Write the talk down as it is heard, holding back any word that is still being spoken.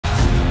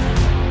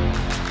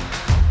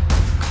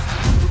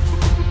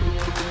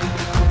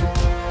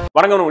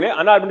வணக்கம் உங்களே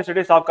அண்ணா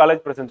administrative staff college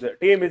presence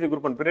DMBC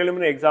group one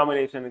preliminary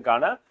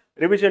எக்ஸாமினேஷனுக்கான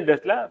revision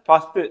டெஸ்ட்ல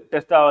ஃபர்ஸ்ட்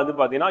டெஸ்ட்டா வந்து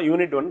பாத்தீங்கன்னா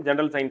யூனிட் 1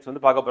 ஜெனரல் சயின்ஸ்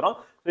வந்து பார்க்க போறோம்.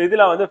 ஸோ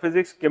இதுல வந்து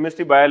பிசிக்ஸ்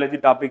கெமிஸ்ட்ரி பயாலஜி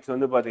டாபிக்ஸ்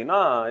வந்து பாத்தீங்கன்னா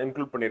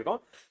இன்க்ளூட் பண்ணியிருக்கோம்.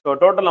 So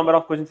total number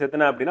of questions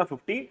எத்தனை அப்படின்னா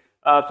 50.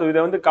 ஸோ இதை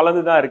வந்து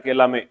கலந்து தான் இருக்கு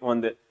எல்லாமே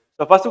வந்து.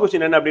 ஸோ ஃபர்ஸ்ட்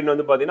கொஸ்டின் என்ன அப்படின்னு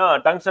வந்து பாத்தீங்கன்னா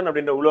டங்ஸ்டன்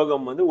அப்படின்ற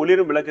உலோகம் வந்து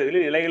ஒளிரும்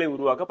விளக்குகளில் நிலைகளை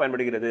உருவாக்க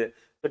பயன்படுகிறது.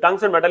 So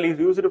tungsten metal is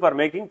used for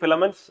making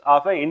filaments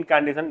of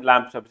incandescent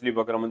lamps அப்படி சொல்லி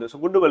பார்க்குறோம் வந்து. ஸோ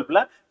குண்டு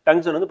பல்ப்ல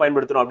டங்ஸ்டன் வந்து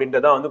பயன்படுத்துறோம்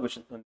அப்படின்றதான் வந்து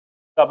கொஸ்டின்.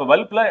 அப்போ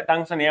பல்ப்ல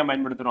டங்ஸ்டன் ஏன்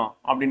பயன்படுத்துறோம்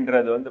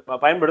அப்படின்றது வந்து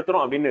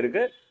பயன்படுத்துறோம் அப்படின்னு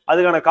இருக்கு.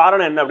 அதுக்கான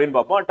காரணம் என்ன அப்படின்னு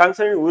பார்ப்போம்.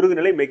 டங்ஸ்டனின்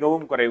உருகுநிலை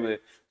மிகவும் குறைவு.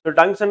 So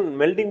tungsten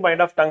melting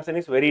point of tungsten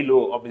is very low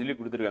அப்படின்னு சொல்லி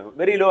கொடுத்துருக்காங்க.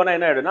 வெரி லோனா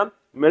என்ன ஆயிடும்னா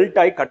மெல்ட்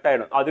ஆகி கட்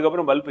ஆயிடும்,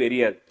 அதுக்கப்புறம் பல்ப்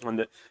எரியாது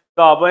வந்து.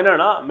 ஸோ அப்போ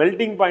என்னன்னா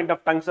மெல்டிங் பாயிண்ட்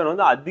ஆஃப் டங்ஸ்டன்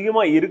வந்து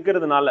அதிகமா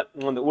இருக்கிறதுனால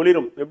வந்து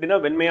ஒளிரும். எப்படின்னா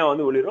வெண்மையா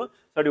வந்து ஒளிரும்.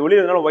 ஸோ அப்படி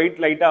ஒளிர்றதுனால ஒயிட்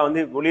லைட்டா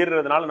வந்து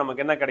ஒளிர்றதுனால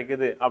நமக்கு என்ன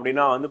கிடைக்குது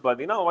அப்படின்னா வந்து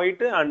பாத்தீங்கன்னா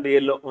ஒயிட் அண்ட்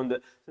எல்லோ வந்து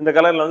இந்த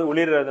கலர்ல வந்து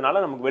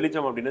ஒளிர்றதுனால நமக்கு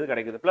வெளிச்சம் அப்படின்றது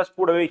கிடைக்குது. பிளஸ்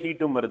கூடவே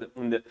ஹீட்டும் வருது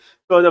வந்து.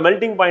 ஸோ இந்த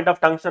மெல்டிங் பாயிண்ட்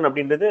ஆஃப் டங்ஸ்டன்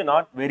அப்படின்றது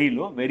not very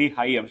low very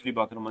high அப்படின்னு சொல்லி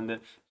பாக்குறோம் வந்து.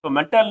 ஸோ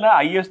மெட்டல்ல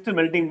ஹையஸ்ட்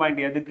மெல்டிங்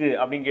பாயிண்ட் எதுக்கு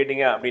அப்படின்னு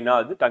கேட்டீங்க அப்படின்னா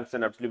அது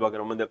டங்ஸ்டன் அப்படின்னு சொல்லி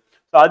பாக்குறோம் வந்து.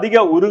 ஸோ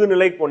அதிக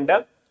உருகுநிலை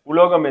கொண்ட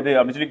உலோகம் எது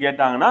அப்படின்னு சொல்லி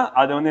கேட்டாங்கன்னா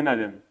அது வந்து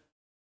என்னது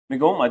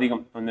மிகவும்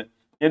அதிகம் வந்து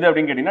எது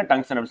அப்படின்னு கேட்டீங்கன்னா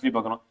டங்ஸ்டன் அப்படின்னு சொல்லி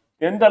பார்க்குறோம்.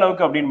 எந்த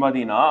அளவுக்கு அப்படின்னு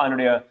பார்த்தீங்கன்னா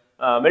அதனுடைய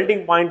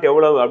மெல்டிங் பாயிண்ட்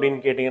எவ்வளவு அப்படின்னு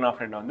கேட்டீங்கன்னா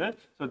ஃப்ரெண்ட் வந்து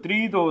ஸோ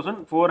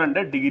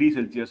 3400 டிகிரி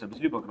செல்சியஸ்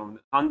அப்படின்னு சொல்லி பார்க்குறோம்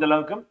வந்து. அந்த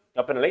அளவுக்கு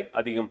வெப்பநிலை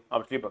அதிகம்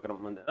அப்படின்னு சொல்லி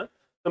பார்க்குறோம் வந்து.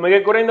 ஸோ மிக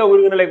குறைந்த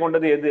உருகுநிலை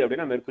கொண்டது எது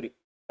அப்படின்னா மெர்க்குரி.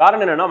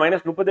 காரணம் என்னன்னா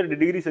 -38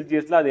 டிகிரி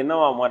செல்சியஸ்ல அது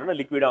என்னவா மாறினா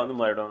லிக்விடா வந்து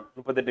மாறிடும்.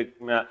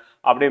 38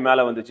 அப்படியே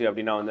மேலே வந்துச்சு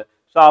அப்படின்னா வந்து.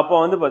 ஸோ அப்போ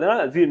வந்து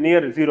பார்த்தீங்கன்னா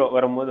நியர் 0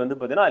 வரும்போது வந்து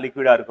பார்த்தீங்கன்னா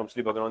லிக்விடா இருக்கும்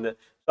சொல்லி பார்க்குறோம் வந்து.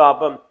 ஸோ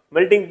அப்போ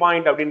மெல்டிங்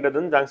பாயிண்ட் அப்படின்றது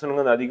வந்து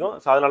டங்ஸ்டனுக்கு வந்து அதிகம்.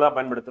 ஸோ அதனால தான்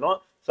பயன்படுத்துகிறோம்.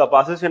 ஸோ அப்போ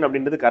அசோசியேஷன்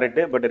அப்படின்றது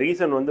கரெக்ட். பட்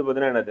ரீசன் வந்து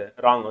பார்த்தீங்கன்னா என்னது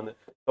ராங் வந்து.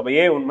 அப்போ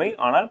ஏ உண்மை,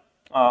 ஆனால்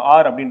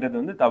ஆர் அப்படின்றது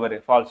வந்து தவறு,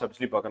 ஃபால்ஸ் அப்படி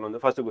சொல்லி பார்க்கணும்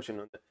வந்து ஃபர்ஸ்ட்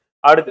கொஸ்டின் வந்து.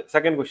 அடுத்து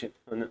செகண்ட் கொஸ்டின்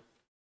வந்து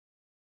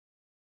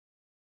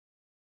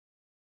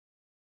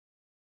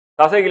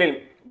தசைகளின்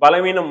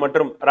பலவீனம்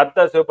மற்றும்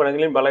ரத்த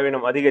சிவப்பணுக்களின்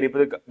பலவீனம்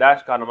அதிகரிப்பது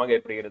டேஷ் காரணமாக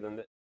ஏற்படுகிறது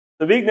வந்து.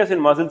 The weakness in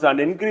muscles and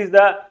increase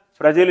the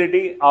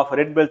fragility of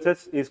red blood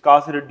cells is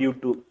caused due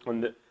to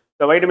வந்து.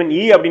 ஸோ வைட்டமின்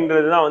இ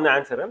அப்படின்றது தான் வந்து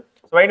ஆன்சரு.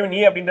 ஸோ வைட்டமின்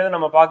இ அப்படின்றது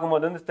நம்ம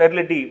பார்க்கும்போது வந்து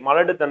ஸ்டெரிலிட்டி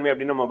மலடு தன்மை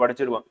அப்படின்னு நம்ம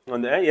படிச்சிருவோம்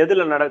வந்து.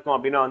 எதுல நடக்கும்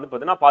அப்படின்னா வந்து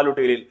பார்த்தீங்கன்னா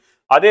பாலூட்டிகளில்.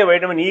 அதே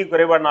வைட்டமின் இ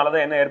குறைபாடுனால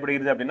தான் என்ன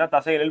ஏற்படுகிறது அப்படின்னா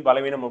தசைகளில்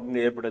பலவீனம்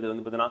அப்படின்னு ஏற்படுது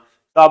வந்து பார்த்தீங்கன்னா.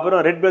 ஸோ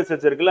அப்புறம் ரெட் பிளட்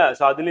செல்ஸ் இருக்குல்ல,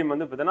 ஸோ அதுலேயும்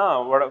வந்து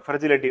பார்த்தீங்கன்னா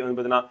ஃப்ரெஜிலிட்டி வந்து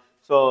பார்த்தீங்கன்னா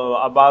ஸோ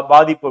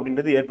பாதிப்பு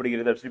அப்படின்றது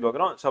ஏற்படுகிறது அப்படின்னு சொல்லி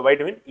பார்க்குறோம். So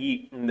vitamin E.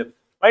 இந்த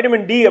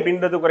வைட்டமின் டி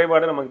அப்படின்றது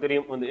குறைபாடு நமக்கு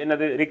தெரியும் வந்து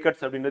என்னது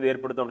ரிக்கட்ஸ் அப்படின்றது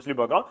ஏற்படுத்தும் அப்படின்னு சொல்லி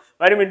பார்க்கலாம்.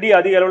 வைட்டமின் டி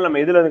அதிக அளவில்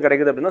நம்ம எதுல இருந்து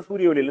கிடைக்குது அப்படின்னா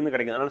சூரிய ஒளியிலிருந்து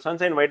கிடைக்குது. அதனால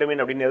சன்சைன்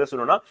வைட்டமின் அப்படின்னு எதை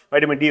சொல்லணும்னா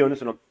வைட்டமின் டி வந்து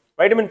சொல்லணும்.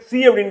 வைட்டமின்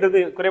சி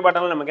அப்படின்றது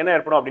குறைபாட்டால நமக்கு என்ன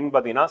ஏற்படும் அப்படின்னு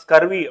பார்த்தீங்கன்னா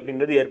ஸ்கர்வி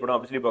அப்படின்றது ஏற்படும்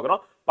அப்படின்னு சொல்லி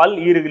பார்க்குறோம். பல்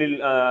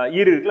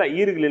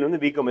ஈறுகளில்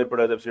வந்து வீக்கம்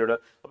ஏற்படுது அப்படின்னு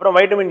சொல்லி. அப்புறம்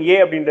வைட்டமின் ஏ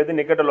அப்படின்றது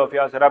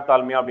நிக்கட்டலோஃபியா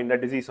செராப்தால்மியா அப்படின்ற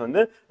டிசீஸ்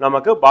வந்து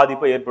நமக்கு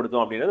பாதிப்பை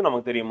ஏற்படுத்தும் அப்படின்றது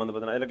நமக்கு தெரியும் வந்து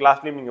பார்த்தீங்கன்னா. இதில்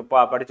கிளாஸ்லையும்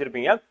நீங்க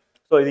படிச்சிருப்பீங்க.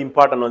 ஸோ இது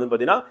இம்பார்ட்டன்ட் வந்து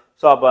பார்த்தீங்கன்னா.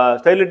 ஸோ அப்போ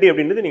ஸ்டெரிலிட்டி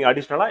அப்படின்றது நீங்கள்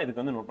அடிஷ்னலாக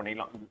இதுக்கு வந்து நோட்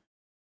பண்ணிக்கலாம்.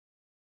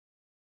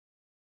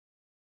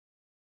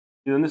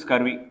 இது வந்து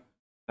ஸ்கர்வி,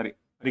 சாரி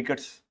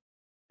ரிக்கட்ஸ்.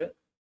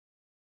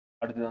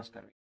 அடுத்துதான்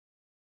ஸ்கர்வி.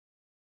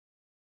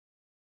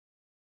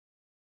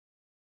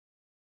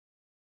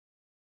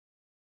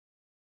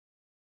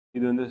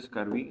 இது வந்து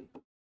ஸ்கர்வி.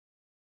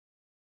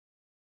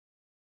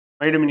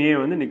 வைட்டமின் ஏ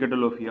வந்து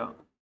நிக்கட்டலோஃபியா.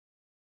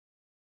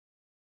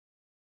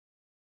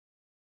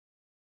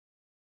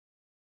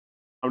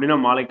 அப்படின்னா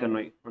மாலைக்கண்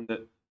நோய் வந்து.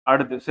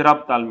 அடுத்து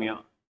சிராப்தால்மியா.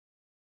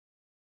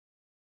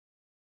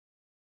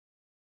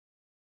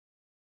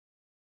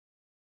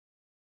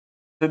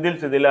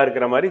 செதிலா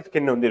இருக்கிற மாதிரி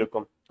ஸ்கின் வந்து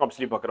இருக்கும் அப்படி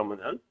சொல்லி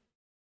பார்க்குறோம்.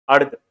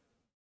 அடுத்து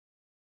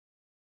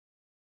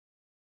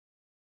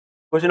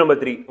கொஸ்டின்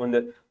நம்பர் 3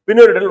 வந்து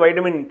பின்னூட்டல்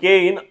வைட்டமின் கே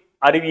இன்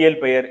அறிவியல்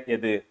பெயர்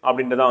எது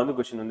அப்படின்றதா வந்து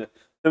கொஸ்டின் வந்து.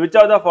 Which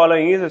are the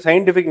following is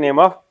scientific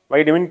name of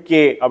vitamin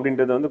K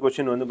அப்படின்றது வந்து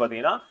கொஸ்டின் வந்து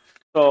பார்த்தீங்கன்னா.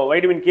 So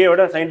vitamin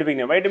கேவோட scientific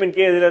name. Vitamin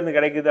K எதுல இருந்து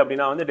கிடைக்குது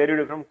அப்படின்னா வந்து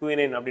டெரிவேட் ஃப்ரம்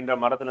குயினைன் அப்படின்ற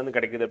மரத்துல இருந்து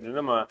கிடைக்குது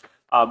அப்படின்னு நம்ம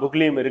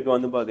புக்லயும் இருக்கு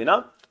வந்து பார்த்தீங்கன்னா.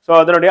 ஸோ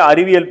அதனுடைய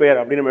அறிவியல் பெயர்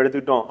அப்படின்னு நம்ம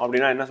எடுத்துக்கிட்டோம்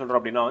அப்படின்னா என்ன சொல்றோம்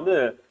அப்படின்னா வந்து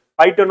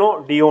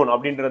பைட்டனோடியோன்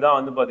அப்படின்றதா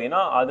வந்து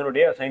பார்த்தீங்கன்னா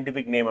அதனுடைய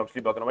சயின்டிபிக் நேம்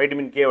அப்படி பார்க்குறோம்.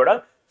 வைட்டமின் கேவோட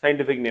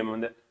சயின்டிபிக் நேம்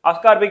வந்து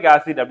அஸ்கார்பிக்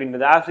ஆசிட்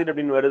அப்படின்றது. ஆசிட்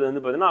அப்படின்னு வருது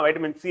வந்து பார்த்தீங்கன்னா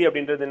வைட்டமின் சி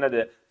அப்படின்றது என்னது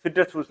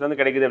சிட்ரஸ் ஃப்ரூட்ஸ்ல இருந்து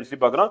கிடைக்குது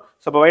அப்படின்னு பார்க்குறோம்.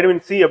 ஸோ இப்போ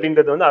வைட்டமின் சி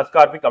அப்படின்றது வந்து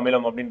அஸ்கார்பிக்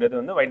அமிலம் அப்படின்றது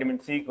வந்து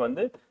வைட்டமின் சிக்கு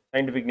வந்து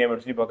சயின்டிபிக் நேம்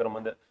அப்படி பார்க்குறோம்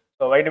வந்து.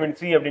 ஸோ வைட்டமின்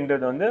சி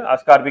அப்படின்றது வந்து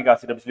அஸ்கார்பிக்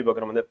ஆசிட் அப்படி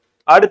பார்க்குறோம் வந்து.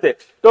 அடுத்து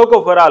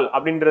டோகோஃபெரால்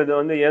அப்படின்றது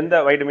வந்து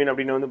எந்த வைட்டமின்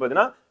அப்படின்னு வந்து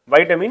பார்த்தீங்கன்னா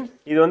வைட்டமின்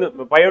இது வந்து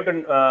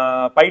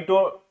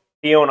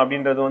பைட்டோடியோன்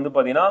அப்படின்றது வந்து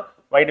பார்த்தீங்கன்னா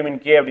வைட்டமின்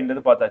கே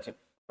அப்படின்றது பார்த்தாச்சு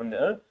வந்து.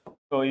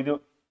 ஸோ இது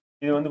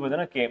வந்து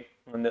பார்த்தீங்கன்னா கே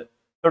வந்து.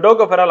 ஸோ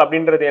டோகோஃபெரால்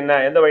அப்படின்றது என்ன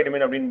எந்த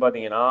வைட்டமின் அப்படின்னு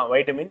பார்த்தீங்கன்னா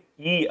வைட்டமின்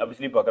இ அப்படி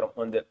சொல்லி பார்க்குறோம்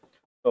வந்து.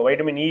 ஸோ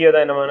வைட்டமின் இ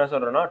தான் நம்ம என்ன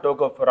சொல்றோம்னா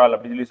டோகோஃபெரால்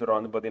அப்படின்னு சொல்லி சொல்றோம்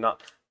வந்து பார்த்தீங்கன்னா.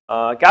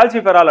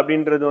 கால்சிஃபெரால்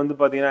அப்படின்றது வந்து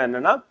பார்த்தீங்கன்னா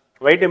என்னன்னா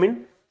வைட்டமின்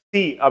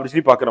சி அப்படி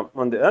சொல்லி பார்க்குறோம்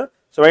வந்து.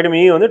 ஸோ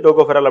வைட்டமின் இ வந்து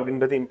டோகோஃபெரால்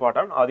அப்படின்றது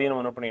இம்பார்ட்டன்ட், அதையும்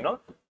நம்ம நோட் பண்ணிக்கணும்.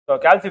 ஸோ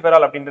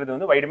கால்சிஃபெரால் அப்படின்றது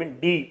வந்து வைட்டமின்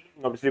டி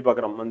அப்படி சொல்லி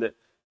பார்க்குறோம் வந்து.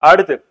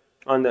 அடுத்து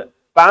அந்த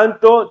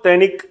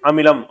பாந்தோதெனிக்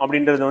அமிலம்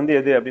அப்படின்றது வந்து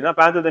எது அப்படின்னா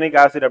பாந்தோதெனிக்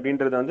ஆசிட்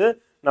அப்படின்றது வந்து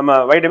நம்ம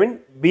வைட்டமின்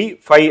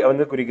B5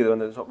 வந்து குறிக்குது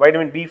வந்து. ஸோ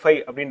வைட்டமின் B5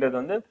 அப்படின்றது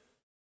வந்து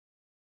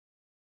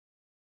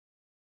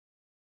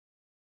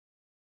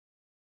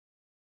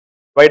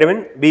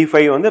வைட்டமின்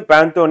B5 வந்து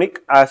பாந்தோனிக்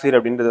ஆசிட்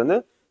அப்படின்றது வந்து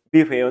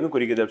B5 வந்து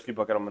குறிக்குது அப்படி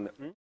பார்க்குறோம் வந்து.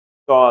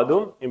 ஸோ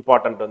அதுவும்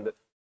இம்பார்ட்டன்ட் வந்து.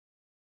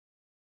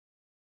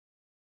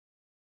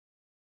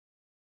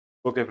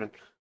 Okay friend.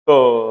 So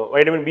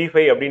vitamin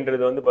B5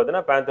 அப்படின்றது வந்து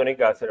பார்த்தீங்கன்னா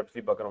பாந்தோனிக் ஆசிட்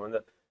அப்படி பார்க்குறோம்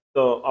வந்து.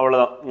 ஸோ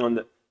அவ்வளோதான்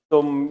வந்து. ஸோ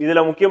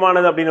இதில்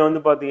முக்கியமானது அப்படின்னு வந்து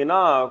பார்த்தீங்கன்னா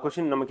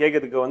கொஸ்டின் நம்ம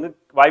கேட்கறதுக்கு வந்து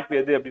வாய்ப்பு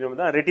எது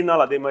அப்படின்னு தான்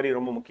ரெட்டினால் அதே மாதிரி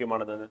ரொம்ப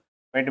முக்கியமானது வந்து.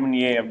 வைட்டமின்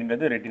A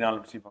அப்படின்றது ரெட்டினால்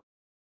அப்படி பார்க்கணும்.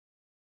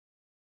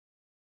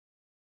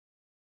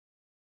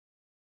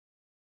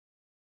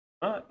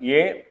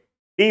 ஏ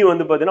டி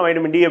வந்து பார்த்தீங்கன்னா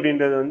வைட்டமின் டி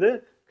அப்படின்றது வந்து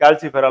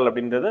கால்சிஃபெரால்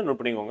அப்படின்றத நோட்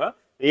பண்ணிக்கோங்க.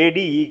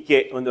 ADEK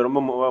வந்து ரொம்ப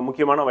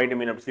முக்கியமான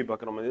வைட்டமின் அப்படி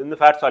பார்க்குறோம். இது வந்து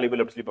ஃபேட்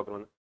சாலிபிள் அப்படி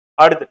பார்க்குறோம்.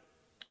 அடுத்து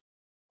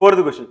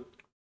 4th கொஸ்டின்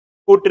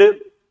கூற்று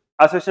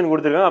அசெஷன்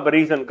கொடுத்துருக்காங்க. அப்போ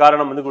ரீசன்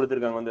காரணம் வந்து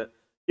கொடுத்துருக்காங்க வந்து.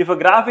 If a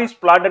graph is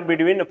plotted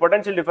between the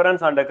potential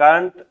difference and the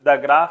current, the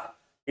graph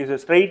is a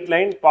straight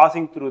line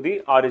passing through the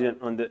origin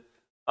வந்து.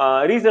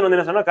 ரீசன் வந்து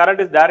என்ன சொன்னா current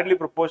is directly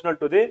proportional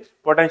to the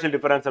potential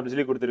difference அப்படி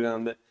சொல்லி கொடுத்துருக்காங்க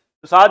வந்து.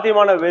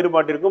 சாத்தியமான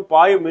வேறுபாட்டிற்கும்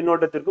பாயும்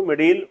மின்னோட்டத்திற்கும்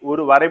இடையில்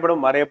ஒரு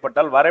வரைபடம்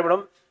வரையப்பட்டால்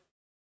வரைபடம்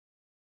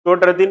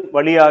தோற்றத்தின்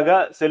வழியாக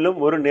செல்லும்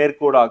ஒரு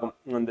நேர்கோடாகும்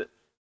வந்து.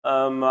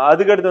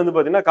 அதுக்கடுத்து வந்து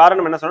பார்த்தீங்கன்னா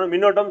காரணம் என்ன சொன்னா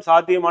மின்னோட்டம்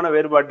சாத்தியமான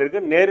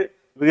வேறுபாட்டிற்கு நேர்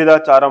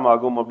விகிதாச்சாரம்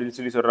ஆகும் அப்படின்னு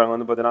சொல்லி சொல்றாங்க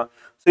வந்து பார்த்தீங்கன்னா.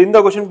 ஸோ இந்த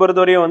கொஸ்டின்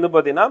பொறுத்தவரையும் வந்து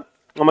பார்த்தீங்கன்னா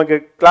நமக்கு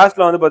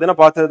கிளாஸ்ல வந்து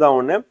பார்த்தீங்கன்னா பார்த்தது தான்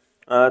ஒன்று.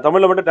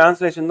 தமிழில் மட்டும்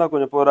டிரான்ஸ்லேஷன் தான்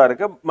கொஞ்சம் போரா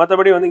இருக்கு.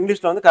 மற்றபடி வந்து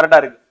இங்கிலீஷ்ல வந்து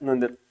கரெக்டாக இருக்கு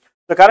வந்து.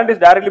 The current is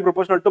directly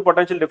proportional to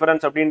potential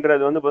difference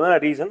அப்படின்றது வந்து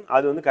பார்த்தீங்கன்னா ரீசன்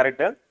அது வந்து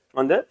கரெக்ட்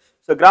வந்து.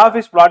 So graph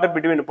is plotted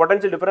between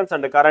potential difference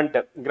and current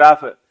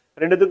graph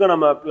ரெண்டுத்துக்கும்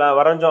நம்ம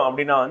வரைஞ்சோம்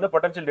அப்படின்னா வந்து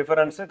பொட்டன்ஷியல்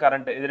டிஃபரன்ஸ்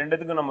கரண்ட் இது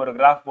ரெண்டுத்துக்கும் நம்ம ஒரு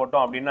கிராஃப்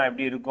போட்டோம் அப்படின்னா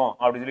எப்படி இருக்கும்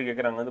அப்படின்னு சொல்லி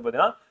கேட்குறாங்க வந்து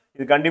பார்த்தீங்கன்னா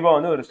இது கண்டிப்பாக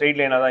வந்து ஒரு ஸ்ட்ரெயிட்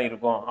லைனாக தான்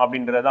இருக்கும்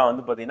அப்படின்றதான்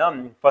வந்து பார்த்தீங்கன்னா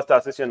ஃபர்ஸ்ட்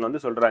அசெஷன்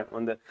வந்து சொல்கிறாங்க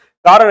வந்து.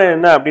 காரணம்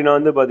என்ன அப்படின்னா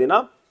வந்து பார்த்தீங்கன்னா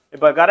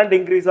இப்போ கரண்ட்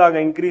இன்க்ரீஸ்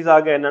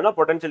ஆக என்னன்னா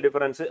பொட்டன்ஷியல்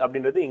டிஃபரன்ஸ்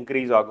அப்படின்றது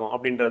இன்க்ரீஸ் ஆகும்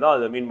அப்படின்றத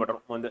அதை மீன்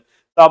பண்ணுறோம் வந்து.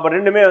 ஸோ அப்போ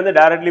ரெண்டுமே வந்து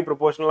டைரக்ட்லி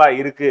ப்ரொபோஷனலாக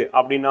இருக்குது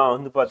அப்படின்னா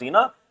வந்து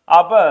பார்த்தீங்கன்னா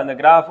அப்போ அந்த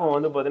கிராஃபும்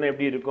வந்து பார்த்தீங்கன்னா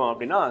எப்படி இருக்கும்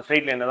அப்படின்னா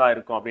ஸ்ட்ரெயிட் லைனில் தான்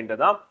இருக்கும்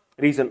அப்படின்றதான்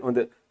ரீசன்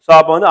வந்து. ஸோ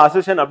அப்போ வந்து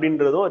அசெஷன்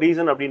அப்படின்றதும்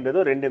ரீசன்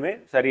அப்படின்றதும் ரெண்டுமே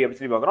சரி அப்படி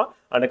சொல்லி பார்க்குறோம்.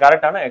 அந்த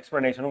கரெக்டான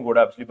எக்ஸ்பிளனேஷனும் கூட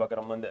அப்படி சொல்லி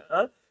பார்க்குறோம் வந்து.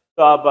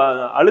 ஸோ அப்போ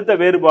அழுத்த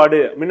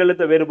வேறுபாடு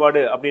மின்னழுத்த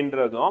வேறுபாடு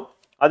அப்படின்றதும்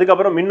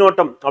அதுக்கப்புறம்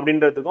மின்னோட்டம்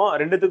அப்படின்றதுக்கும்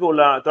ரெண்டுத்துக்கும்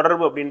உள்ள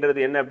தொடர்பு அப்படின்றது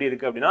என்ன எப்படி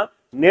இருக்கு அப்படின்னா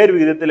நேர்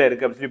விகிதத்தில்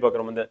இருக்கு அப்படி சொல்லி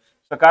பார்க்குறோம் வந்து.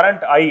 ஸோ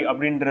கரண்ட் ஐ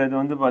அப்படின்றது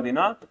வந்து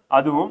பார்த்தீங்கன்னா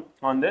அதுவும்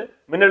வந்து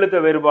மின்னழுத்த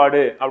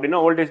வேறுபாடு அப்படின்னா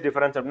வோல்டேஜ்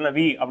டிஃபரன்ஸ் அப்படின்னா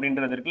வி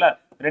அப்படின்றது இருக்குல்ல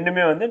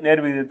ரெண்டுமே வந்து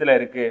நேர் விகிதத்தில்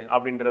இருக்கு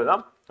அப்படின்றது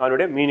தான்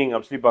அதனுடைய மீனிங்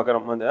அப்படி சொல்லி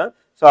பார்க்குறோம் வந்து.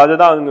 ஸோ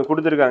அதுதான் அவங்க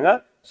கொடுத்துருக்காங்க.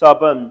 ஸோ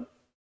அப்போ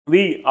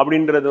வி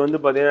அப்படின்றது வந்து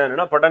பார்த்தீங்கன்னா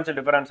என்னன்னா பொட்டன்ஷியல்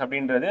டிஃபரன்ஸ்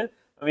அப்படின்றது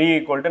வி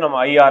ஈக்குவல் டு நம்ம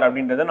ஐஆர்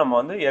அப்படின்றத நம்ம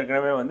வந்து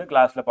ஏற்கனவே வந்து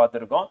கிளாஸ்ல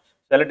பார்த்துருக்கோம்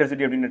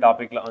எலக்ட்ரிசிட்டி அப்படின்ற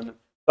டாபிக்ல வந்து.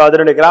 ஸோ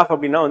அதனுடைய கிராஃப்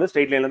அப்படின்னா வந்து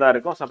ஸ்ட்ரெயிட் லைன்ல தான்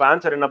இருக்கும். ஸோ அப்போ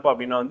ஆன்சர் என்னப்பா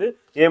அப்படின்னா வந்து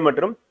ஏ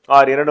மற்றும்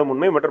ஆர் இரண்டும்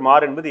உண்மை மற்றும்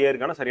ஆர் என்பது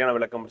ஏற்கான சரியான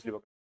விளக்கம் சொல்லி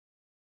பார்க்கணும்.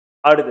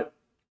 அடுத்து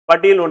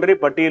பட்டியல் ஒன்றை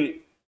பட்டியல்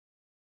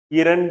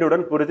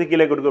இரண்டுடன் பொறுத்து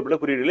கீழே கொடுக்கப்பட்ட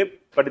குறியீடுகளை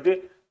படித்து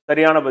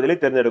சரியான பதிலை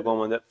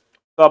தேர்ந்தெடுக்கும் வந்து.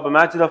 ஸோ அப்போ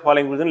match the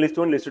following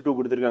list 1 list 2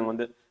 கொடுத்துருக்காங்க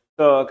வந்து.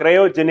 ஸோ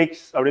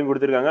கிரையோஜெனிக்ஸ் அப்படின்னு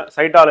கொடுத்துருக்காங்க.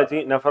 சைட்டாலஜி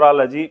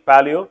நெஃப்ராலஜி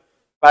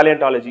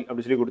பேலியன்டாலஜி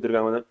அப்படி சொல்லி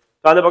கொடுத்துருக்காங்க வந்து.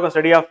 ஸோ அந்த பக்கம்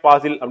ஸ்டடி ஆஃப்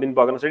பாசில் அப்படின்னு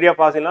பார்க்கணும். ஸ்டடி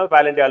ஆஃப் பாசில்னா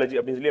பேலியன்டாலஜி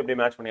அப்படின்னு சொல்லி அப்படியே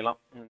மேட்ச் பண்ணிடலாம்.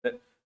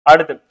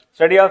 அடுத்து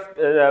study of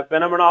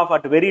பெனமெனா of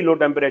at very low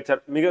temperature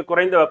மிக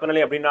குறைந்த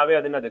வெப்பநிலை அப்படின்னாவே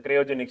அது என்னது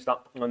கிரையோஜெனிக்ஸ் தான்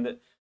வந்து.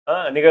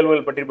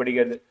 நிகழ்வுகள் பற்றி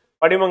படிக்கிறது.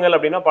 படிமங்கள்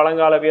அப்படின்னா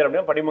பழங்காலவியல்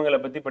அப்படின்னா படிமங்களை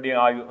பற்றி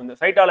ஆய்வு வந்து.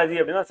 சைட்டாலஜி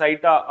அப்படின்னா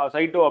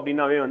சைட்டோ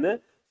அப்படின்னாவே வந்து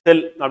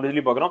செல் அப்படின்னு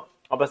சொல்லி பார்க்குறோம்.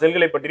 அப்போ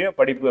செல்களை பற்றிய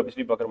படிப்பு அப்படி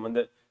சொல்லி பார்க்குறோம்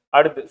வந்து.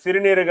 அடுத்து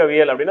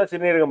சிறுநீரகவியல் அப்படின்னா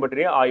சிறுநீரகம்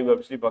பற்றிய ஆய்வு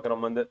அப்படி சொல்லி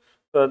பார்க்குறோம் வந்து.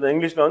 ஸோ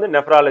இங்கிலீஷ்ல வந்து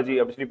நெஃப்ராலஜி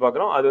அப்படி சொல்லி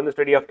பார்க்குறோம். அது வந்து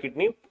study of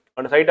kidney.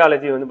 And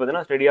cytology வந்து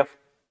பார்த்தீங்கன்னா study of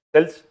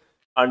cells.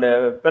 And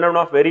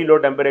பெனமெனா of very low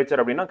temperature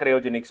அப்படின்னா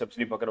கிரையோஜெனிக்ஸ் அப்படி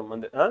சொல்லி பார்க்குறோம்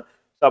வந்து.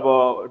 அப்போ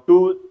 2,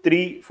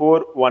 3, 4,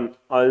 1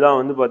 அதுதான்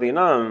வந்து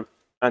பார்த்தீங்கன்னா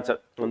ஆன்சர்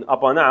வந்து.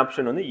 அப்போ வந்து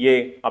ஆப்ஷன் வந்து ஏ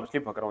அப்படி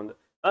சொல்லி பார்க்குறோம் வந்து.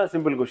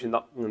 சிம்பிள் கொஸ்டின்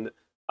தான் வந்து.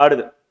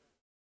 அடுத்து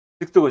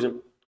 6th question.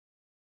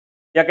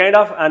 A kind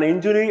of an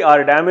injury or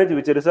damage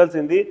which results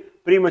in the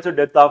premature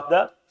death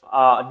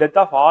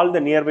of all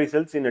the nearby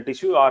cells in a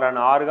tissue or an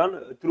organ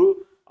through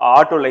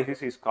autolysis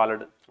is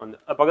called வந்து.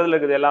 பக்கத்தில்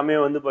இருக்கிறது எல்லாமே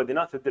வந்து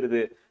பார்த்தீங்கன்னா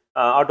செத்துருது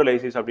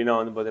autolysis அப்படின்னா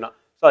வந்து பார்த்தீங்கன்னா.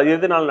 So அது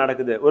எதனால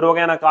நடக்குது? ஒரு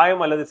வகையான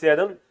காயம் அல்லது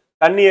சேதம்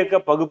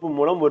தன்னியக்க பகுப்பு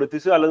மூலம் ஒரு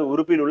திசு அல்லது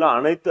உறுப்பில் உள்ள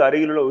அனைத்து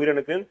அருகிலுள்ள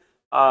உயிரணுக்களின்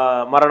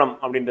மரணம்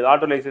அப்படின்றது.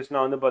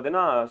 ஆட்டோலைசிஸ்னா வந்து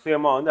பார்த்தீங்கன்னா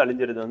சுயமா வந்து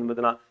அழிஞ்சிருது வந்து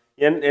பார்த்தீங்கன்னா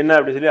என்ன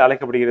அப்படி சொல்லி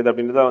அழைக்கப்படுகிறது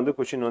அப்படின்றத வந்து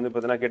கொஸ்டின் வந்து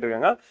பார்த்தீங்கன்னா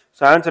கேட்டிருக்காங்க.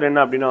 ஸோ ஆன்சர் என்ன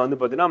அப்படின்னா வந்து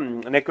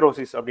பார்த்தீங்கன்னா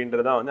நெக்ரோசிஸ்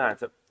அப்படின்றதான் வந்து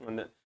ஆன்சர்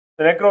வந்து.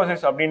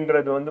 நெக்ரோசிஸ்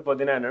அப்படின்றது வந்து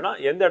பார்த்தீங்கன்னா என்னன்னா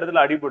எந்த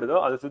இடத்துல அடிபடுதோ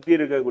அதை சுற்றி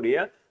இருக்கக்கூடிய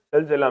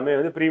செல்ஸ் எல்லாமே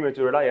வந்து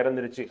ப்ரீமெச்சூர்டா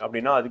இறந்துருச்சு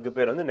அப்படின்னா அதுக்கு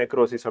பேர் வந்து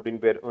நெக்ரோசிஸ்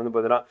அப்படின்னு பேர் வந்து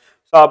பார்த்தீங்கன்னா.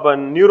 ஸோ அப்போ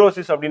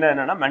நியூரோசிஸ் அப்படின்னா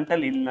என்னன்னா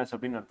மென்டல் இல்னஸ்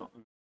அப்படின்னு அர்த்தம்.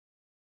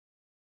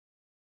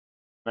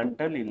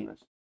 மென்டல்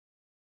இல்னஸ்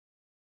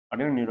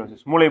அப்படின்னு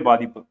நியூரோசிஸ் மூளை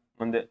பாதிப்பு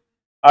வந்து.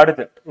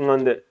 அடுத்து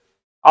வந்து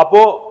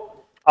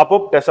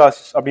apoptosis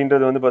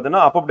அப்படின்றது வந்து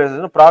பார்த்தீங்கன்னா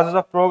apoptosis process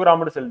of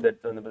programmed cell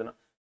death வந்து பார்த்தீங்கன்னா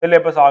செல்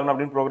எப்போ சாகணும்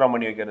அப்படின்னு ப்ரோக்ராம்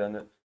பண்ணி வைக்கிறது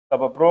வந்து.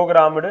 அப்போ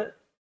ப்ரோக்ராம்டு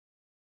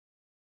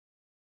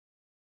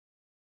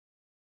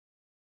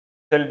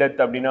செல் டெத்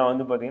அப்படின்னா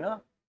வந்து பார்த்தீங்கன்னா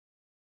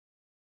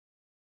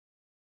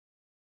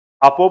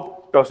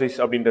apoptosis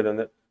அப்படின்றது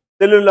வந்து.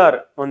 செல்லுலார்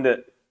வந்து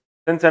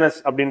சென்சனஸ்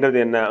அப்படின்றது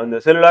என்ன வந்து,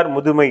 செல்லுலார்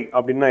முதுமை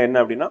அப்படின்னா என்ன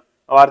அப்படின்னா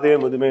வார்த்தையே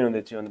முதுமை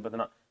வந்துச்சு வந்து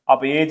பார்த்தீங்கன்னா.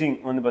 அப்போ ஏஜிங்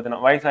வந்து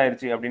பார்த்தீங்கன்னா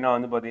வயசாயிருச்சு அப்படின்னா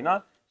வந்து பார்த்தீங்கன்னா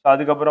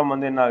அதுக்கப்புறம்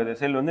வந்து என்ன ஆகுது,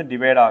 செல் வந்து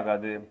டிவைட்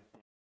ஆகாது,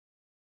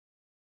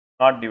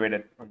 நாட்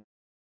டிவைடட்,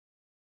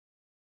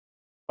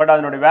 பட்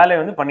அதனுடைய வேலையை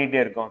வந்து பண்ணிகிட்டே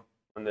இருக்கும்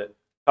வந்து.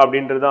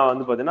 அப்படின்றது தான்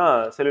வந்து பார்த்தீங்கன்னா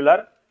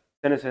செல்லுலார்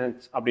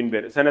செனசன்ஸ் அப்படின்னு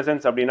பேர்.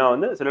 செனசன்ஸ் அப்படின்னா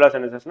வந்து செல்லுலார்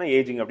செனசன்ஸ்னா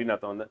ஏஜிங் அப்படின்னு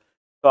அர்த்தம் வந்து.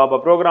 ஸோ அப்போ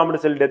ப்ரோக்ராம்டு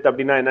செல் டெத்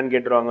அப்படின்னா என்னன்னு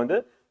கேட்டுருவாங்க வந்து.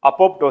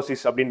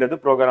 அப்போப்டோசிஸ் அப்படின்றது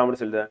ப்ரோக்ராம்டு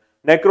செல் டெத்.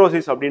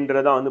 நெக்ரோசிஸ்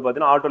அப்படின்றது தான் வந்து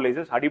பார்த்தீங்கன்னா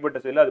ஆட்டோலைசிஸ், அடிப்பட்ட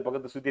செல் அது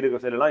பக்கத்து சுற்றி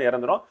இருக்கிற செல் எல்லாம்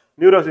இறந்துடும்.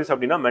 நியூரோசிஸ்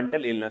அப்படின்னா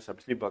மென்டல் இல்னஸ்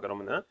அப்படி சொல்லி பார்க்குறோம்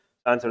வந்து.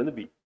 ஆன்சர் வந்து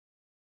பி.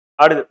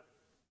 அடுத்து,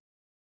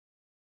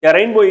 a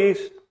rainbow is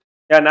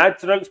a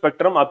natural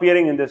spectrum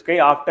appearing in the sky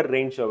after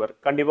rain shower.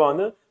 கண்டிப்பா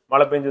வந்து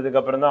மழை பெஞ்சதுக்கு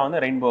அப்புறம் தான்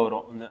வந்து ரெயின்போ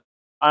வரும் வந்து.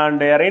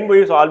 And a rainbow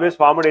is always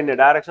formed in a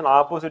direction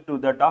opposite to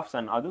that of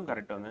sun. அதுவும்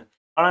கரெக்ட் வந்து.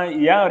 ஆனா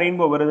ஏன்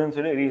ரெயின்போ வருதுன்னு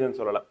சொல்லி ரீசன்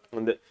சொல்லலாம்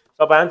வந்து. ஸோ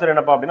அப்போ ஆன்சர்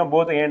என்னப்பா அப்படின்னா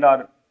both and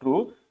are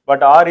true,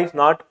 but R is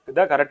not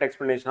the correct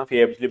explanation of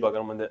A அப்படி சொல்லி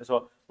பார்க்குறோம் வந்து. ஸோ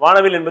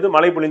வானவில் என்பது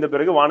மழை பொழிந்த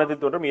பிறகு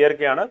வானத்தில் தோன்றும்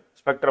இயற்கையான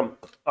ஸ்பெக்ட்ரம்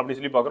அப்படி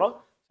சொல்லி பார்க்குறோம்.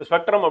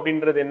 ஸ்பெக்ட்ரம்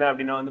அப்படின்றது என்ன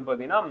அப்படின்னா வந்து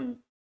பார்த்தீங்கன்னா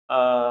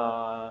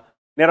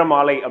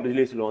நிறமாலை அப்படி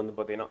சொல்லி சொல்லுவோம் வந்து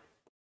பார்த்தீங்கன்னா.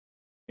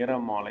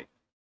 நிறமாலை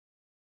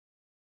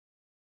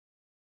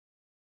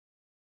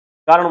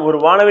காரணம் ஒரு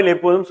வானவில்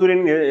எப்போதும்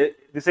சூரியன்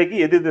திசைக்கு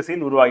எதிர்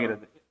திசையில்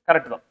உருவாகிறது.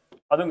 கரெக்ட் தான்,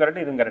 அதுவும்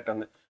கரெக்ட், இதுவும் கரெக்ட்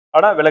வந்து.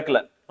 ஆனால் விளக்கல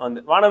வந்து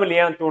வானவில்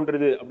ஏன்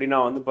தோன்றுறது அப்படின்னா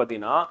வந்து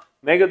பார்த்தீங்கன்னா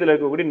மேகத்தில்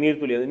இருக்கக்கூடிய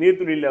நீர்த்துளி, அந்த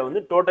நீர்த்துளியில் வந்து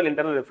டோட்டல்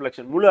இன்டர்னல்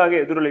ரிஃப்ளெக்ஷன் முழுதாக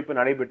எதிரொலிப்பு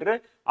நடைபெற்று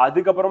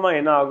அதுக்கப்புறமா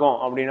என்ன ஆகும்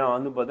அப்படின்னா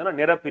வந்து பார்த்தீங்கன்னா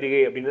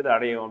நிறப்பிரிகை அப்படின்றது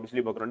அடையும் அப்படின்னு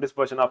சொல்லி பார்க்குறோம்.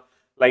 டிஸ்பர்ஷன் ஆஃப்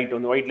லைட்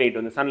வந்து ஒயிட் லைட்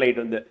வந்து சன் லைட்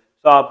வந்து.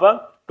 ஸோ அப்போ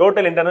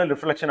டோட்டல் இன்டர்னல்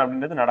ரிஃப்ளெக்ஷன்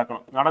அப்படின்றது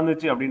நடக்கணும்.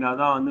 நடந்துச்சு அப்படின்னா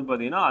தான் வந்து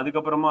பார்த்தீங்கன்னா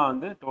அதுக்கப்புறமா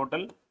வந்து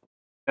டோட்டல்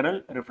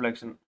இன்டர்னல்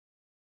ரிஃப்ளெக்ஷன்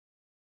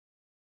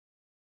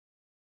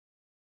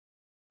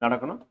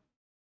நடக்கணும்.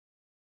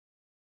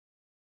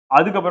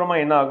 அதுக்கப்புறமா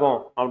என்ன ஆகும்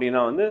அப்படின்னா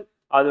வந்து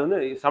அது வந்து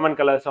செவன்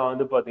கலர்ஸாக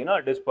வந்து பார்த்தீங்கன்னா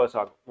டிஸ்பர்ஸ்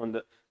ஆகும் வந்து.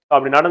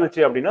 அப்படி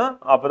நடந்துச்சு அப்படின்னா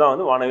அப்போதான்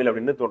வந்து வானவில்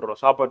அப்படின்னு தோன்றும்.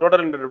 ஸோ அப்போ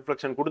டோட்டல் இன்டர்னல்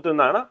ரிஃப்ளெக்ஷன்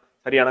கொடுத்துருந்தாங்கன்னா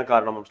சரியான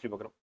காரணம் அப்படி சொல்லி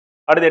பார்க்குறோம்.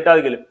 அடுத்து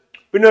 8வது கேள்வி,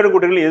 பின்வரும்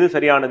கூற்றுகள் எது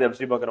சரியானது அப்படி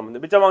சொல்லி பார்க்குறோம்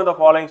வந்து. which among the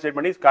following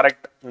statement is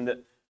correct வந்து.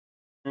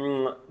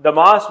 The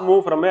mass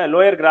move from a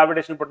lower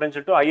gravitational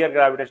potential to higher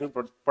gravitational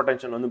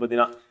potential வந்து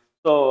பார்த்தீங்கன்னா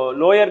ஸோ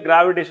லோயர்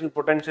கிராவிடேஷன்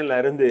பொட்டன்ஷியல்ல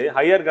இருந்து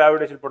ஹையர்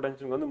கிராவிடேஷன்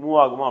பொட்டன்ஷியல் வந்து மூவ்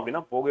ஆகுமா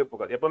அப்படின்னா போகவே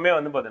போகாது. எப்பவுமே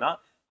வந்து பார்த்தீங்கன்னா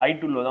ஹை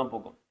டு லோ தான்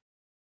போகும்.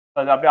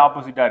 அது அப்படியே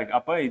ஆப்போசிட்டா இருக்கு.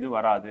 அப்போ இது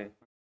வராது.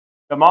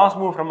 The mass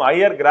move from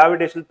higher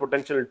gravitational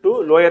potential to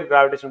lower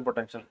gravitational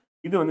potential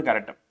இது வந்து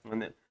கரெக்ட்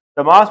வந்து.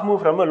 The mass move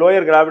from a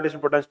lower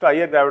gravitational potential to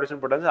higher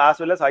gravitational potential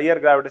as well as higher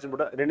gravitational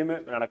potential ரெண்டுமே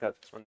நடக்காது.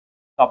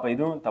 அப்போ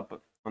இதுவும் தப்பு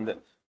வந்து.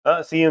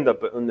 சியும்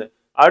தப்பு வந்து.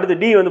 அடுத்து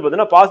டி வந்து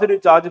பார்த்தீங்கன்னா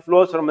positive charge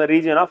flows from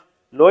region of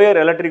lower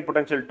electric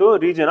potential to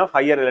region of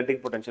higher electric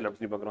potential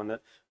அப்படி பார்க்குறோம் வந்து.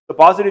 So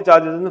positive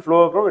charges வந்து flow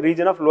from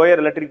region of lower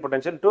electric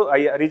potential to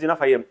region of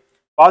higher.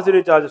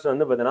 Positive charges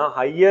வந்து பார்த்தீங்கன்னா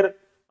higher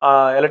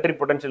electric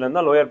potential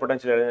இருந்தால் lower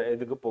potential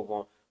இதுக்கு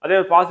போகும். அதே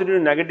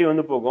பாசிட்டிவ் நெகட்டிவ்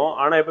வந்து போகும்.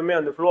 ஆனால் எப்பவுமே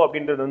அந்த ஃப்ளோ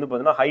அப்படின்றது வந்து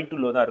பார்த்தீங்கன்னா ஹை டு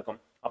லோ தான் இருக்கும்.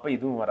 அப்போ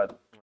இதுவும் வராது.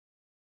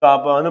 ஸோ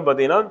அப்போ வந்து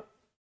பார்த்தீங்கன்னா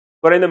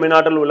குறைந்த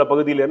மின்னாற்றல் உள்ள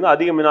பகுதியிலிருந்து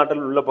அதிக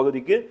மின்னாற்றல் உள்ள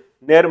பகுதிக்கு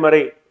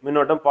நேர்மறை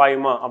மின்னோட்டம்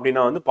பாயுமா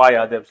அப்படின்னா வந்து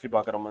பாயாது அப்படி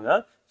பார்க்குறோம் வந்து.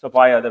 ஸோ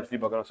பாயாது அப்படி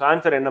பார்க்குறோம். ஸோ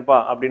ஆன்சர் என்னப்பா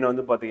அப்படின்னு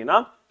வந்து பார்த்தீங்கன்னா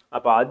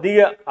அப்போ அதிக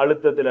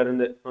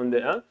அழுத்தத்திலிருந்து வந்து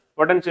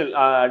பொட்டன்ஷியல்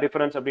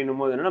டிஃபரன்ஸ் அப்படின்னும்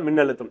போது என்னன்னா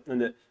மின்னழுத்தம்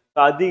வந்து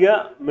அதிக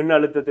மின்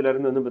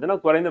அழுத்தத்திலிருந்து வந்து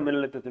பார்த்தீங்கன்னா குறைந்த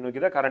மின்னழுத்தத்தை நோக்கி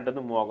தான் கரண்ட்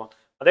வந்து மூவ் ஆகும்.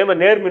 அதே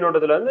மாதிரி நேர்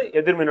மின்னோட்டத்துல இருந்து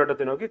எதிர்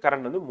மின்னோட்டத்தை நோக்கி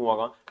கரண்ட் வந்து மூவ்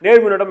ஆகும்.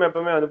 நேர் மின்னோட்டம்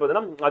எப்பவுமே வந்து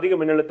பார்த்தீங்கன்னா அதிக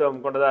மின்னழுத்தம்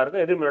கொண்டதாக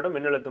இருக்கும், எதிர் மின்னோட்டம்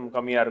மின்னழுத்தம்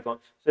கம்மியாக இருக்கும்.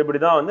 ஸோ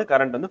இப்படி தான் வந்து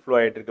கரண்ட் வந்து ஃப்ளோ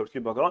ஆகிட்டு இருக்கு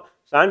அப்படி பார்க்குறோம்.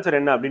 ஸோ ஆன்சர்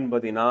என்ன அப்படின்னு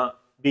பார்த்தீங்கன்னா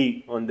டி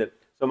வந்து.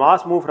 So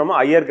mass move from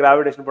higher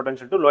gravitation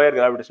potential to lower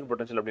gravitation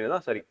potential அப்படின்னு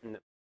தான் சரி.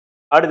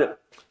 அடுத்து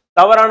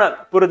தவறான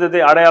பொருத்தத்தை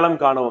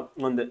அடையாளம் காணவும்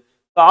வந்து.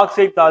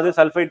 ஆக்சைடு தாது,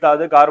 சல்ஃபைட்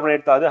தாது,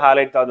 கார்பனேட் தாது,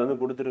 ஹாலைட் தாது வந்து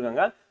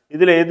கொடுத்துருக்காங்க.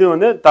 இதுல எது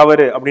வந்து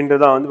தவறு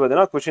அப்படின்றதான் வந்து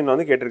பார்த்தீங்கன்னா கொஸ்டின்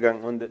வந்து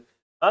கேட்டிருக்காங்க வந்து.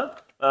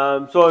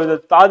 ஸோ இது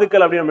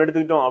தாதுக்கள் அப்படின்னு நம்ம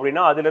எடுத்துக்கிட்டோம்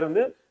அப்படின்னா அதுல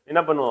இருந்து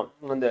என்ன பண்ணுவோம்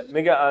வந்து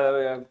மிக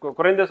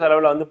குறைந்த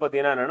செலவில் வந்து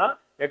பார்த்தீங்கன்னா என்னன்னா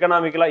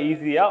எக்கனாமிக்கலா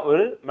ஈஸியா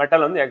ஒரு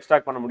மெட்டல் வந்து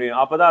எக்ஸ்ட்ராக்ட் பண்ண முடியும்.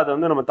 அப்பதான் அதை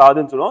வந்து நம்ம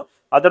தாதுன்னு சொல்லுவோம்.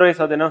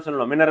 அதர்வைஸ் அது என்ன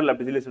சொல்லணும், மினரல்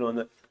அப்படி சொல்லி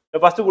சொல்லுவோம்.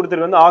 ஃபர்ஸ்ட்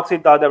கொடுத்துருக்கு வந்து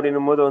ஆக்சைடு தாது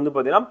அப்படின்னும் போது வந்து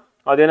பார்த்தீங்கன்னா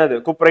அது என்னது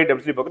குப்ரைட்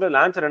அப்படி சொல்லி பார்க்குறது.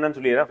 ஆன்சர் என்னன்னு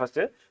சொல்லிடுறேன்.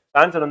 ஃபர்ஸ்ட்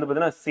ஆன்சர் வந்து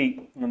பார்த்தீங்கன்னா சி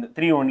வந்து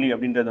 3 ஒன்லி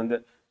அப்படின்றது வந்து.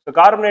 ஸோ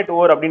கார்பனேட்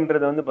ஓர்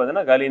அப்படின்றது வந்து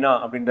பார்த்தீங்கன்னா கலினா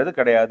அப்படின்றது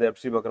கிடையாது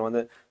அப்படி பார்க்குறோம்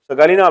வந்து. ஸோ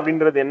கலினா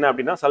அப்படின்றது என்ன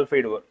அப்படின்னா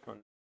சல்ஃபைடு ஓர்.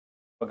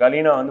 இப்போ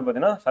கலினா வந்து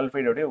பார்த்தீங்கன்னா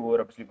சல்ஃபைடோடைய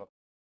ஓர் அப்படி பார்க்குறோம்.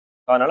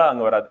 அதனால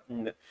அங்கே வராது.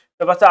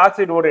 இப்போ ஃபர்ஸ்ட்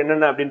ஆக்சைடு ஓர்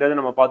என்னென்ன அப்படின்றத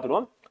நம்ம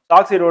பார்த்துருவோம்.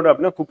 ஆக்சைடு ஓர்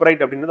அப்படின்னா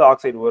குப்ரைட் அப்படின்றது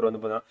ஆக்சைடு ஓர் வந்து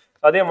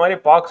பார்த்தீங்கன்னா அதே மாதிரி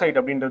பாக்சைட்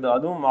அப்படின்றது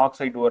அதுவும்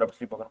ஆக்சைடு ஓர்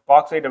அப்படி பார்க்குறோம்.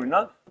 பாக்சைட்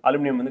அப்படின்னா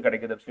அலுமினியம் வந்து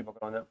கிடைக்குது அப்படி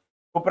பார்க்குறோம் வந்து.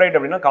 குப்ரைட்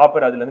அப்படின்னா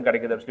காப்பர் அதுல இருந்து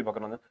கிடைக்குது அப்படி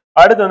பார்க்குறோம்.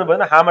 அடுத்து வந்து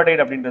பார்த்தீங்கன்னா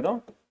ஹேமடைட் அப்படின்றதும்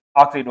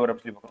ஆக்சைடு ஓர்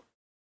அப்படி பார்க்குறோம்.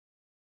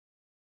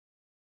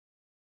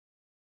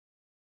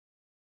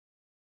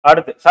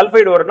 அடுத்து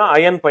சல்ஃபைடு ஓர்னா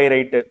அயன்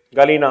பைரைட்,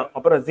 கலீனா,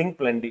 அப்புறம் ஜிங்க்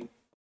பிளண்டி.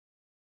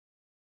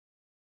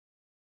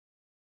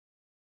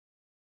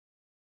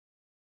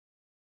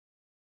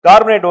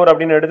 கார்பனேட் ஓர்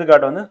அப்படின்னு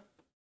எடுத்துக்காட்டு வந்து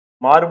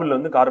மார்பிள்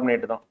வந்து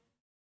கார்பனேட் தான்.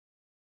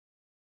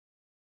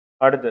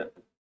 அடுத்து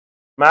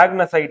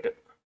மேக்னசைட்,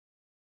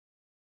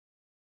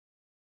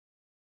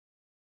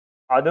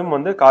 அதுவும்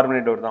வந்து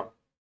கார்பனேட் ஓர் தான்.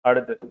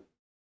 அடுத்து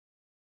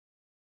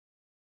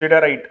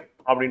சிடரைட்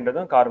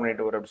அப்படின்றதும்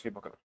கார்பனேட் ஓர் அப்படி சொல்லி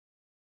பார்க்கலாம்.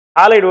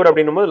 ஹாலைட் ஓர்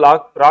அப்படின்னும் போது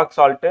rock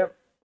salt,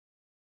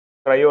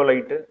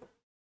 cryolite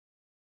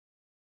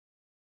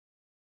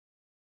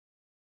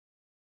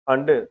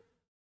and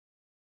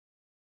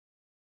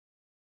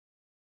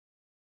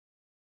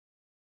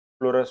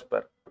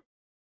ஃப்ளோரோஸ்பர்.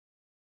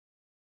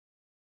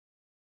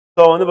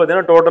 So வந்து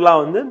பார்த்தீங்கன்னா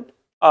டோட்டலாக வந்து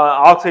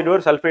ஆக்சைடு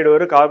ஓர், சல்ஃபைடு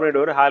ஓர், கார்பனேட்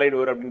ஓர், ஹாலைடு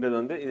ஓர் அப்படின்றது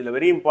வந்து இதில்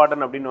வெரி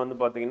இம்பார்ட்டன்ட் அப்படின்னு வந்து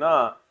பார்த்தீங்கன்னா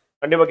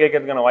கண்டிப்பாக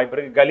கேட்கறதுக்கான வாய்ப்பு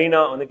இருக்குது. கலீனா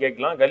வந்து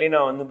கேட்கலாம். கலீனா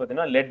வந்து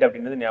பார்த்தீங்கன்னா லெட்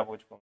அப்படின்றது ஞாபகம்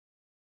வச்சுக்கோங்க.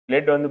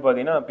 லெட் வந்து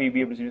பார்த்தீங்கன்னா பிபி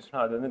அப்படி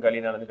சொல்லிச்சுன்னா அது வந்து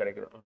கலீனாலேருந்து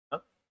கிடைக்கிறோம்,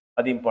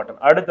 அது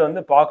இம்பார்ட்டன்ட். அடுத்து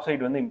வந்து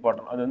பாக்சைடு வந்து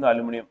இம்பார்ட்டன்ட், அது வந்து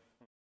அலுமினியம்.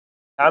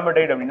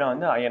 ஹேமடைட் அப்படின்னா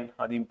வந்து அயன்,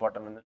 அது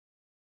இம்பார்ட்டன்ட் வந்து.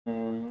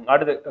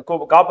 அடுத்து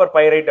காப்பர்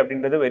பைரைட்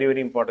அப்படின்றது வெரி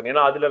வெரி இம்பார்ட்டன்ட்.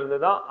 ஏன்னா அதுல இருந்து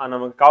தான்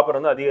நமக்கு காப்பர்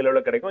வந்து அதிக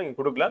அளவில் கிடைக்கும், இங்கே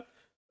கொடுக்கல.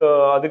 ஸோ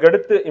அதுக்கு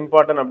அடுத்து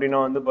இம்பார்ட்டன்ட்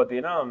அப்படின்னா வந்து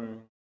பார்த்தீங்கன்னா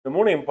இந்த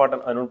 3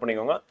 இம்பார்ட்டன்ட், அதை நோட்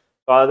பண்ணிக்கோங்க.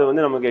 ஸோ அது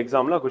வந்து நமக்கு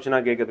எக்ஸாமில்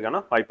கொஸ்டினாக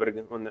கேட்கறதுக்கான வாய்ப்பு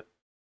இருக்குது வந்து.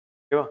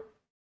 ஓகேவா?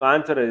 ஸோ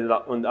ஆன்சர்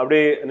இதுதான் வந்து.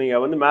 அப்படியே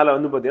நீங்கள் வந்து மேலே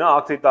வந்து பார்த்தீங்கன்னா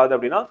ஆக்சைடு தாது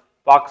அப்படின்னா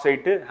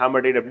பாக்சைட்டு,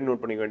 ஹேமடைட் அப்படின்னு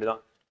நோட் பண்ணிக்க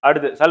வேண்டியதான்.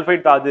 அடுத்து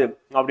சல்ஃபைட் தாது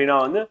அப்படின்னா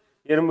வந்து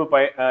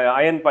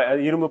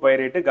இரும்பு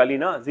பைரைட்டு,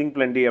 கலீனா, ஜிங்க்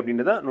பிளண்டி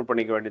அப்படின்றத நோட்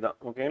பண்ணிக்க வேண்டியதான்.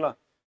 ஓகேங்களா?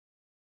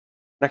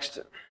 நெக்ஸ்ட்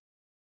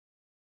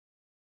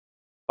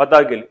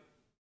 10வது கேள்வி.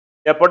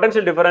 A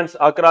potential difference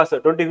across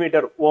 20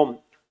 meter ohm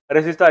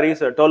resistor is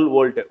 12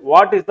 volt.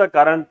 What is the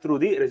current through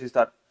the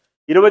resistor?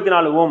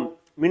 24 ஓம்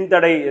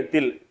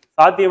மின்தடையத்தில்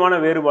சாத்தியமான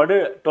வேறுபாடு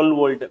 12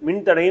 வோல்ட்.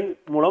 மின்தடையின்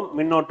மூலம்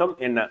மின்னோட்டம்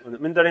என்ன?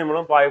 மின்தடையின்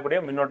மூலம் பாயக்கூடிய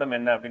மின்னோட்டம்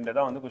என்ன அப்படின்றத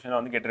வந்து கொஸ்டினை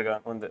வந்து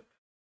கேட்டிருக்காங்க வந்து.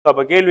 ஸோ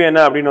அப்போ கேள்வி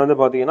என்ன அப்படின்னு வந்து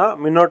பார்த்தீங்கன்னா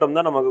மின்னோட்டம்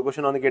தான் நமக்கு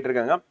கொஸ்டின் வந்து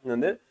கேட்டிருக்காங்க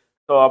வந்து.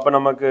 ஸோ அப்போ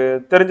நமக்கு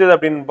தெரிஞ்சது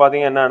அப்படின்னு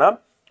பார்த்தீங்க என்னன்னா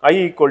I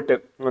ஈக்குவல் டு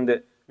வந்து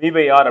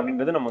V/R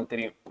அப்படின்றது நமக்கு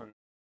தெரியும்.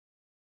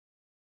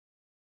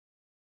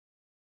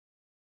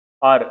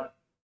 R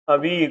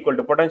V equal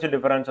to potential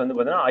difference வந்து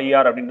பார்த்தீங்கன்னா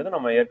IR அப்படின்றது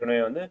நம்ம ஏற்கனவே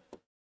வந்து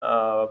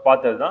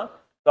பார்த்தது தான்.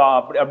 ஸோ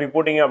அப்படி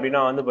போட்டிங்க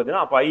அப்படின்னா வந்து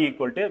பார்த்தீங்கன்னா அப்போ I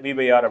ஈக்குவல் டு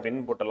V/R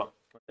அப்படின்னு போட்டலாம்.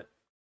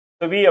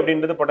 ஸோ V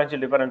அப்படின்றது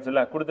பொட்டன்ஷியல் டிஃபரன்ஸ்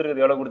இல்லை,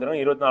 கொடுத்துருக்கிறது எவ்வளோ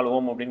கொடுத்துருக்காங்க 24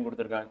 ஓம் அப்படின்னு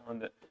கொடுத்துருக்காங்க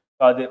வந்து.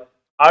 அது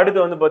அடுத்து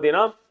வந்து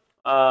பார்த்தீங்கன்னா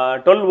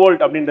 12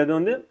 வோல்ட் அப்படின்றது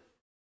வந்து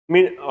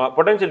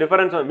பொட்டன்ஷியல்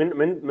டிஃபரன்ஸ்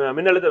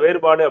மின்னழுத்த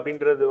வேறுபாடு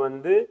அப்படின்றது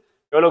வந்து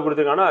எவ்வளோ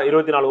கொடுத்துருக்காங்கன்னா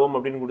 24 ஓம்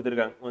அப்படின்னு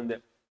கொடுத்துருக்காங்க வந்து.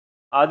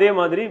 அதே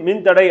மாதிரி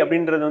மின்தடை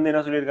அப்படின்றது வந்து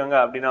என்ன சொல்லியிருக்காங்க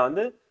அப்படின்னா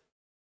வந்து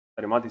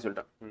சரி மாற்றி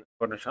சொல்லிட்டேன்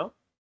ஒரு நிமிஷம்.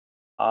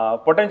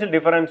 Potential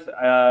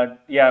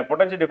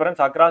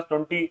difference across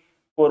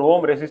 24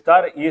 Om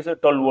resistor is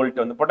 12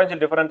 volt வந்து.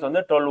 பொட்டன்ஷியல் டிஃபரன்ஸ்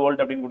வந்து 12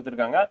 வோல்ட் அப்படின்னு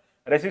கொடுத்துருக்காங்க.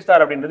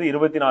 ரெசிஸ்டார் அப்படின்றது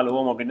 24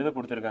 ஓம் அப்படின்றது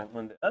கொடுத்துருக்காங்க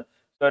வந்து.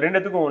 ஸோ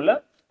ரெண்டுத்துக்கும் உள்ள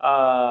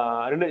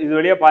இது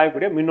வழியாக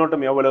பாயக்கூடிய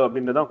மின்னோட்டம் எவ்வளவு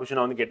அப்படின்றதான்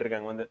கொஸ்டின் வந்து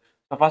கேட்டிருக்காங்க வந்து.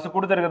 ஸோ ஃபர்ஸ்ட்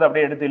கொடுத்துருக்கிறது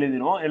அப்படியே எடுத்து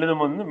எழுதிடுவோம்.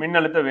 எழுதும் வந்து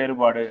மின்னழுத்த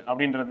வேறுபாடு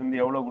அப்படின்றது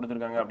வந்து எவ்வளவு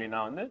கொடுத்துருக்காங்க அப்படின்னா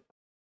வந்து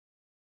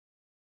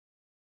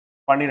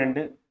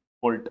 12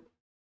 வோல்ட்.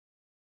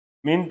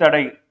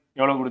 மின்தடை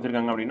எவ்வளவு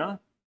கொடுத்துருக்காங்க அப்படின்னா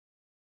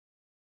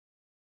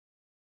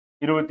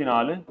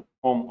 24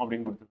 ஓம்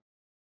அப்படின்னு கொடுத்துருக்காங்க.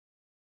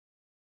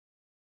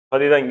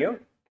 அதுதான் இங்கேயும்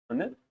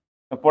வந்து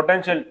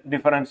பொட்டன்ஷியல்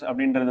டிஃபரன்ஸ்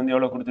அப்படின்றது வந்து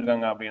எவ்வளவு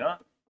கொடுத்துருக்காங்க அப்படின்னா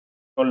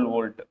 12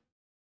 வோல்ட்.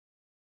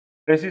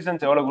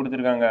 ரெசிஸ்டன்ஸ் எவ்வளவு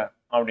கொடுத்துருக்காங்க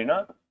அப்படின்னா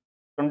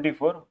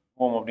 24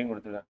 ஓம் அப்படின்னு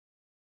கொடுத்துருக்காங்க.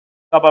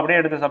 அப்போ அப்படியே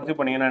எடுத்து சப்ஸ்டிட்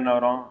பண்ணீங்கன்னா என்ன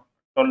வரும்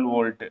 12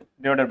 வோல்ட்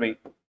டிவைடட் பை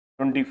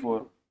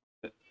 24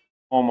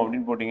 ஓம்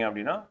அப்படின்னு போட்டிங்க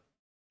அப்படின்னா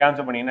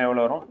கேன்சல் பண்ணிங்கன்னா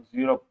எவ்வளோ வரும்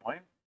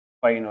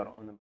 0.5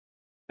 வரும்.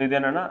 இது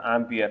என்னன்னா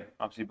ஆம்பியர்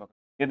ஆப்சி பக்கம்.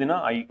 எதுனா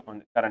I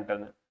வந்து கரண்ட்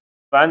வந்து.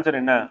 ஆன்சர்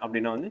என்ன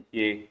அப்படின்னா வந்து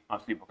A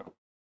ஆப்சி பக்கம்.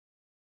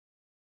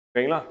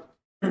 ஓகேங்களா?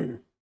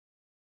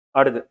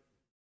 அடுத்து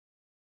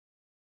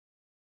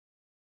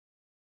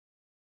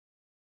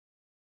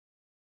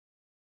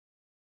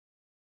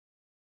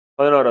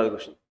 11வது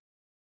கொஸ்டின்.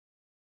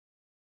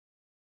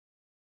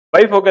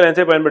 பைஃபோக்கல்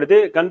லென்ஸை பயன்படுத்தி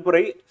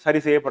கண்புரை சரி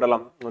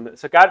செய்யப்படலாம் வந்து.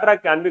 So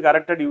cataract can be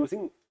corrected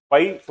using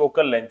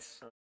bifocal lens.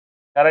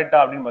 கரெக்டா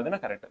அப்படின்னு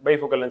பார்த்தீங்கன்னா கரெக்ட்.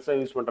 பைஃபோக்கல் லென்ஸ்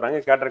யூஸ் பண்ணுறாங்க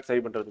கேட்ராக்ட்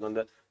சரி பண்ணுறதுக்கு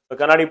வந்து. இப்போ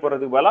கண்ணாடி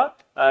போடுறதுக்கு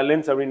பதிலாக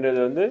லென்ஸ் அப்படின்றது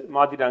வந்து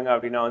மாற்றிட்டாங்க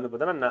அப்படின்னா வந்து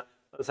பார்த்தீங்கன்னா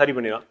சரி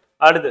பண்ணிடலாம்.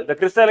 அடுத்து த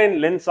crystalline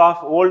lens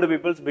of old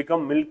peoples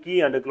become milky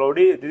and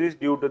cloudy. This is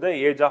due to the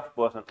age of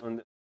person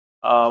வந்து.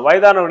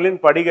 வயதானவர்களின்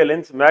படிக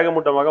லென்ஸ்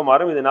மேகமூட்டமாக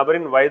மாறும். இது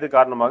நபரின் வயது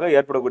காரணமாக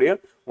ஏற்படக்கூடிய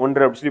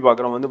ஒன்று அப்படி சொல்லி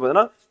பார்க்குறோம் வந்து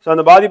பார்த்தீங்கன்னா. ஸோ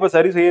அந்த பாதிப்பை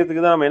சரி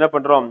செய்யறதுக்கு தான் நம்ம என்ன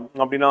பண்ணுறோம்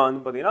அப்படின்னா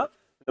வந்து பார்த்தீங்கன்னா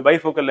இந்த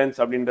பைஃபோக்கல் லென்ஸ்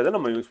அப்படின்றத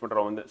நம்ம யூஸ்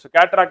பண்ணுறோம் வந்து. ஸோ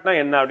கேட்ராக்ட்னா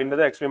என்ன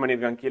அப்படின்றத எக்ஸ்பிளைன்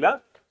பண்ணியிருக்காங்க கீழே.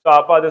 ஸோ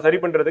அப்போ அதை சரி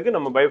பண்ணுறதுக்கு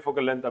நம்ம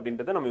பைஃபோக்கல் லென்ஸ்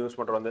அப்படின்றத நம்ம யூஸ்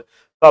பண்ணுறோம் வந்து.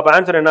 ஸோ அப்போ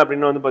ஆன்சர் என்ன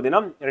அப்படின்னு வந்து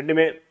பார்த்தீங்கன்னா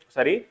ரெண்டுமே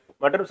சரி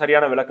மற்றும்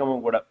சரியான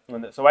விளக்கமும் கூட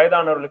வந்து. ஸோ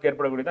வயதானவர்களுக்கு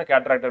ஏற்படக்கூடிய தான்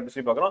கேட்ராக்ட் அப்படி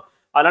சொல்லி பார்க்குறோம்.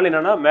 அதனால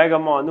என்னன்னா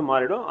மேகமாக வந்து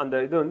மாறிடும்.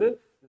 அந்த இது வந்து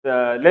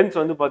லென்ஸ்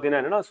வந்து பார்த்தீங்கன்னா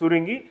என்னன்னா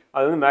சுருங்கி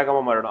அது வந்து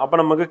மேகமாக மாறிடும். அப்போ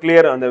நமக்கு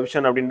கிளியர் அந்த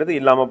விஷன் அப்படின்றது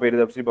இல்லாமல்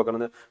போயிருது அப்படி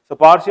பார்க்கறது. So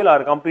partial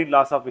R complete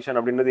loss of vision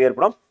அப்படின்றது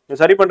ஏற்படும்.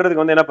 சரி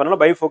பண்ணுறதுக்கு வந்து என்ன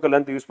பண்ணலாம், பைஃபோக்கல்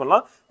லென்த் யூஸ்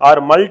பண்ணலாம்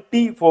R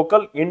multi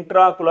focal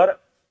intraocular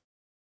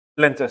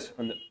lenses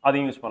வந்து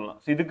அதையும் யூஸ் பண்ணலாம்.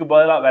 ஸோ இதுக்கு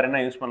பதிலாக வேற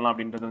என்ன யூஸ் பண்ணலாம்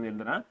அப்படின்றது வந்து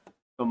எழுதுறேன்.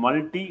 ஸோ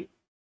மல்டி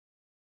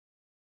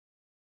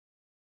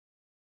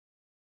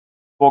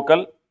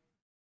ஃபோக்கல்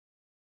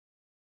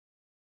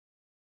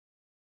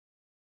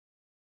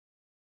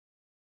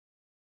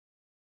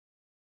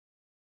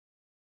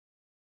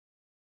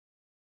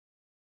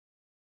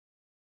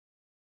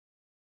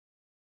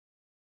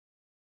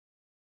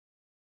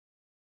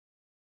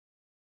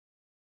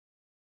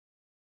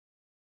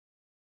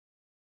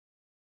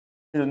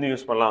இது வந்து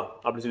யூஸ் பண்ணலாம்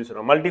அப்படின்னு சொல்லி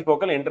சொல்றாங்க. மல்டி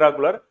ஃபோக்கல்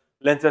இன்ட்ராகுலர்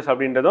லென்சஸ்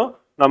அப்படின்றதும்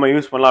நம்ம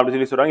யூஸ் பண்ணலாம் அப்படின்னு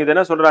சொல்லி சொல்றாங்க. இது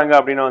என்ன சொல்றாங்க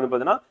அப்படின்னா வந்து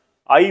பார்த்தீங்கன்னா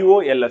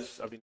IOLS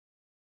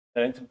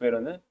அப்படின்னு லென்ஸுக்கு பேர்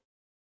வந்து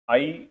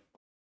ILS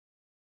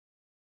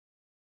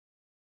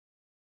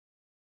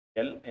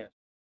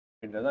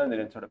அப்படின்றது தான் இந்த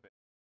லென்ஸோட பேர்.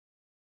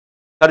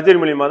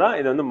 சர்ஜரி மூலியமா தான்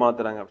இதை வந்து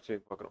மாத்துறாங்க அப்படின்னு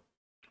சொல்லி பார்க்குறோம்.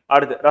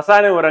 அடுத்து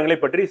ரசாயன உரங்களை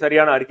பற்றி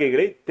சரியான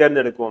அறிக்கைகளை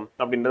தேர்ந்தெடுக்கும்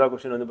அப்படின்றத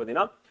கொஸ்டின் வந்து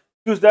பார்த்தீங்கன்னா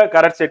use the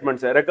correct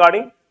statements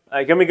recording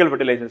chemical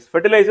fertilizers.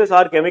 Fertilizers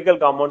are chemical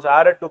compounds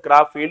added to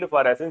crop field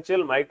for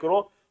essential micro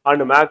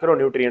and macro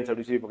nutrients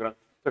அப்படி சொல்லி பார்க்குறாங்க.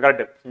 ஸோ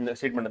கரெக்ட் இந்த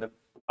ஸ்டேட்மெண்ட் அது.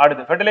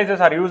 அடுத்து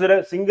fertilizers are used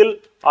single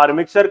or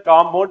mixer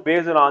compound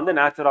based on the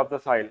nature of the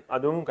soil.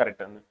 அதுவும்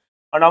correct.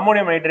 And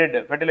ammonium nitrate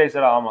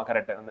fertiliser ஆமாம்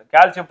correct.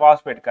 Calcium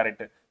phosphate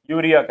correct,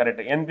 urea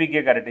correct,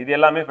 NPK correct. இது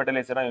எல்லாமே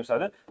ஃபெர்டிலைசராக யூஸ்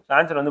ஆகுது.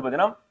 Answer வந்து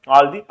பார்த்தீங்கன்னா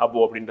ஆல் தி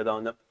அபோ அப்படின்றத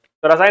வந்து.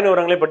 ரசாயன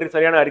உரங்களை பற்றி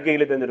சரியான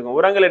அறிக்கைகளை தேர்ந்தெடுக்கும்.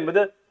 உரங்கள்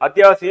என்பது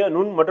அத்தியாவசிய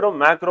நுண் மற்றும்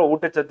மேக்ரோ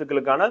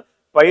ஊட்டச்சத்துக்களுக்கான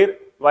பயிர்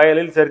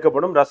வயலில்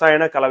சேர்க்கப்படும்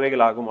ரசாயன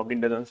கலவைகள் ஆகும்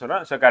அப்படின்றது வந்து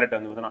சொல்றேன். ஸோ கரெக்ட்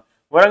வந்து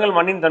உரங்கள்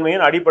மண்ணின்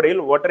தன்மையின்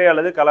அடிப்படையில் ஒற்றை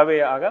அல்லது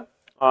கலவையாக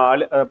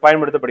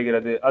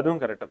பயன்படுத்தப்படுகிறது. அதுவும்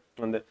கரெக்ட்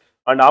வந்து.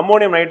 And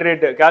ammonium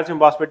nitrate,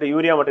 calcium phosphate,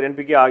 urea மற்றும்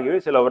NPK ஆகியவை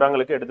சில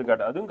உரங்களுக்கு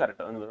எடுத்துக்காட்டு. அதுவும்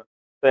கரெக்ட் வந்து.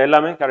 ஸோ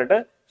எல்லாமே கரெக்ட்.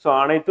 ஸோ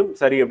அனைத்தும்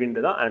சரி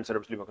அப்படின்றது தான் ஆன்சர்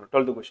அப்படி சொல்லி பார்க்குறோம்.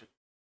 12th question.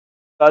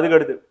 அதுக்கு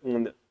அடுத்து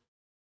வந்து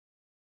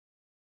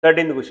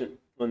 13th கொஸ்டின்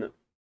வந்து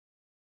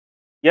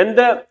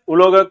எந்த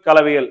உலோக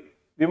கலவைகள்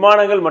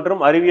விமானங்கள் மற்றும்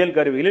அறிவியல்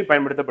கருவிகளில்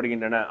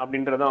பயன்படுத்தப்படுகின்றன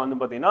அப்படின்றத வந்து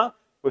பார்த்தீங்கன்னா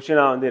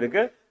கொஸ்டினா வந்து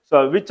இருக்கு. So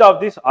which of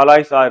this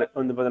alloys R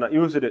வந்து பார்த்தீங்கன்னா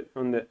யூஸ்டு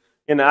வந்து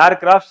இன்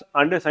ஏர்கிராஃப்ட்ஸ்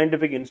அண்ட்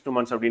சயின்டிஃபிக்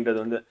இன்ஸ்ட்ருமெண்ட்ஸ் அப்படின்றது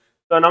வந்து.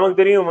 ஸோ நமக்கு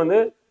தெரியும் வந்து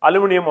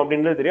அலுமினியம்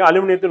அப்படின்றது தெரியும்.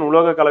 அலுமினியத்தின்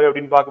உலோக கலவை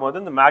அப்படின்னு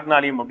பார்க்கும்போது இந்த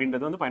மேக்னாலியம்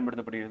அப்படின்றது வந்து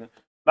பயன்படுத்தப்படுகிறது.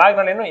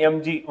 மேக்னாலியம்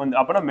Mg வந்து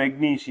அப்படின்னா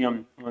மெக்னீசியம்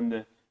வந்து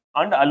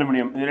அண்ட்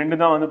அலுமினியம் இது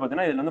ரெண்டு தான் வந்து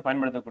பார்த்தீங்கன்னா இதுல வந்து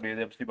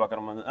பயன்படுத்தக்கூடியது அப்படி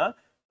பார்க்குற மாதிரி.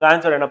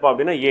 ஆன்சர் என்னப்பா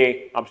அப்படின்னா ஏ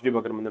அப்படி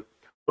பார்க்குற மாதிரி.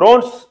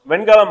 பிரோன்ஸ்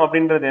வெண்கலம்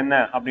அப்படின்றது என்ன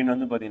அப்படின்னு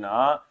வந்து பார்த்தீங்கன்னா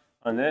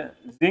வந்து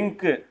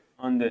ஜிங்க்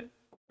வந்து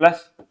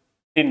பிளஸ்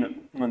டின்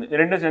வந்து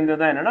ரெண்டும் சேர்ந்தது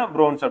தான் என்னன்னா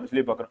பிரோன்ஸ் அப்படி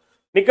சொல்லி பார்க்குறோம்.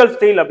 நிக்கல்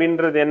ஸ்டீல்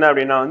அப்படின்றது என்ன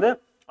அப்படின்னா வந்து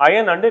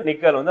அயன் அண்ட்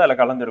நிக்கல் வந்து அதில்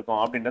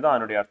கலந்துருக்கும் அப்படின்றது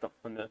அதனுடைய அர்த்தம்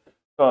வந்து.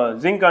 ஸோ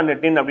ஜிங்க் அண்ட்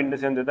டின்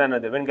அப்படின்றது சேர்ந்தது தான்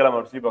என்னது வெண்கலம்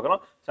அப்படின்னு சொல்லி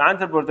பார்க்குறோம். ஸோ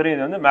ஆன்சர் பொறுத்தவரை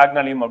இது வந்து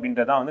மேக்னாலியம்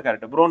அப்படின்றதான் வந்து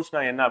கரெக்ட்.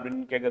 பிரோன்ஸ்னா என்ன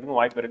அப்படின்னு கேட்கறதுக்கும்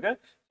வாய்ப்பு இருக்கு.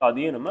 ஸோ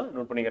அதையும் நம்ம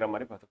நோட் பண்ணிக்கிற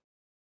மாதிரி பார்த்துக்கோம்.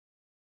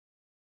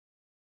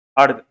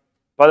 அடுத்து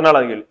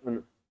 14வது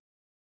கேள்வி.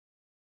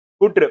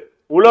 கூற்று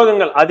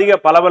உலோகங்கள் அதிக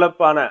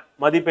பளபளப்பான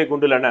மதிப்பை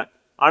கொண்டுள்ளன.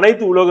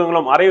 அனைத்து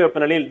உலோகங்களும் அறை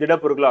வெப்பநிலையில்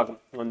திடப்பொருட்களாகும்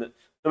வந்து.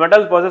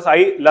 Metal possess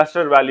high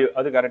luster value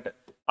அது கரெக்ட்.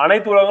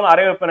 அனைத்து உலோகங்களும்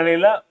அறை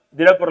வெப்பநிலையில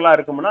திடப்பொருளா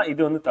இருக்கும்னா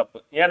இது வந்து தப்பு.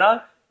 ஏன்னா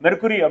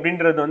மெர்குரி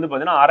அப்படின்றது வந்து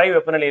பார்த்தீங்கன்னா அறை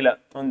வெப்பநிலையில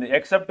வந்து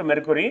எக்ஸப்ட்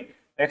மெர்குரி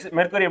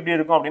எப்படி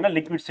இருக்கும் அப்படின்னா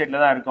லிக்விட் ஸ்டேட்ல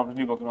தான் இருக்கும் அப்படின்னு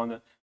சொல்லி பார்க்குறோம் வந்து.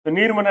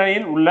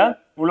 நீர்மநிலையில் உள்ள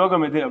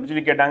உலோகம் எது அப்படின்னு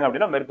சொல்லி கேட்டாங்க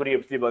அப்படின்னா மெர்குரி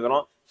எப்படி சொல்லி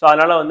பார்க்குறோம். ஸோ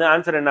அதனால வந்து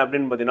ஆன்சர் என்ன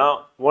அப்படின்னு பார்த்தீங்கன்னா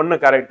 1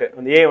 கரெக்ட்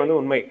வந்து ஏ வந்து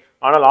உண்மை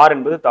ஆனால் ஆர்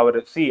என்பது தவறு.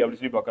 சி அப்படி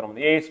சொல்லி பார்க்குறோம்.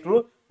 ஏ is true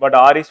but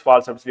R is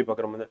false அப்படி சொல்லி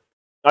பார்க்குறோம்.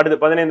 அடுத்து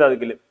 15வது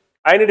கேள்வி.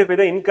 ஐடென்டிஃபை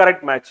த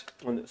இன்கரெக்ட் மேட்ச்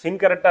வந்து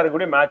இன்கரெக்டா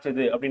இருக்கக்கூடிய மேட்ச்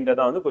எது அப்படின்றத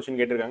வந்து கொஸ்டின்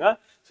கேட்டிருக்காங்க.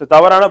 ஸோ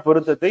தவறான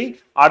பொருத்தத்தை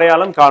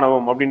அடையாளம்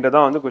காணவும்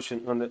அப்படின்றதான் வந்து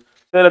கொஸ்டின் வந்து.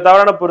 இதில்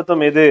தவறான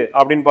பொருத்தம் எது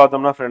அப்படின்னு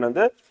பார்த்தோம்னா ஃப்ரெண்ட்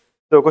வந்து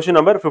கொஸ்டின்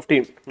நம்பர்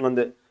 15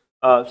 வந்து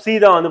சி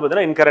தான் வந்து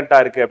பார்த்தீங்கன்னா இன்கரெக்டா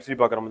இருக்கு அப்படி சொல்லி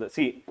பார்க்குறோம்.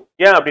 சி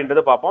ஏன்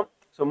அப்படின்றத பார்ப்போம்.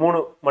 ஸோ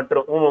 3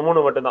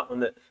 மட்டும் தான்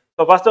வந்து.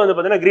 ஸோ ஃபர்ஸ்ட் வந்து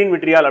பார்த்தீங்கன்னா கிரீன்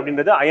விட்ரியால்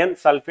அப்படின்றது அயன்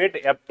சல்ஃபேட்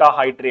எப்டா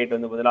ஹைட்ரேட்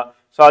வந்து பதிலாக.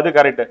 ஸோ அது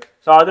கரெக்ட்.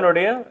 ஸோ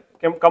அதனுடைய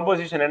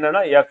கம்போசிஷன்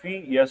என்னன்னா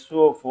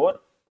FeSO4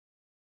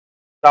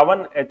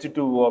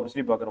 7H2O அப்படி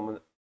சொல்லி பார்க்குறோம்.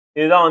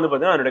 இதுதான் வந்து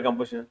பார்த்தீங்கன்னா அதனுடைய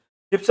கம்போசிஷன்.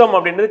 ஜிப்சம்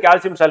அப்படின்றது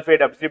கால்சியம்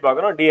சல்ஃபேட் அப்படி சொல்லி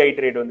பார்க்குறோம்.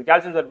 டிஹைட்ரேட் வந்து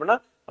கால்சியம் சல்ஃபேட்னா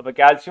அப்போ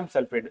கால்சியம்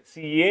சல்ஃபேட்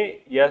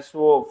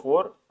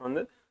CaSO4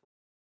 வந்து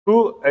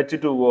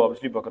 2H2O அப்படி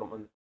சொல்லி பார்க்குறோம்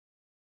வந்து.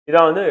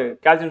 இதான் வந்து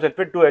கால்சியம்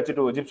சல்ஃபேட்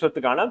 2H2O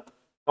ஜிப்சத்துக்கான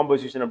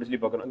கம்போசிஷன் அப்படி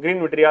சொல்லி பார்க்குறோம்.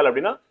 கிரீன் விட்ரியால்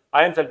அப்படின்னா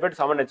அயன் சல்ஃபேட்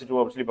 7H2O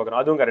அப்படி சொல்லி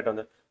பார்க்குறோம். அதுவும் கரெக்ட்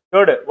வந்து.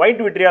 தேர்டு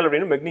ஒயிட் விட்ரியால்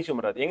அப்படின்னு மெக்னீசியம்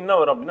வராது. என்ன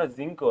வரும் அப்படின்னா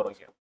ஜிங்க் வரும்.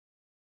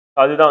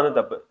 அதுதான் வந்து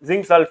தப்பு.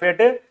 ஜிங்க்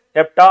சல்ஃபேட்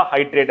ஹெப்டா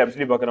ஹைட்ரேட் அப்படி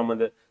சொல்லி பார்க்குறோம்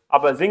வந்து.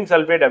 அப்போ ஜிங்க்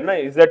சல்ஃபேட் அப்படின்னா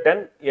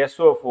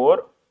Z10SO4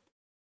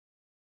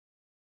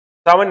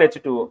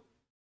 7H2O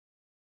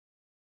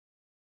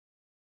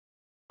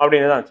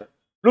அப்படின்னு தான் ஆன்சர்.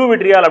 ப்ளூ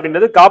விட்ரியால்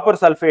அப்படின்றது காப்பர்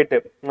சல்ஃபேட்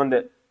வந்து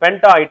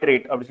பென்டா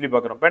ஹைட்ரேட் அப்படி சொல்லி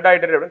பார்க்குறோம். பென்டா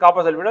ஹைட்ரேட் அப்படின்னு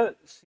காப்பர் சல்ஃபேட்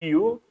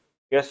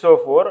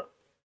CuSO4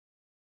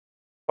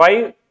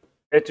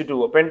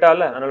 5H2O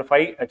பென்டால அதனால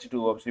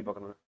 5H2O அப்படி சொல்லி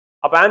பார்க்கணும்.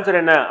 அப்போ ஆன்சர்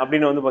என்ன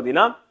அப்படின்னு வந்து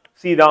பார்த்தீங்கன்னா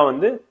சி தான்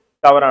வந்து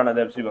தவறானது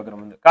அப்படி சொல்லி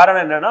பார்க்குறோம் வந்து.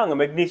 காரணம் என்னன்னா அங்க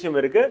மெக்னீசியம்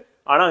இருக்கு,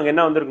 ஆனா அங்க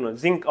என்ன வந்திருக்கணும்,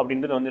 ஜிங்க்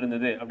அப்படின்றது வந்து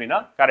இருந்தது அப்படின்னா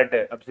கரெக்ட்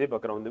அப்படி சொல்லி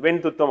பார்க்குறோம் வந்து.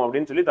 வெண்துத்தம்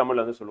அப்படின்னு சொல்லி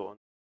தமிழ்ல வந்து சொல்லுவோம்.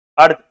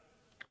 அடுத்து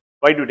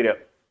ஒயிட் விட்ரியா.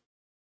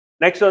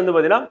 நெக்ஸ்ட் வந்து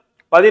பாத்தீங்கன்னா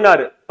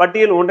 16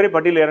 பட்டியல் 1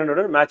 பட்டியல்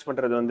 2 மேட்ச்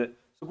பண்றது வந்து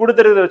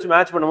கொடுத்துறத வச்சு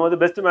மேட்ச் பண்ணும்போது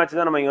பெஸ்ட் மேட்ச்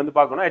தான் நம்ம இங்க வந்து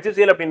பார்க்கணும்.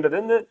 HCl அப்படின்றது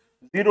வந்து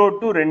 0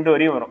 to 2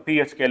 வரையும் வரும்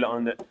PSKல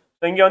வந்து.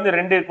 ஸோ இங்க வந்து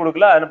 2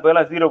 கொடுக்கல, அதுக்கு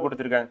பதிலாக 0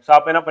 கொடுத்துருக்காங்க. ஸோ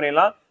அப்போ என்ன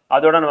பண்ணிடலாம்,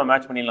 அதோட நம்ம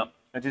மேட்ச் பண்ணிடலாம்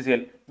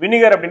HCl.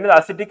 வினிகர் அப்படின்றது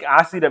அசிட்டிக்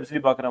ஆசிட் அப்படி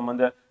சொல்லி பார்க்குறோம்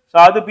வந்து. ஸோ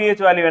அது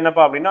பிஹெச் வேல்யூ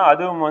என்னப்பா அப்படின்னா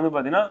அதுவும் வந்து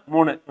பார்த்தீங்கன்னா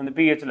 3 வந்து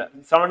பிஹெச்ல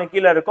 7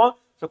 கீழே இருக்கும்.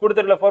 ஸோ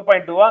கொடுத்துருக்கல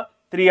 4.2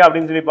 3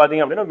 அப்படின்னு சொல்லி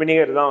பார்த்தீங்க அப்படின்னா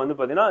வினிகர் தான் வந்து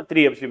பார்த்தீங்கன்னா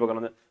 3 அப்படி சொல்லி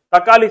பார்க்கணும்.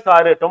 தக்காளி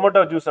சாறு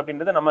டொமேட்டோ ஜூஸ்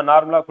அப்படின்றது நம்ம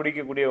நார்மலாக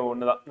குடிக்கக்கூடிய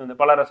ஒன்று தான் இந்த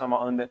பலரசமா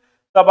வந்து.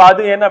 ஸோ அப்போ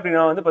அது என்ன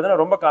அப்படின்னா வந்து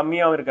பார்த்தீங்கன்னா ரொம்ப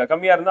கம்மியாகவும் இருக்கா,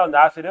 கம்மியாக இருந்தால் அந்த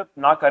ஆசிட்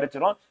நாக்கு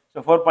அரிச்சிடும். ஸோ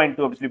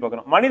 4.2 அப்படி சொல்லி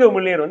பார்க்குறோம். மனித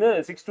உமிழ்நீர் வந்து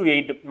 6 to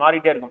 8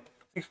 மாறிட்டே இருக்கும்.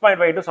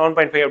 6.5 to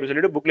 7.5 அப்படின்னு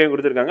சொல்லிட்டு புக்லேயும்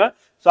கொடுத்துருக்காங்க.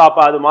 ஸோ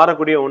அப்போ அது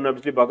மாறக்கூடிய ஒன்று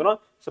அப்படி சொல்லி பார்க்குறோம்.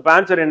 ஸோ இப்போ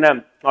ஆன்சர் என்ன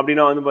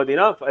அப்படின்னா வந்து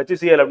பார்த்தீங்கன்னா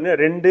HCl அப்படின்னு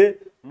 2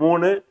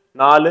 3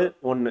 4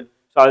 1.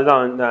 ஸோ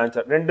அதுதான் இந்த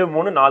ஆன்சர் 2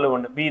 3 4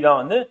 1 பி தான்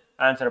வந்து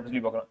ஆன்சர் அப்படி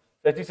சொல்லி பார்க்குறோம்.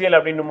 HCl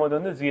அப்படின்னும் போது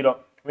வந்து 0,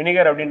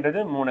 வினிகர் அப்படின்றது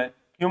 3,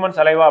 ஹியூமன்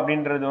சலைவா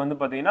அப்படின்றது வந்து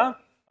பார்த்தீங்கன்னா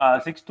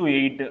 6 to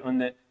 8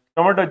 வந்து,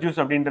 டொமேட்டோ ஜூஸ்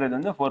அப்படின்றது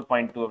வந்து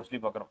 4.2 அப்படி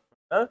சொல்லி பார்க்குறோம்.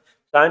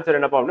 ஆன்சர்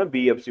என்னப்பா அப்படின்னா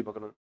பி அப்படி சொல்லி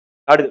பார்க்குறோம்.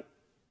 அடுத்து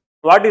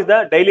what is the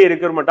daily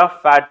requirement of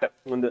fat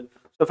வந்து.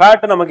 ஸோ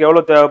ஃபேட் நமக்கு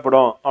எவ்வளோ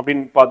தேவைப்படும்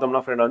அப்படின்னு பார்த்தோம்னா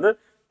ஃப்ரெண்ட் வந்து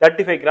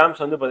 35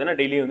 கிராம்ஸ் வந்து பார்த்தீங்கன்னா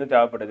டெய்லி வந்து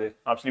தேவைப்படுது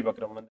அப்படி சொல்லி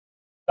பார்க்குறோம் வந்து.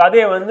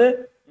 அதே வந்து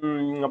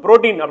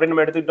புரோட்டீன் அப்படின்னு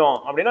நம்ம எடுத்துக்கிட்டோம்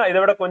அப்படின்னா இதை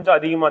விட கொஞ்சம்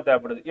அதிகமாக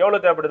தேவைப்படுது. எவ்வளோ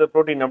தேவைப்படுது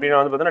புரோட்டீன் அப்படின்னா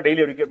வந்து பார்த்தீங்கன்னா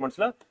டெய்லி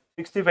ரெக்யர்மெண்ட்ஸ்ல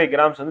 65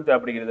 கிராம்ஸ் வந்து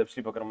தேவைப்படுகிறது அப்படி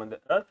சொல்லி பார்க்குறோம் வந்து.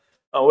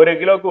 1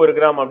 கிலோக்கு 1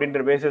 கிராம்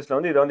அப்படின்ற பேசிஸ்ல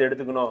வந்து இதை வந்து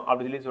எடுத்துக்கணும்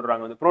அப்படின்னு சொல்லி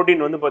சொல்றாங்க வந்து.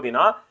 புரோட்டீன் வந்து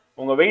பார்த்தீங்கன்னா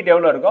உங்க வெயிட்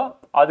எவ்வளோ இருக்கோ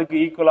அதுக்கு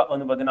ஈக்குவலா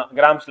வந்து பார்த்தீங்கன்னா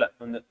கிராம்ஸ்ல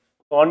வந்து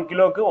 1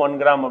 கிலோக்கு 1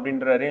 கிராம்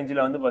அப்படின்ற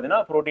ரேஞ்சில் வந்து பார்த்தீங்கன்னா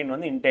புரோட்டீன்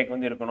வந்து இன்டேக்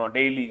வந்து இருக்கணும்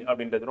டெய்லி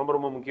அப்படின்றது ரொம்ப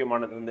ரொம்ப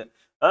முக்கியமானது வந்து.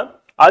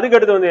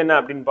 அதுக்கடுத்து வந்து என்ன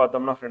அப்படின்னு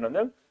பார்த்தோம்னா ஃப்ரெண்ட்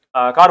வந்து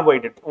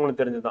கார்போஹைட்ரேட்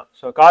உங்களுக்கு தெரிஞ்சுதான்.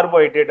 ஸோ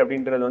கார்போஹைட்ரேட்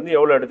அப்படின்றது வந்து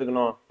எவ்வளோ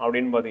எடுத்துக்கணும்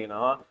அப்படின்னு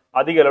பார்த்தீங்கன்னா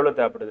அதிக அளவில்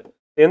தேவைப்படுது.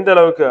 எந்த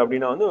அளவுக்கு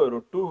அப்படின்னா வந்து ஒரு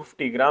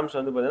 250 கிராம்ஸ்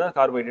வந்து பார்த்தீங்கன்னா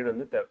கார்போஹைட்ரேட்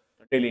வந்து தேவை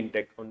டெய்லி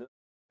இன்டேக் வந்து.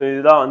 ஸோ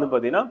இதுதான் வந்து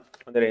பார்த்தீங்கன்னா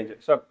அந்த ரேஞ்சு.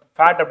 ஸோ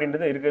ஃபேட்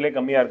அப்படின்றது இருக்கிறதுலே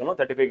கம்மியாக இருக்கணும்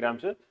 35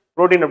 கிராம்ஸ்.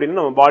 ப்ரோட்டீன் அப்படின்னு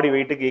நம்ம பாடி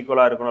வெயிட்டுக்கு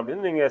ஈக்குவலாக இருக்கணும்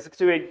அப்படின்னு நீங்கள்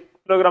 65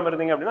 கிலோகிராம்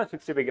இருந்தீங்க அப்படின்னா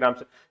 65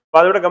 கிராம்ஸ். இப்போ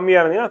அதை விட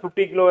கம்மியாக இருந்தீங்கன்னா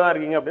 50 கிலோ தான்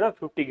இருக்கீங்க அப்படின்னா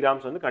 50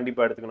 கிராம்ஸ் வந்து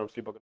கண்டிப்பாக எடுத்துக்கணும்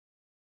ஸ்லீப்.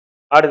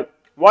 அடுத்து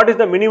what is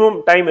the minimum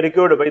time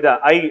required by the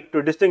I to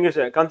distinguish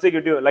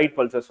consecutive light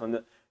pulses வந்து.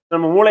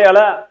 நம்ம மூளையால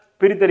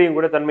பிரித்தறியும்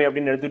கூட தன்மை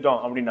அப்படின்னு எடுத்துட்டோம்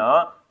அப்படின்னா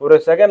ஒரு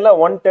செகண்ட்ல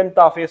 1/10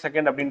 ஆஃப் ஏ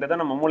செகண்ட் அப்படின்றத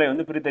நம்ம மூளை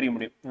வந்து பிரித்தறிய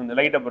முடியும் இந்த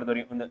லைட்டை பொறுத்த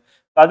வரைக்கும் வந்து.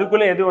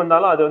 அதுக்குள்ள எது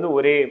வந்தாலும் அது வந்து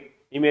ஒரே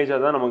இமேஜா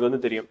தான் நமக்கு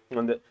வந்து தெரியும்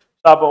வந்து.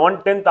 அப்போ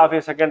 1/10 ஆஃப் ஏ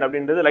செகண்ட்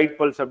அப்படின்றது லைட்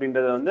பல்ஸ்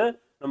அப்படின்றத வந்து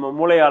நம்ம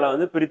மூளையால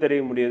வந்து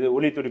பிரித்தறிய முடியாது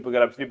ஒளி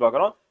துடிப்புகள் அப்படி சொல்லி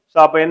பார்க்குறோம். ஸோ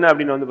அப்போ என்ன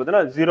அப்படின்னு வந்து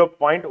பார்த்தீங்கன்னா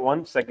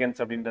 0.1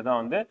 செகண்ட்ஸ் அப்படின்றதான்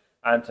வந்து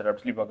ஆன்சர்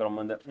அப்படி சொல்லி பார்க்குறோம்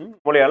வந்து.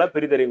 மூளையால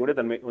பிரித்தறியக்கூடிய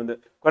தன்மை வந்து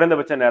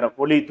குறைந்தபட்ச நேரம்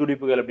ஒளி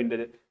துடிப்புகள்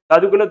அப்படின்றது.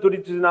 அதுக்குள்ள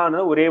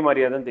துடிச்சுன்னா ஒரே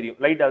மாதிரியா தான் தெரியும்.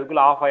 லைட்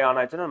அதுக்குள்ள ஆஃப் ஆகி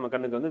ஆன் ஆச்சுன்னா நம்ம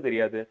கண்ணுக்கு வந்து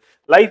தெரியாது.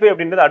 லைஃபை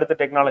அப்படின்றது அடுத்த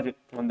டெக்னாலஜி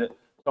வந்து.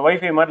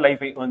 வைஃபை மாதிரி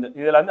லைஃபை வந்து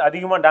இதில் வந்து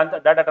அதிகமாக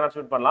டேட்டா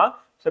டிரான்ஸ்மிட் பண்ணலாம்.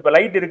 ஸோ இப்போ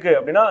லைட் இருக்கு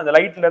அப்படின்னா அந்த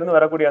லைட்ல இருந்து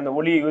வரக்கூடிய அந்த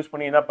ஒளியை யூஸ்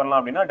பண்ணி என்ன பண்ணலாம்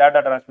அப்படின்னா டேட்டா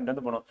டிரான்ஸ்மிட்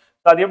வந்து பண்ணும்.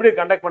 ஸோ அது எப்படி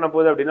கண்டக்ட் பண்ண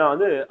போகுது அப்படின்னா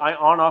வந்து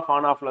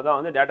ஆன் ஆஃப்ல தான்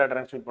வந்து டேட்டா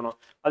டிரான்ஸ்மிட் பண்ணும்.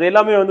 அது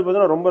எல்லாமே வந்து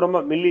பார்த்தீங்கன்னா ரொம்ப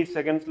ரொம்ப மில்லி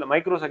செகண்ட்ஸ்ல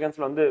மைக்ரோ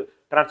செகண்ட்ஸ்ல வந்து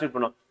டிரான்ஸ்மிட்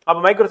பண்ணும். அப்போ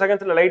மைக்ரோ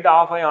செகண்ட்ஸ்ல லைட்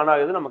ஆஃப் ஆகி ஆன்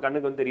ஆகுது நம்ம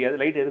கண்ணுக்கு வந்து தெரியாது.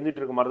 லைட்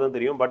எரிஞ்சிட்டு இருக்க மாதிரி தான்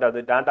தெரியும். பட்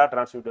அது டேட்டா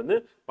டிரான்ஸ்மிட் வந்து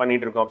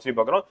பண்ணிட்டு இருக்கோம் அப்படி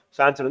பார்க்குறோம்.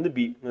 ஆன்சர் வந்து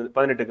பி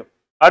 18க்கு.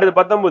 அடுத்து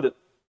 19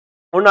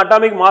 1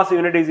 atomic mass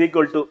unit is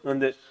equal to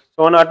வந்து. ஸோ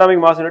 1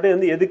 அட்டாமிக் மாஸ் யூனிட்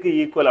வந்து எதுக்கு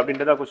ஈக்குவல்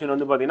அப்படின்றத கொஸ்டின்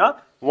வந்து பார்த்தீங்கன்னா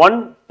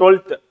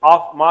 1/12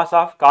 ஆஃப் மாஸ்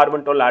ஆஃப்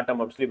கார்பன் 12 ஆட்டம்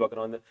அப்படி சொல்லி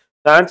பார்க்குறோம் வந்து.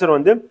 ஆன்சர்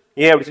வந்து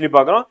ஏ அப்படி சொல்லி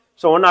பார்க்குறோம்.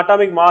 ஸோ 1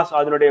 அட்டாமிக் மாஸ்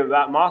அதனுடைய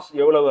மாஸ்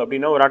எவ்வளவு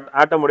அப்படின்னா ஒரு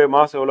ஆட்டமுடைய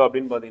மாஸ் எவ்வளவு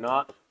அப்படின்னு பார்த்தீங்கன்னா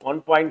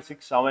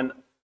 1.67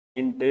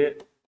 இன்ட்டு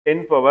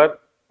 10 பவர்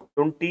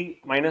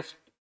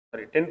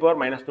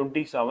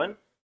 27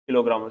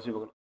 கிலோகிராம் சொல்லி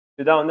பார்க்குறோம்.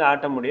 இதுதான் வந்து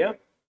ஆட்டமுடைய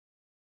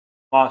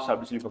மாஸ்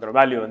அப்படி சொல்லி பார்க்குறோம்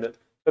வேல்யூ வந்து.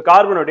 இப்போ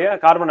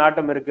கார்பன்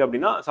ஆட்டம் இருக்கு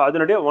அப்படின்னா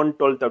அதனுடைய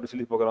 1/12 அப்படி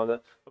சொல்லி பார்க்குறோம் வந்து.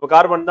 இப்போ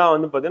கார்பன் தான்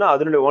வந்து பார்த்தீங்கன்னா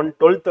அதனுடைய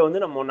 1/12 வந்து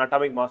நம்ம 1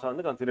 அட்டாமிக் மாஸா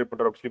வந்து கன்சிடர்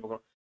பண்றோம் அப்படி சொல்லி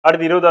பார்க்குறோம்.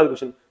 அடுத்து 20வது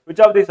question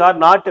which of these are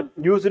not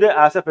used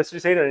as a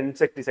pesticide and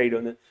insecticide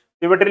வந்து.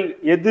 இவற்றில்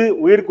எது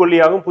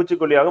உயிர்கொல்லியாகவும்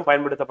பூச்சிக்கொல்லியாகவும்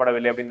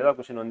பயன்படுத்தப்படவில்லை அப்படின்றத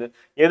கொஸ்டின் வந்து.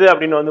 எது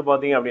அப்படின்னு வந்து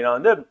பார்த்தீங்க அப்படின்னா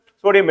வந்து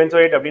சோடியம்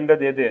பென்சோயேட்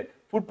அப்படின்றது எது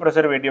ஃபுட்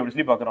ப்ரெசர்வேட்டிவ் அப்படி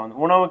சொல்லி பார்க்குறோம்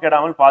வந்து. உணவு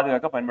கெடாமல்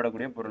பாதுகாக்க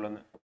பயன்படக்கூடிய பொருள்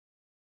வந்து.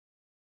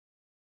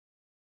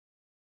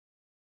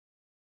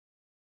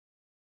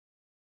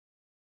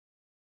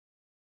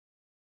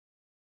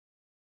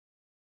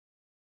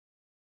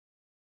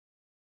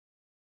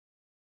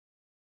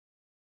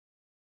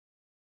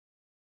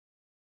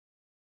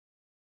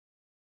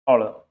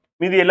 அவ்வளோதான்.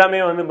 மீதி எல்லாமே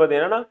வந்து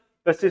பார்த்தீங்கன்னா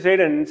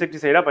பெஸ்டிசைட் அண்ட்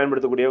இன்செக்டிசைடாக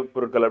பயன்படுத்தக்கூடிய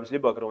பொருட்கள் அப்படி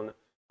சொல்லி பார்க்குறோம் வந்து.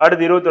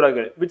 அடுத்து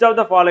 21 which of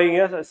the following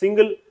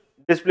single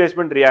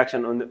displacement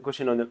reaction வந்து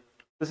கொஸ்டின் வந்து.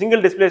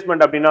 சிங்கிள்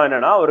டிஸ்பிளேஸ்மெண்ட் அப்படின்னா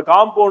என்னன்னா ஒரு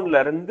காம்பவுண்ட்ல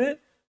இருந்து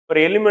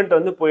ஒரு எலிமெண்ட்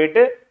வந்து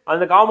போயிட்டு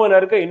அந்த காம்பவுண்ட்ல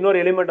இருக்க இன்னொரு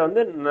எலிமெண்ட்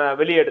வந்து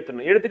வெளியே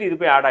எடுத்துட்டு இது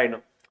போய் ஆட்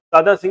ஆயிடும்.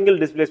 அதான் சிங்கிள்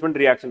டிஸ்பிளேஸ்மெண்ட்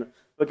ரியாக்ஷன்.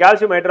 இப்போ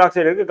கால்சியம்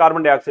ஹைட்ராக்சைடு இருக்கு,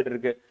 கார்பன் டை ஆக்சைடு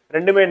இருக்கு,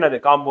 ரெண்டுமே என்னது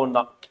காம்பவுண்ட்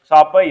தான். ஸோ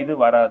அப்போ இது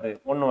வராது,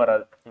 ஒன்றும்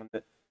வராது.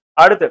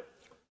 அடுத்து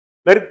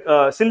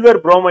சில்வர்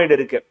புரோமைடு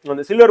இருக்கு.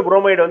 அந்த சில்வர்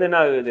புரோமைடு வந்து என்ன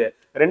ஆகுது,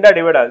 ரெண்டா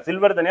டிவைட் ஆகுது.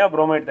 சில்வர் தனியா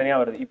புரோமைடு தனியா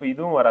வருது. இப்போ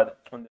இதுவும் வராது.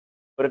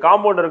 ஒரு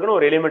காம்பவுண்ட் இருக்குன்னு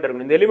ஒரு எலிமெண்ட்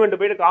இருக்கணும். இந்த எலிமெண்ட்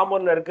போயிட்டு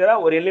காம்பவுண்ட்ல இருக்கிற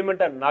ஒரு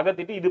எலிமெண்ட்டை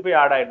நகர்த்திட்டு இது போய்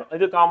ஆட் ஆயிடும்.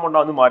 இது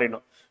காம்பவுண்டா வந்து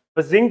மாறிடும்.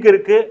 இப்போ ஜிங்க்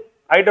இருக்கு,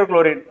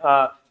 ஹைட்ரோகுளோரைட்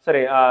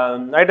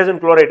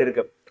ஹைட்ரஜன் குளோரைடு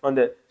இருக்கு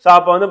வந்து. ஸோ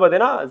அப்போ வந்து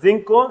பார்த்தீங்கன்னா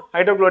ஜிங்க்கும்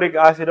ஹைட்ரோகுளோரிக்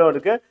ஆசிடும்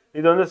இருக்கு.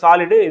 இது வந்து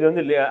சாலிடு, இது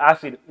வந்து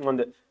ஆசிட்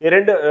வந்து.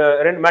 ரெண்டு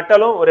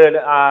மெட்டலும் ஒரு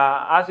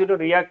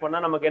ஆசிடும் ரியாக்ட் பண்ணா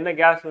நமக்கு என்ன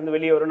கேஸ் வந்து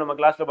வெளியே வரும், நம்ம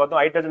கிளாஸ்ல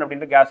பார்த்தோம் ஹைட்ரஜன்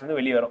அப்படின்ற கேஸ் வந்து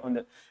வெளியே வரும்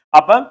வந்து.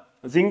 அப்போ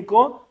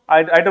ஜிங்க்கும்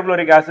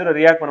ஹைட்ரோகுளோரிக் ஆசிடும்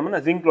ரியாக்ட்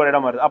பண்ணோம்னா ஜிங்க்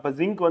குளோரைடா மாறுது. அப்போ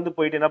ஜிங்க் வந்து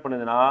போயிட்டு என்ன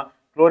பண்ணுதுன்னா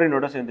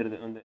குளோரினோட சேர்ந்துருது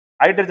வந்து.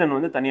 ஹைட்ரஜன்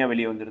வந்து தனியா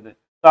வெளியே வந்துருது.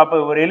 ஸோ அப்போ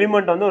ஒரு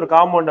எலிமெண்ட் வந்து ஒரு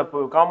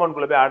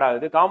காம்பவுண்டுக்குள்ள போய் ஆட்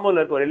ஆகுது.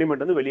 காம்பவுண்ட்ல இருக்க ஒரு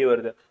எலிமெண்ட் வந்து வெளியே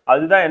வருது.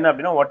 அதுதான் என்ன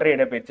அப்படின்னா ஒற்றை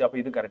இடப்பெயர்ச்சி. அப்போ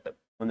இது கரெக்ட்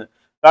வந்து.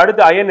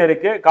 அடுத்து அயன்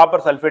இருக்கு,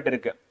 காப்பர் சல்ஃபேட்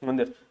இருக்கு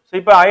வந்து. ஸோ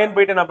இப்போ அயன்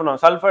போயிட்டு என்ன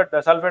பண்ணுவோம், சல்ஃபேட்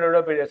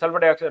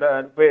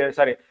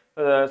ஆக்சைடு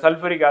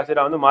சல்ஃபூரிக்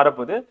ஆசிடா வந்து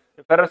மாறப்போகுது.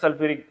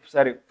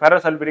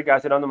 ஃபெரசல்ஃபூரிக்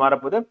ஆசிடா வந்து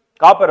மாறப்போகுது.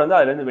 காப்பர் வந்து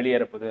அதுல இருந்து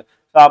வெளியேறப்போகுது.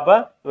 ஸோ அப்போ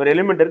ஒரு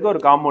எலிமெண்ட் இருக்கு,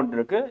 ஒரு காம்பவுண்ட்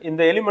இருக்கு.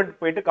 இந்த எலிமெண்ட்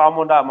போயிட்டு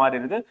காம்பவுண்டா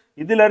மாறிடுது.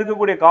 இதுல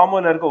இருக்கக்கூடிய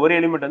காம்பவுண்ட்ல இருக்க ஒரு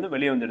எலிமெண்ட் வந்து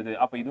வெளியே வந்துடுது.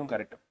 அப்போ இதுவும்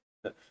கரெக்ட்.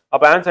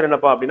 அப்ப ஆன்சர்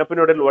என்னப்பா அப்படின்னா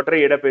பின்னோட்டத்தில் ஒற்றை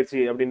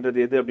இடப்பெயர்ச்சி அப்படின்றது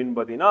எது அப்படின்னு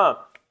பாத்தீங்கன்னா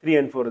 3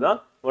 and 4 தான்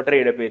ஒற்றை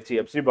இடப்பெயர்ச்சி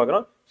அப்படி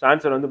பாக்குறோம்.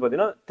 ஆன்சர் வந்து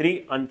பாத்தீங்கன்னா 3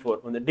 and 4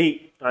 வந்து டி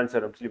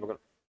ஆன்சர் அப்படி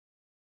பாக்குறோம்.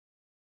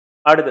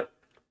 அடுத்து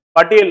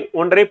பட்டியல்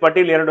ஒன்றை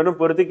பட்டியல் இரண்டுடன்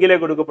பொறுத்து கீழே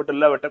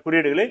கொடுக்கப்பட்டுள்ள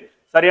குறியீடுகளை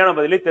சரியான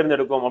பதிலை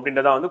தேர்ந்தெடுக்கும்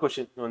அப்படின்றதான் வந்து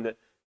கொஸ்டின் வந்து.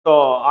 ஸோ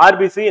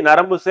ஆர்பிசி,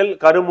 நரம்பு செல்,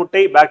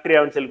 கருமுட்டை,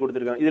 பாக்டீரியாவின் செல்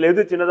கொடுத்துருக்காங்க. இதுல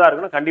எது சின்னதா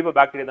இருக்குன்னா கண்டிப்பா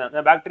பாக்டீரியா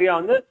தான். பாக்டீரியா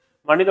வந்து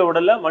மனித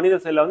உடல்ல மனித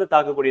செல்ல வந்து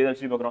தாக்கக்கூடியது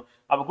சொல்லி பாக்குறோம்.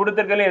 அப்ப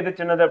கொடுத்திருக்கல எது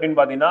சின்னது அப்படின்னு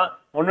பாத்தீங்கன்னா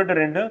 1 to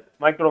 2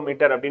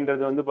 மைக்ரோமீட்டர்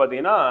அப்படின்றது வந்து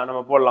பாத்தீங்கன்னா நம்ம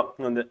போடலாம்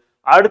வந்து.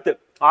 அடுத்து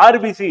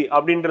ஆர்பிசி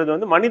அப்படின்றது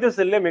வந்து மனித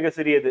செல்லே மிக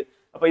சிறியது.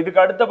 அப்ப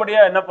இதுக்கு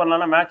அடுத்தபடியா என்ன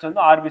பண்ணலாம்னா மேட்ச்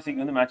வந்து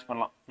ஆர்பிசிக்கு வந்து மேட்ச்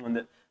பண்ணலாம்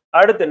வந்து.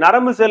 அடுத்து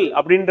நரம்பு செல்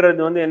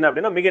அப்படின்றது வந்து என்ன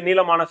அப்படின்னா மிக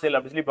நீளமான செல்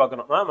அப்படி சொல்லி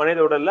பார்க்கணும். மனித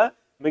உடல்ல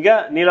மிக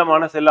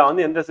நீளமான செல்லா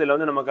வந்து எந்த செல்லை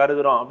வந்து நம்ம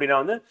கருதுறோம் அப்படின்னா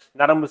வந்து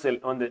நரம்பு செல்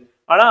வந்து.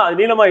 ஆனா அது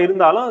நீளமா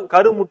இருந்தாலும்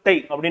கருமுட்டை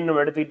அப்படின்னு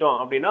நம்ம எடுத்துக்கிட்டோம்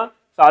அப்படின்னா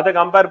அதை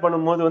கம்பேர்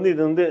பண்ணும்போது வந்து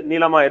இது வந்து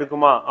நீளமா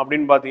இருக்குமா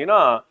அப்படின்னு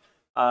பாத்தீங்கன்னா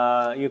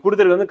இங்க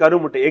கொடுத்துருக்கு வந்து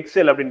கருமுட்டை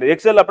எக்ஸெல் அப்படின்றது.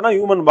 எக்ஸெல் அப்படின்னா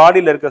ஹியூமன்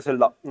பாடியில இருக்க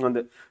செல் தான்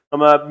வந்து.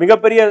 நம்ம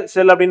மிகப்பெரிய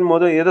செல் அப்படின்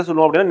போது எதை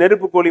சொல்லுவோம் அப்படின்னா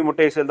நெருப்பு கோழி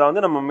முட்டை செல் தான்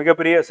வந்து நம்ம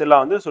மிகப்பெரிய செல்லா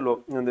வந்து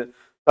சொல்லுவோம் வந்து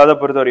அதை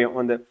பொறுத்த வரையும்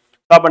வந்து.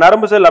 அப்ப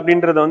நரம்பு செல்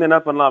அப்படின்றத வந்து என்ன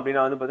பண்ணலாம்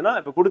அப்படின்னா வந்து பாத்தீங்கன்னா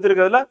இப்ப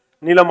கொடுத்துருக்கிறதுல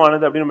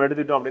நீளமானது அப்படின்னு நம்ம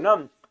எடுத்துட்டோம் அப்படின்னா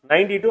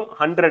 90 to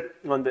 100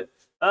 வந்து.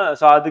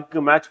 ஸோ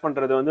அதுக்கு மேட்ச்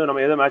பண்றது வந்து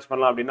நம்ம எதை மேட்ச்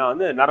பண்ணலாம் அப்படின்னா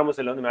வந்து நரம்பு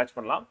செல் வந்து மேட்ச்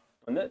பண்ணலாம்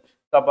வந்து.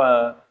 அப்ப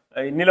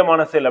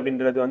நீளமான செல்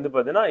அப்படின்றது வந்து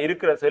பாத்தீங்கன்னா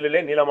இருக்கிற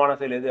செல்லிலே நீளமான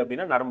செல் எது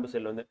அப்படின்னா நரம்பு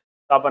செல் வந்து.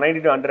 அப்ப 90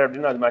 to 100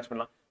 அப்படின்னு அது மேட்ச்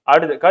பண்ணலாம்.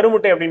 அடுத்து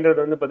கருமுட்டை அப்படின்றது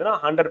வந்து பாத்தீங்கன்னா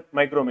 100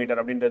 மைக்ரோமீட்டர்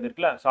அப்படின்றது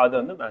இருக்குல்ல, ஸோ அது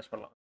வந்து மேட்ச்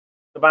பண்ணலாம்.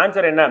 இப்போ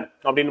ஆன்சர் என்ன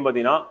அப்படின்னு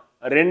பாத்தீங்கன்னா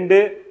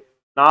 2,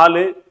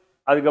 4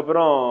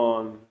 அதுக்கப்புறம்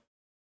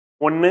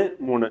 1,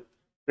 3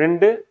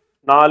 2,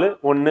 4,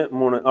 1,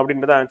 3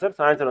 அப்படின்றது ஆன்சர்.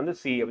 ஆன்சர் வந்து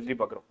சி அப்படி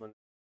பாக்குறோம்.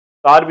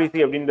 ஆர்பிசி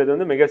அப்படின்றது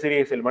வந்து மிக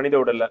சிறிய செல் மனித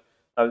உடல்ல.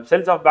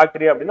 செல்ஸ் ஆஃப்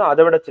பாக்டீரியா அப்படின்னா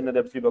அதை விட சின்னது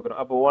அப்படி பாக்குறோம்.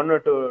 அப்போ 1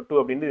 to 2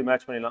 அப்படின்னு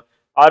மேட்ச் பண்ணிடலாம்.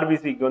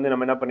 ஆர்பிசிக்கு வந்து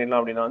நம்ம என்ன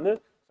பண்ணிடலாம் அப்படின்னா வந்து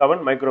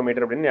 7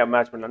 மைக்ரோமீட்டர் அப்படின்னு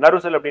மேட்ச் பண்ணலாம்.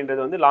 நர்வ் செல் அப்படின்றது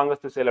வந்து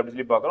லாங்கஸ்ட் செல் அப்படி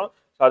சொல்லி பாக்குறோம்.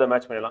 ஸோ அதை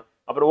மேட்ச் பண்ணிடலாம்.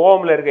 அப்புறம்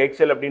ஓம்ல இருக்க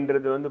எக்ஸெல்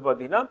அப்படின்றது வந்து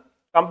பாத்தீங்கன்னா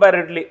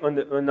கம்பேரிட்லி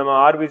வந்து நம்ம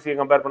ஆர்பிசியை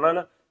கம்பேர்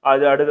பண்ணாலும்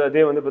அது அடுத்து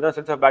அதே வந்து பார்த்தீங்கன்னா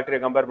செல்ஸ் ஆஃப்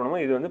பாக்டீரியா கம்பேர்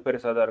பண்ணும்போது இது வந்து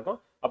பெருசாக தான் இருக்கும்.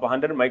 அப்போ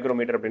 100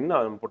 மைக்ரோமீட்டர் அப்படின்னு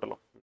நம்ம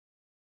போட்டலாம்.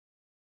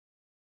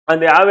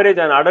 அந்த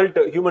average and adult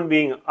human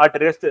being at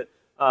rest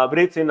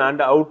breathes in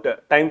and out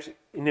times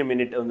in a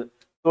minute வந்து.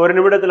 ஒரு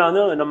நிமிடத்தில்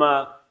வந்து நம்ம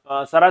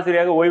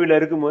சராசரியாக ஓய்வில்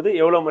இருக்கும்போது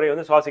எவ்வளோ முறை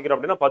வந்து சுவாசிக்கிறோம்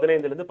அப்படின்னா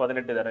 15 to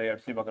 18 தடவை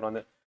அப்படி பார்க்குறோம்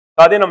வந்து.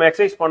 அதே நம்ம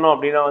எக்ஸசைஸ் பண்ணோம்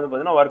அப்படின்னா வந்து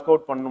பார்த்தீங்கன்னா ஒர்க்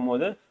அவுட்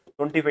பண்ணும்போது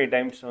 25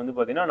 டைம்ஸ் வந்து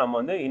பார்த்தீங்கன்னா நம்ம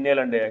வந்து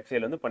இன்னேல் அண்ட்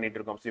எக்ஸைல் வந்து பண்ணிட்டு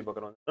இருக்கோம் அப்படி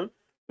பார்க்குறோம்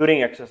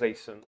டூரிங்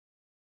எக்ஸசைஸ்.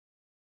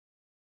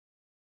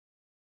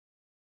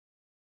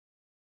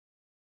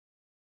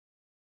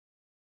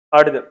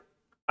 அடுத்து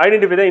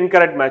ஐடென்டிஃபை த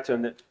இன்கரெக்ட் மேட்ச்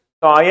வந்து.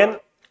 So iron,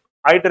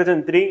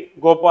 hydrogen 3,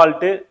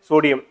 cobalt,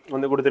 sodium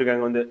வந்து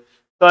கொடுத்துருக்காங்க வந்து.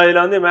 ஸோ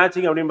இதில் வந்து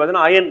மேட்சிங் அப்படின்னு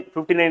பார்த்தீங்கன்னா அயன்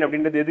 59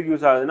 அப்படின்றது எதுக்கு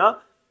யூஸ் ஆகுதுன்னா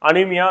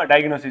அனிமியா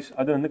டயக்னோசிஸ்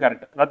அது வந்து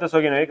கரெக்ட். ரத்த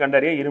சோகை நோயை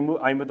கண்டறிய இரும்பு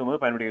 59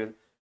 பயன்படுகிறது.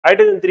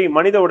 ஹைட்ரஜன் 3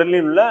 மனித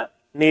உடலில் உள்ள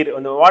நீர்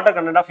அந்த water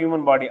content of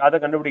human body அதை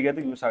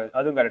கண்டுபிடிக்கிறதுக்கு யூஸ் ஆகுது,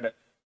 அதுவும் கரெக்ட்.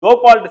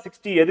 கோபால்ட்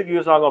 60 எதுக்கு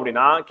யூஸ் ஆகும்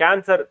அப்படின்னா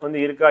கேன்சர் வந்து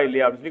இருக்கா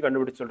இல்லையா அப்படின்னு சொல்லி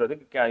கண்டுபிடிச்சு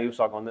சொல்றதுக்கு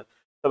யூஸ் ஆகும் வந்து.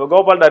 இப்போ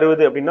கோபால்ட்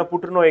 60 அப்படின்னா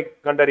புற்றுநோய்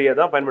கண்டறிய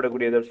தான்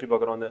பயன்படக்கூடியது அப்படி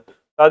பார்க்குறோம் வந்து.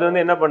 அது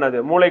வந்து என்ன பண்ணாது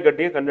மூளை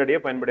கட்டிய கண்டறிய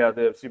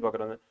பயன்படாது அப்படி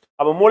பார்க்குறோம்.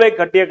 அப்போ மூளை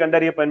கட்டிய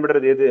கண்டறிய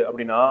பயன்படுறது எது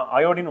அப்படின்னா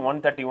அயோடின்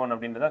 131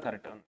 அப்படின்றதா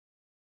கரெக்ட்.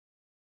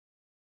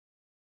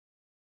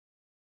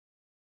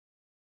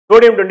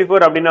 சோடியம்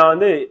 24 அப்படின்னா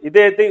வந்து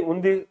இதயத்தை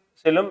உந்தி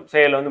செல்லும்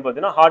செயல் வந்து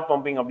பார்த்தீங்கன்னா ஹார்ட்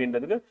பம்பிங்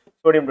அப்படின்றதுக்கு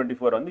சோடியம்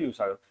 24 வந்து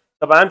யூஸ் ஆகுது.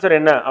 அப்போ ஆன்சர்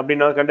என்ன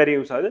அப்படின்னா கண்டறிய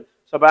யூஸ் ஆகுது.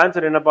 ஸோ அப்போ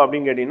ஆன்சர் என்னப்பா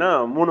அப்படின்னு கேட்டீங்கன்னா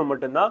 3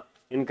 மட்டும்தான்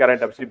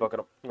இன்கரெக்ட் அப்படி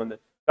பார்க்குறோம் வந்து.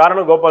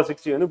 காரணம் கோபால்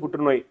 60 வந்து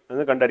புற்றுநோய்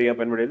வந்து கண்டறிய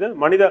பயன்படுது.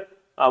 மனித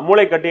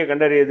மூளை கட்டிய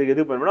கண்டறியதுக்கு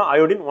எது பயன்படும்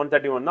அயோடின்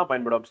 131 தான்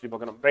பயன்படும் அப்படி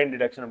பார்க்குறோம். பிரெயின்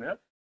டிடெக்ஷன் அப்படின்னா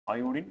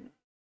அயோடின்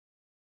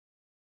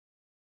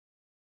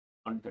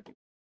 130.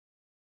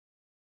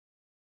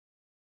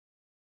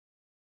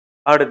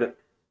 அடுத்து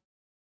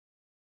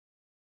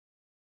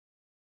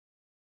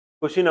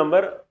question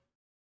number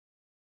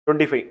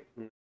 25.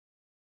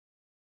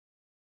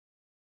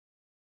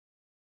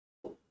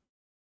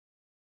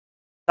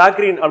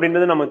 சாக்ரீன்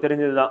அப்படின்றது நமக்கு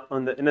தெரிஞ்சதுதான்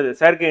வந்து என்னது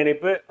செயற்கை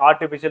இணைப்பு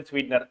ஆர்டிஃபிஷியல்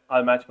ஸ்வீட்னர்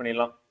அதை மேட்ச்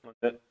பண்ணிடலாம்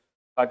வந்து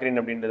சாக்ரீன்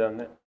அப்படின்றது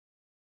வந்து.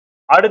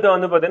 அடுத்து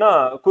வந்து பார்த்தீங்கன்னா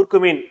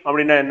குர்குமீன்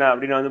அப்படின்னா என்ன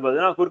அப்படின்னு வந்து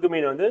பார்த்தீங்கன்னா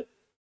குர்குமீன் வந்து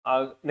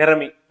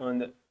நிறமி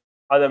வந்து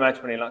அதை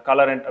மேட்ச் பண்ணிடலாம்,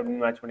 கலரண்ட்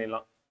அப்படின்னு மேட்ச்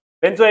பண்ணிடலாம்.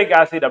 பென்சோயிக்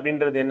ஆசிட்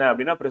அப்படின்றது என்ன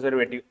அப்படின்னா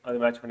ப்ரிசர்வேட்டிவ், அது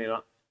மேட்ச்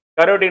பண்ணிடலாம்.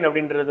 கரோட்டின்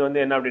அப்படின்றது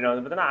வந்து என்ன அப்படின்னா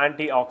வந்து பார்த்தீங்கன்னா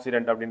ஆன்டி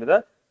ஆக்சிடென்ட் அப்படின்றத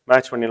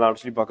மேட்ச் பண்ணிடலாம்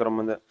அப்படின்னு சொல்லி பார்க்குறோம்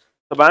வந்து.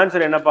 இப்போ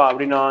ஆன்சர் என்னப்பா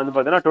அப்படின்னா வந்து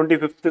பார்த்தீங்கன்னா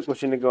 25th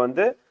கொஸ்டினுக்கு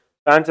வந்து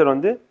ஆன்சர்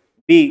வந்து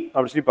பி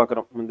அப்படின்னு சொல்லி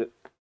பார்க்குறோம் வந்து.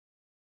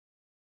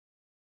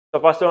 ஸோ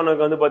ஃபர்ஸ்ட்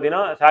ஒனுக்கு வந்து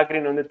பார்த்தீங்கன்னா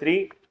சாக்ரின் வந்து 3,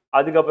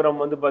 அதுக்கப்புறம்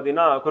வந்து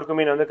பார்த்தீங்கன்னா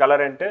குர்குமீன் வந்து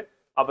கலரண்ட்டு,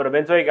 அப்புறம்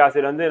பென்சோயிக்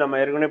ஆசிட் வந்து நம்ம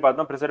ஏற்கனவே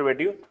பார்த்தோம்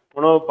ப்ரிசர்வேட்டிவ்,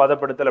 உணவு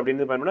பதப்படுத்தல்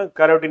அப்படின்னு பயன்படும்.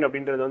 கரோட்டின்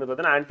அப்படின்றது வந்து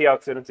பார்த்தீங்கன்னா ஆன்டி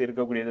ஆக்சிடென்ட்ஸ்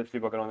இருக்கக்கூடியது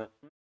சொல்லி பார்க்குறோம்.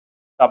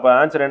 அப்போ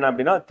ஆன்சர் என்ன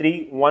அப்படின்னா 3,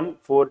 1,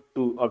 4,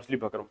 2 அப்படின்னு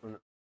சொல்லி பார்க்குறோம்.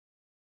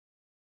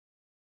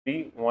 3,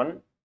 1,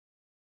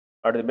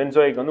 அடுத்து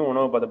பென்சோயிக் வந்து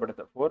உணவு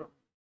பதப்படுத்தல் 4,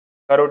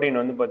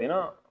 கரோட்டின் வந்து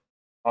பார்த்தீங்கன்னா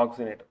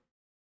ஆக்சினேட்டர்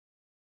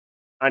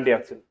ஆன்டி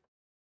ஆக்சிடென்ட்.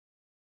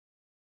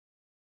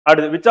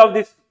 அடுத்து which of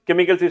these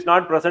chemicals is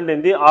not present in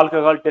the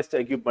alcohol test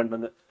equipment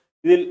வந்து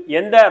இதில்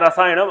எந்த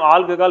ரசாயனம்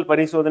ஆல்கஹால்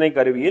பரிசோதனை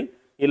கருவியில்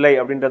இல்லை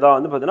அப்படின்றதா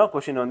வந்து பார்த்தீங்கன்னா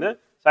கொஸ்டின் வந்து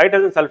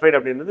ஹைட்ரஜன் சல்ஃபைடு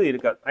அப்படின்றது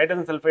இருக்காது.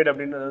 ஹைட்ரஜன் சல்ஃபைடு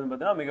அப்படின்றது வந்து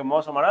பார்த்தீங்கன்னா மிக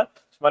மோசமான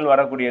ஸ்மெல்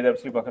வரக்கூடியது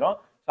அப்படி சொல்லி பார்க்குறோம்.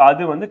 ஸோ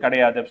அது வந்து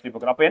கிடையாது அப்படி சொல்லி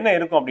பார்க்குறோம். அப்போ என்ன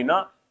இருக்கும் அப்படின்னா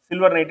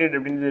சில்வர் நைட்ரேட்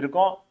அப்படின்றது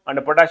இருக்கும்,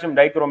 அண்ட் பொட்டாசியம்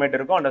டைக்ரோமேட்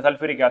இருக்கும், அண்ட்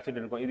சல்ஃபூரிக் ஆசிட்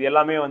இருக்கும். இது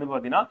எல்லாமே வந்து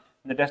பார்த்தீங்கன்னா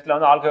இந்த டெஸ்ட்ல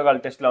வந்து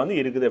ஆல்கஹால் டெஸ்ட்ல வந்து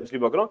இருக்குது அப்படி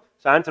சொல்லி பார்க்குறோம்.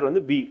 ஸோ ஆன்சர்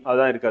வந்து பி,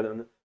 அதான் இருக்காது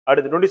வந்து.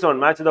 அடுத்து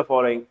 27 மேட்ச் த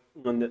ஃபாலோயிங்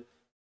வந்து.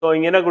 ஸோ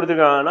இங்கே என்ன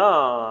கொடுத்துருக்காங்கன்னா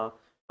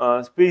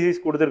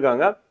ஸ்பீசிஸ்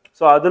கொடுத்துருக்காங்க.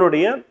 ஸோ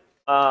அதனுடைய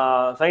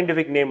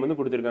சயின்டிஃபிக் நேம் வந்து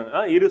கொடுத்துருக்காங்க.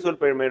 இரு சொல்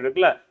பெயர்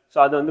இருக்குல்ல, ஸோ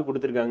அதை வந்து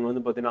கொடுத்துருக்காங்க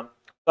வந்து பார்த்தீங்கன்னா.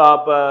 ஸோ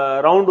அப்போ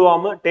round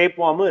warm, tape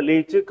warm,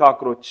 லீச்சு,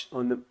 cockroach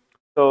வந்து.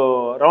 ஸோ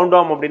ரவுண்ட்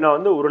வார்ம் அப்படின்னா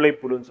வந்து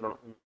உருளைப்புழுன்னு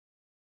சொல்லணும்.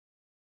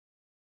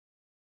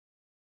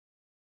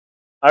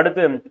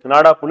 அடுத்து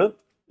நாடாப்புழு,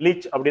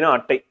 லீச் அப்படின்னா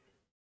அட்டை.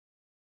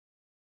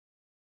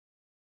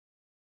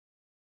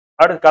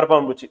 அடுத்து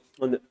கரப்பான்பூச்சி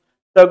வந்து.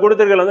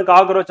 கொடுத்துருக்கள் வந்து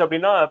காக்ரோச்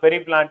அப்படின்னா பெரி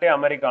பிளான்டே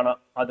அமெரிக்கானா,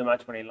 அது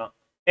மேட்ச் பண்ணிடலாம்.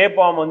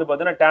 டேப்பாம் வந்து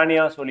பார்த்தீங்கன்னா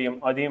டேனியா சோலியம்,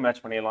 அதையும்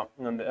மேட்ச் பண்ணிடலாம்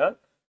வந்து.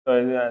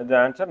 இது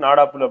ஆன்சர்.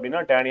 நாடாப்புழு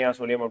அப்படின்னா டேனியா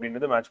சோலியம்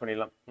அப்படின்றது மேட்ச்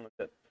பண்ணிடலாம்.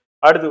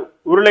 அடுத்து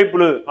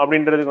உருளைப்புழு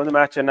அப்படின்றதுக்கு வந்து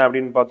மேட்ச் என்ன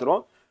அப்படின்னு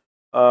பார்த்துருவோம்.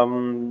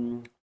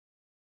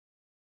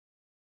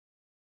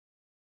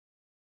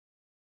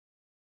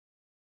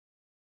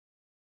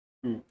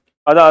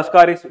 அதான்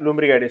அஸ்காரிஸ்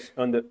லூம்ப்ரிகைடிஸ்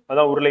வந்து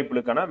அதான்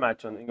உருளைப்புழுக்கான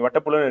மேட்ச் வந்து. இங்கே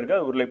வட்டப்புழுன்னு இருக்கு,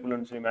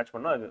 உருளைப்புழுன்னு சொல்லி மேட்ச்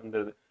பண்ணால் அது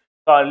இருந்தது.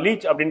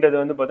 லீச் அப்படின்றது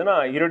வந்து பார்த்தீங்கன்னா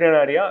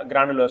இருடேனாரியா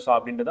கிரானுலோசா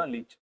அப்படின்றது தான்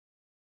லீச்.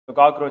 ஸோ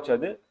காக்ரோச்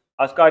அது.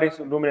 அஸ்காரிஸ்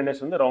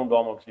லூமினஸ் வந்து ரவுண்ட்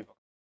வார்ம் அப்படி சொல்லி.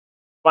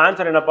 இப்போ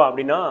ஆன்சர் என்னப்பா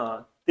அப்படின்னா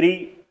 3,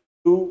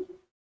 2,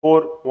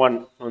 4, 1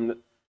 வந்து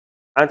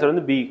ஆன்சர்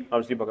வந்து பி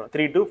அப்படி சொல்லி பார்க்கலாம்.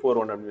 3, 2, 4,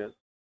 1 அப்படின்னு.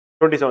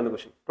 27th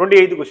question.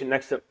 28th question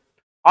next.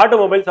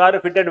 Automobiles are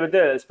fitted with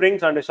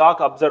springs and shock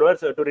absorbers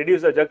to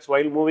reduce the jerks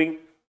while moving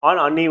on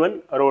uneven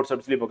roads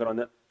அப்படி சொல்லி பார்க்குறோம்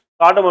வந்து.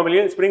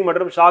 ஆட்டோமொபைலில் ஸ்ப்ரிங்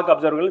மற்றும் ஷாக்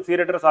அப்சர்வர்கள்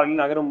சீரற்ற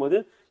சாலையில் நகரும் போது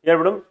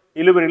ஏற்படும்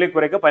இழுபறிகளை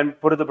குறைக்க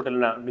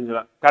பொருத்தப்பட்டுள்ளன அப்படின்னு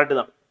சொல்லலாம். கரெக்டு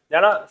தான்.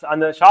 ஏன்னா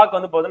அந்த ஷாக்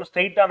வந்து பார்த்தோன்னா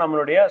ஸ்ட்ரைட்டாக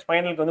நம்மளுடைய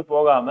ஸ்பைனலுக்கு வந்து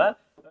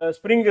போகாமல்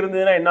ஸ்ப்ரிங்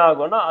இருந்ததுன்னா என்ன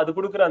ஆகும்னா அது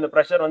கொடுக்குற அந்த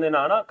ப்ரெஷர் வந்து என்ன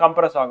ஆகுனா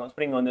கம்ப்ரஸ் ஆகும்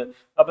ஸ்ப்ரிங் வந்து.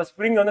 அப்போ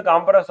ஸ்ப்ரிங் வந்து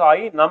கம்ப்ரஸ்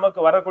ஆகி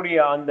நமக்கு வரக்கூடிய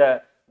அந்த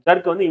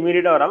ஜர்க் வந்து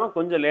இமீடியட்டாக வராமல்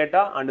கொஞ்சம்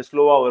லேட்டாக அண்ட்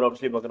ஸ்லோவாக வரும்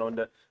அப்படி சொல்லி பார்க்குறோம்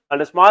வந்து.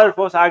 And small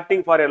force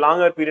acting for a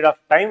longer period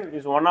of time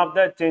is one of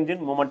the change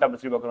in moment அப்படி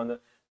சொல்லி பார்க்குறோம் வந்து.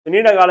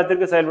 நீண்ட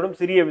காலத்திற்கு செயல்படும்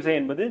சிறிய விசை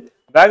என்பது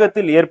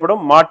வேகத்தில்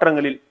ஏற்படும்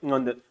மாற்றங்களில்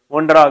வந்து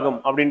ஒன்றாகும்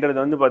அப்படின்றது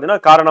வந்து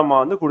பார்த்தீங்கன்னா காரணமாக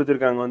வந்து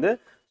கொடுத்துருக்காங்க வந்து.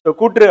 ஸோ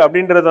கூற்று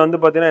அப்படின்றது வந்து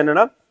பார்த்தீங்கன்னா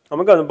என்னன்னா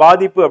நமக்கு அந்த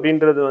பாதிப்பு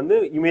அப்படின்றது வந்து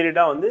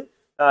இமீடியட்டாக வந்து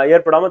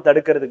ஏற்படாமல்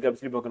தடுக்கிறதுக்கு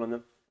அப்படி சொல்லி பார்க்கணும்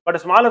வந்து. But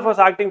smaller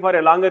force acting for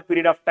a longer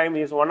period of time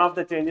is one of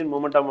the change in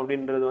momentum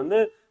அப்படின்றது வந்து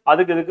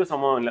அதுக்கு இதுக்கு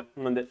சமம் இல்லை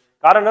வந்து.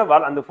 காரணம்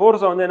அந்த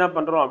ஃபோர்ஸை வந்து என்ன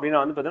பண்ணுறோம் அப்படின்னா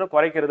வந்து பார்த்தீங்கன்னா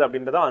குறைக்கிறது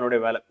அப்படின்றது அதனுடைய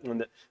வேலை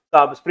வந்து.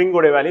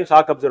 ஸ்ப்ரிங்கோடைய வேலையும்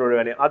ஷாக் அப்சர்வோட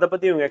வேலையும் அதை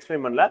பற்றி இவங்க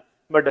எக்ஸ்பிளைன் பண்ணல.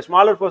 பட்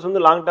ஸ்மாலர் ஃபோர்ஸ்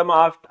வந்து லாங்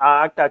டர்மாக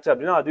ஆக்ட் ஆச்சு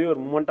அப்படின்னா அதுவே ஒரு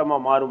மூமெண்டமாக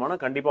மாறுமானா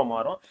கண்டிப்பாக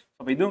மாறும்.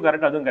 அப்போ இதுவும்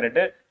கரெக்ட் அதுவும்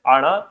கரெக்ட்.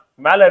 ஆனால்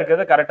மேலே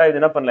இருக்கிறத கரெக்டாக இது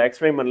என்ன பண்ணல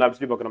எக்ஸ்பிளைன் பண்ணல அப்படி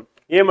சொல்லி பார்க்குறோம்.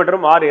 ஏ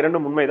மற்றும் ஆர்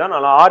இரண்டும் உண்மைதான்,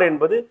 ஆனால் ஆர்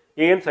என்பது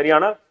ஏன்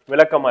சரியான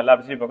விளக்கம் அல்ல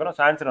அப்படி சொல்லி பார்க்குறோம்.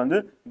 ஆன்சர் வந்து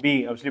பி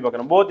அப்படி சொல்லி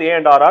பார்க்குறோம். Both A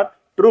and R are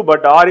true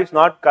but R is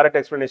not correct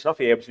explanation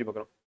of ஏ அப்படி சொல்லி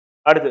பார்க்குறோம்.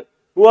 அடுத்து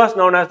who was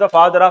known as the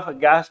father of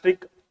gastric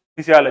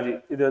physiology,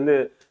 இது வந்து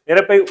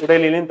இறப்பை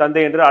உடலின்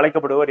தந்தை என்று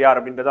அழைக்கப்படுவர் யார்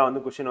அப்படின்றதா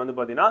வந்து கொஸ்டின் வந்து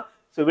பார்த்தீங்கன்னா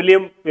ஸோ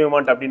வில்லியம்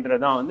பியூமண்ட்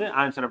அப்படின்றது தான் வந்து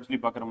ஆன்சர் அப்படி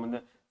சொல்லி பார்க்குறோம் வந்து.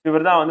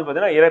 இவர் தான் வந்து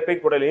பார்த்தீங்கன்னா இறப்பை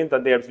குடலின்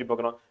தந்தை அப்படி சொல்லி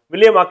பார்க்குறோம்.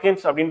 வில்லியம்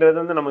அக்கின்ஸ் அப்படின்றது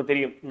வந்து நமக்கு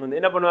தெரியும் வந்து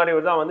என்ன பண்ணுவார்.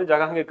 இவர் தான் வந்து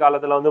ஜஹாங்கீர்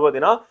காலத்தில் வந்து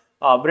பார்த்தீங்கன்னா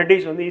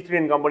பிரிட்டிஷ் வந்து ஈஸ்ட்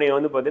இந்தியன் கம்பெனியை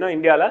வந்து பார்த்தீங்கன்னா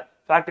இந்தியாவில்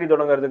ஃபேக்டரி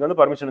தொடங்குறதுக்கு வந்து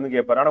பர்மிஷன் வந்து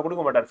கேட்பாரு, ஆனால்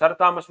கொடுக்க மாட்டார். சர்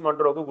தாமஸ்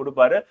மன்ரோக்கு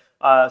கொடுப்பாரு.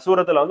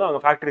 சூரத்தில் வந்து அவங்க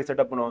ஃபேக்டரி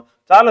செட்டப் பண்ணுவோம்.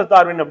 சார்லஸ்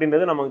டார்வின்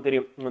அப்படின்றது நமக்கு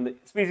தெரியும் வந்து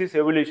ஸ்பீசிஸ்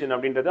எவல்யூஷன்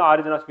அப்படின்றது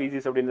ஆரிஜின் ஆஃப்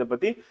ஸ்பீசிஸ் அப்படின்றத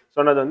பற்றி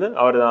சொன்னது வந்து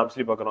அவர் தான் அப்படி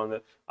சொல்லி பார்க்குறோம்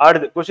வந்து.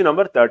 அடுத்து கொஸ்டின்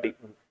நம்பர் 30.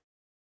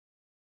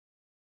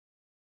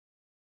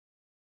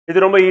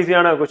 இது ரொம்ப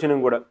ஈஸியான क्वेश्चन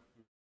கூட.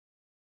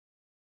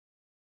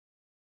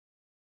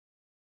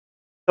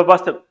 ஸோ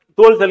ஃபர்ஸ்ட்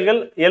தோல் செல்கள்,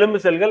 எலும்பு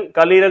செல்கள்,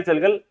 கல்லீரல்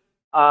செல்கள்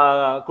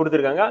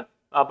கொடுத்துருக்காங்க.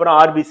 அப்புறம்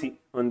ஆர்பிசி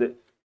வந்து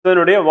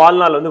இதனுடைய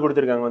வாழ்நாள் வந்து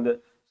கொடுத்துருக்காங்க வந்து.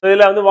 ஸோ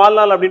இதில் வந்து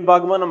வாழ்நாள் அப்படின்னு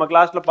பார்க்கும்போது நம்ம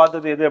கிளாஸ்ல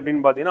பார்த்தது எது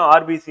அப்படின்னு பார்த்தீங்கன்னா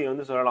ஆர்பிசி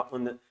வந்து சொல்லலாம்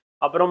வந்து.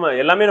 அப்புறம்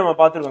எல்லாமே நம்ம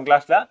பார்த்துருக்கோம்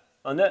கிளாஸ்ல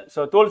வந்து. ஸோ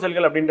தோல்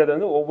செல்கள் அப்படின்றது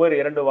வந்து ஒவ்வொரு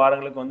 2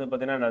 வாரங்களுக்கு வந்து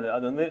பார்த்தீங்கன்னா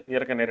அது வந்து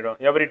இறக்க நேரிடும்.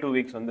 எவ்ரி 2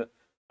 வீக்ஸ் வந்து.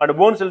 அண்ட்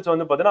போன் செல்ஸ்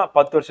வந்து பார்த்தீங்கன்னா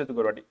 10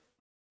 வருஷத்துக்கு ஒரு வாட்டி.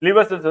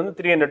 லிவர் செல்ஸ் வந்து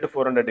 300 to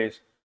 400 days.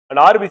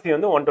 அண்ட் ஆர்பிசி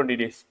வந்து 120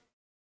 days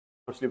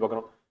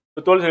பார்க்குறோம்.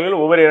 தோல்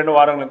செல்கள் ஒவ்வொரு 2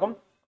 வாரங்களுக்கும்.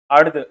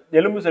 அடுத்து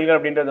எலும்பு செல்கள்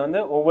அப்படின்றது வந்து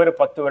ஒவ்வொரு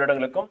 10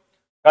 வருடங்களுக்கும்.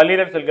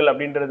 கல்லீரல் செல்கள்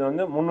அப்படின்றது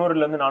வந்து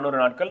 300ல இருந்து 400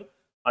 நாட்கள்.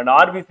 அண்ட்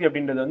ஆர்பிசி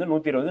அப்படின்றது வந்து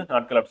 120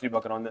 நாட்கள் அப்படி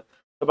பார்க்குறோம் வந்து.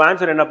 இப்போ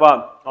ஆன்சர் என்னப்பா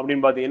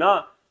அப்படின்னு பார்த்தீங்கன்னா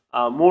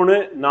 3,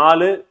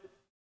 4,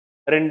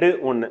 2,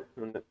 1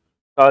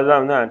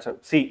 அதுதான் வந்து ஆன்சர்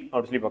சி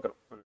அப்படி சொல்லி பார்க்குறோம்.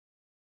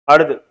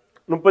 அடுத்து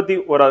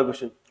 31வது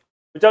question.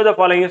 Which of the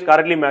following is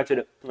correctly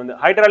matched வந்து.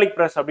 ஹைட்ராலிக்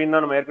பிரஸ்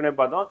அப்படின்னு நம்ம ஏற்கனவே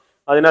பார்த்தோம்.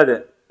 அது என்னது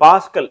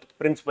பாஸ்கல்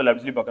பிரின்சிபல்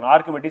அப்படி சொல்லி பார்க்குறோம்.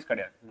 ஆர்கிமெடிஸ்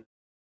கிடையாது.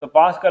 ஸோ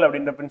பாஸ்கல்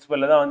அப்படின்ற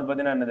பிரின்சிபல்ல தான் வந்து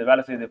பார்த்தீங்கன்னா என்னது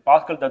வேலை செய்யுது.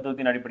 பாஸ்கல்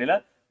தத்துவத்தின் அடிப்படையில்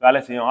வேலை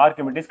செய்யும்.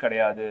 ஆர்கிமெடிஸ்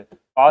கிடையாது.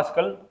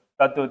 பாஸ்கல்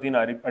தத்துவத்தின்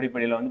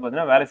அடிப்படையில் வந்து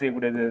பார்த்தீங்கன்னா வேலை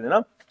செய்யக்கூடியது எதுனா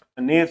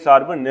நீர்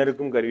சார்பு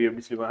நெருக்கும் கருவி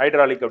அப்படி சொல்லுவாங்க.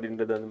 ஹைட்ராலிக்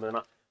அப்படின்றது வந்து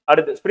பார்த்தீங்கன்னா.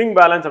 அடுத்து ஸ்ப்ரிங்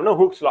பேலன்ஸ் அப்படின்னா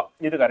ஹூக்ஸ் லா.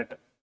 இது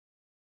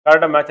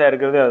கரெக்டாக மேட்சாக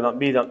இருக்கிறது அதுதான்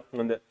பி தான்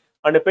வந்து.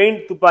 அண்ட்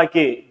பெயிண்ட்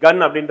துப்பாக்கி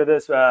கன் அப்படின்றது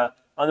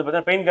வந்து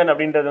பார்த்தீங்கன்னா பெயிண்ட் கன்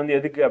அப்படின்றது வந்து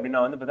எதுக்கு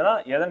அப்படின்னா வந்து பார்த்தீங்கன்னா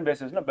எதன்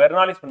பேசிஸ்னா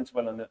பெர்னாலிஸ்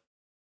பிரின்சிபல் வந்து.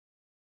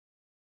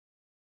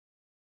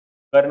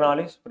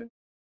 பெர்னாலிஸ் பிரின்சிபல்.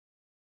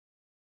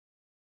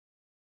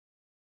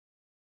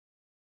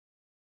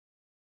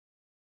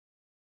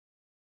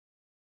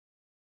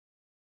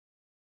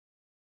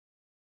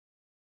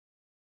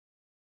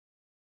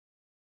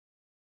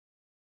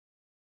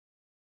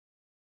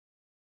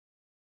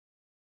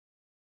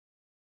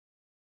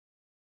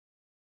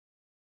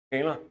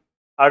 ஓகேங்களா.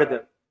 அடுத்து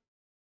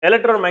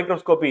electron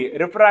microscopy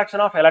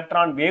refraction of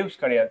electron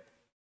waves கிடையாது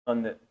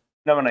வந்து.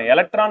 என்ன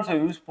எலக்ட்ரான்ஸை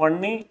யூஸ்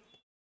பண்ணி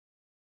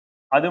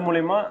அது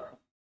மூலியமா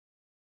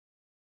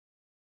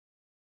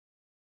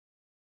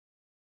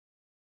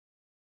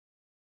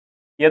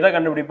எதை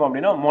கண்டுபிடிப்போம்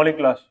அப்படின்னா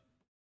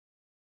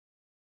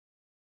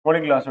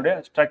மோலிகுலாஸோடைய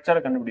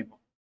ஸ்ட்ரக்சரை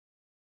கண்டுபிடிப்போம்.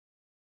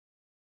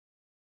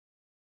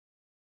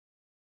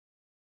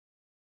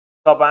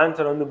 அப்போ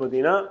ஆன்சர் வந்து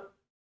பார்த்தீங்கன்னா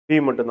பி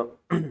மட்டும்தான்.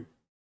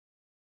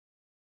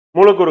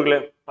 மூலக்கூறுகளை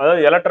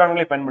அதாவது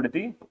எலக்ட்ரான்களை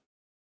பயன்படுத்தி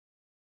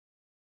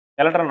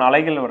எலக்ட்ரான்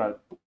அலைகள் வராது.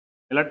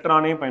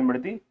 எலக்ட்ரானை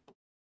பயன்படுத்தி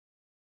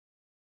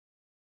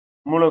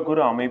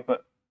மூலக்கூறு அமைப்பை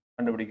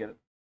கண்டுபிடிக்கிறது.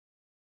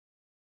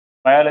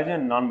 பயாலஜி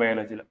அண்ட் நான்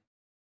பயாலஜியில்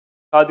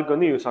அதுக்கு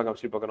வந்து யூஸ் ஆகும்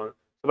அப்படி பார்க்குறோம்.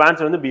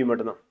 ஆன்சர் வந்து பி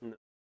மட்டும்தான்.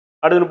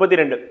 அடுத்து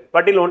 32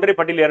 பட்டியல் 1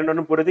 பட்டியல்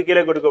 2 பொறுத்து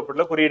கீழே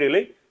கொடுக்கப்பட்டுள்ள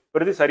குறியீடுகளை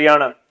பொறுத்து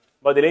சரியான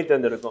பதிலை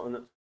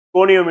தேர்ந்தெடுக்கும்.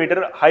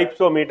 கோனியோமீட்டர்,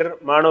 ஹைப்சோமீட்டர்,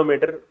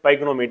 மானோமீட்டர்,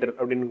 பைக்னோமீட்டர்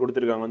அப்படின்னு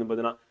கொடுத்துருக்காங்க வந்து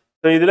பார்த்தீங்கன்னா.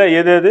 ஸோ இதில்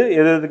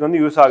எதுக்கு வந்து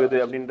யூஸ் ஆகுது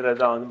அப்படின்றது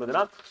தான் வந்து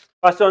பார்த்தீங்கன்னா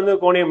ஃபர்ஸ்ட் வந்து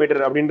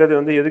கோனியோமீட்டர் அப்படின்றது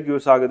வந்து எதுக்கு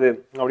யூஸ் ஆகுது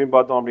அப்படின்னு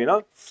பார்த்தோம் அப்படின்னா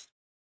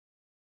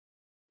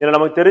இதில்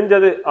நமக்கு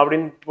தெரிஞ்சது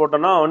அப்படின்னு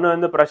போட்டோம்னா ஒன்று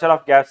வந்து ப்ரெஷர்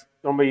ஆஃப் கேஸ்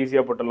ரொம்ப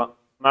ஈஸியாக போட்டுடலாம்.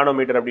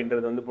 மானோமீட்டர்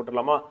அப்படின்றது வந்து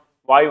போட்டுடலாமா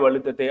வாயு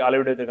அழுத்தத்தை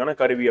அளவிடுறதுக்கான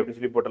கருவி அப்படின்னு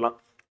சொல்லி போட்டலாம்.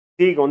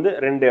 சிக்கு வந்து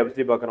 2 அப்படி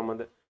சொல்லி பார்க்குறோம்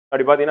வந்து.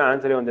 அப்படி பார்த்தீங்கன்னா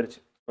ஆன்சரே வந்துருச்சு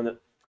வந்து.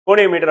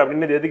 கோனியோமீட்டர்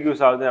அப்படின்றது எதுக்கு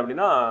யூஸ் ஆகுது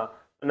அப்படின்னா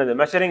என்னது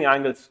மெஷரிங்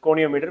ஆங்கிள்ஸ்.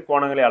 கோனியோமீட்டர்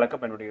கோணங்களை அளக்க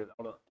பயன்படுகிறது.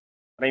 அவ்வளோ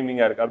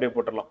ரைமிங்காக இருக்குது அப்படியே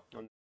போட்டுடலாம்.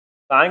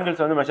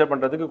 ஆங்கிள்ஸ் வந்து மெஷர்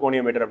பண்ணுறதுக்கு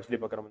கோனியோமீட்டர் அப்படி சொல்லி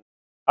பார்க்குறோம்.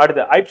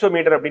 அடுத்து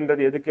ஹைப்சோமீட்டர்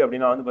அப்படின்றது எதுக்கு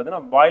அப்படின்னா வந்து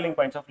பார்த்தீங்கன்னா பாயிலிங்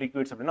பாயிண்ட்ஸ் ஆஃப்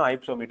லிக்விட்ஸ் அப்படின்னா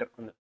ஹைப்சோமீட்டர்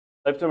வந்து.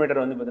 ஹைப்சோமீட்டர்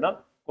வந்து பார்த்தீங்கன்னா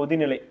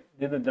கொதிநிலை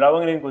இது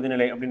திரவங்களின்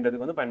கொதிநிலை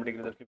அப்படின்றதுக்கு வந்து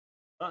பயன்படுகிறது.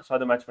 ஸோ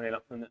அதை மேட்ச்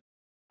பண்ணிடலாம் வந்து.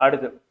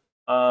 அடுத்து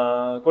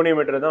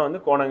கோனியோமீட்டர் தான்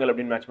வந்து கோணங்கள்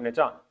அப்படின்னு மேட்ச்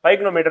பண்ணியாச்சா.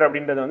 பைக்னோமீட்டர்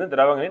அப்படின்றது வந்து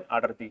திரவங்களின்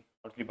அடர்த்தி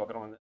அப்படி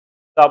பார்க்குறோம் வந்து.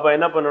 ஸோ அப்போ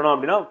என்ன பண்ணணும்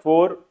அப்படின்னா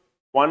 4,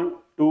 1,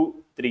 2,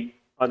 3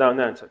 அதான்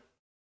வந்து ஆன்சர்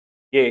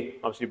ஏ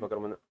அப்படி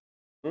பார்க்குறோம் வந்து.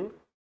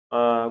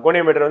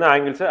 கோனியோமீட்டர் வந்து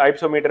ஆங்கிள்ஸ்.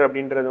 ஹைப்சோமீட்டர்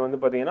அப்படின்றது வந்து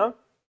பார்த்தீங்கன்னா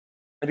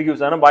இதுக்கு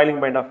யூஸ் ஆன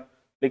பாயிலிங் பாயிண்ட் ஆஃப்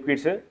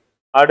லிக்விட்ஸு.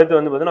 அடுத்து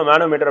வந்து பார்த்தீங்கன்னா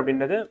மேனோமீட்டர்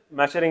அப்படின்றது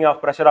measuring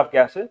of pressure of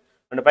case.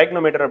 And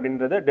pycnometer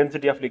அப்படின்றது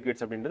டென்சிட்டி ஆஃப்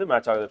லிக்விட்ஸ் அப்படின்றது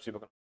மேட்ச் ஆகுது அப்படி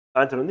பார்க்குறோம்.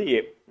 ஆன்சர் வந்து ஏ.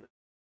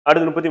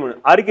 அடுத்து 33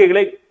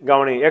 அறிக்கைகளை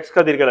கவனி. எக்ஸ்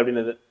கதிர்கள்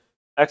அப்படின்றது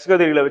எக்ஸ்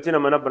கதிர்களை வச்சு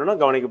நம்ம என்ன பண்ணணும்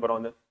கவனிக்க போறோம்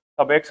வந்து.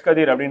 அப்போ எக்ஸ்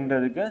கதிர்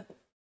அப்படின்றதுக்கு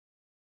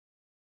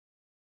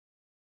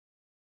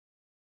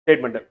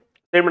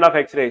ஸ்டேட்மெண்ட் ஆஃப்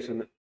எக்ஸ்ரேஸ்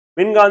வந்து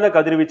மின்காந்த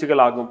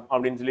கதிர்வீச்சுகள் ஆகும்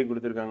அப்படின்னு சொல்லி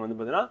கொடுத்துருக்காங்க வந்து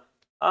பார்த்தீங்கன்னா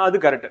அது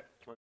கரெக்ட்.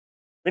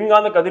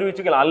 மின்காந்த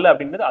கதிர்வீச்சுகள் அல்ல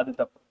அப்படின்றது அது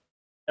தப்பு.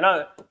 ஏன்னா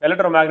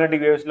எலக்ட்ரோ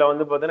மேக்னெட்டிக் வேவ்ஸ்ல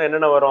வந்து பார்த்தீங்கன்னா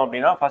என்னென்ன வரும்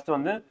அப்படின்னா ஃபர்ஸ்ட்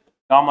வந்து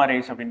காமா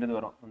ரேஸ் அப்படின்றது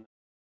வரும்.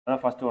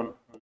 அதான் ஃபர்ஸ்ட் ஒன்.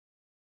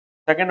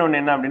 செகண்ட் ஒன்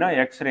என்ன அப்படின்னா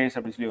எக்ஸ் ரேஸ்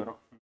அப்படி சொல்லி வரும்.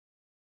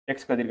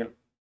 எக்ஸ் கதிர்கள்.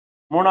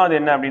 மூணாவது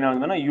என்ன அப்படின்னா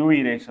வந்து யூவி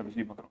ரேஸ் அப்படி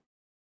சொல்லி பார்க்குறோம்.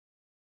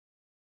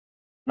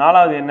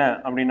 நாலாவது என்ன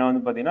அப்படின்னா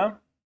வந்து பார்த்தீங்கன்னா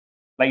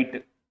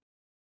லைட்டு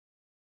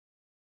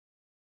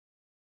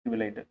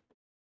லைட்டு.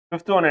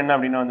 ஃபிஃப்த் ஒன் என்ன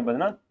அப்படின்னா வந்து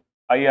பார்த்தீங்கன்னா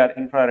ஐஆர்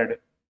இன்ஃப்ராரெட்.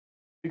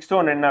 சிக்ஸ்த்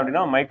ஒன் என்ன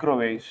அப்படின்னா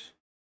மைக்ரோவேவ்ஸ்.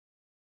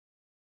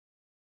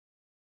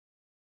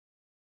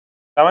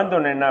 செவன்த்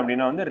ஒன் என்ன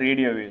அப்படின்னா வந்து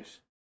ரேடியோ வேவ்ஸ்.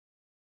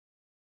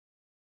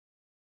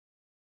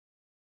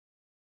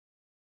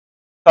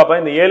 அப்போ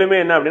இந்த 7மே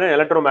என்ன அப்படின்னா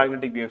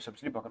எலக்ட்ரோமேக்னெட்டிக் வேவ்ஸ்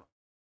சொல்லி பார்க்கணும்.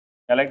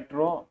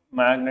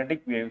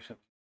 Electromagnetic waves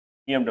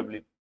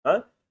EMW.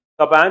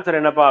 அப்போ ஆன்சர்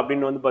என்னப்பா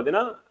அப்படின்னு வந்து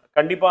பார்த்தீங்கன்னா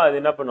கண்டிப்பாக அது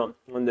என்ன பண்ணும்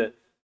வந்து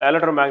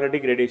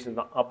எலக்ட்ரோமேக்னெட்டிக் ரேடியேஷன்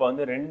தான். அப்போ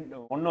வந்து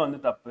 1 வந்து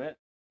தப்பு,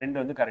 2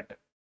 வந்து கரெக்ட்.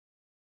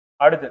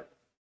 அடுத்து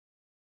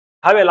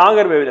have a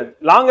longer wavelength.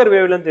 Longer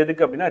wavelength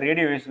எதுக்கு அப்படின்னா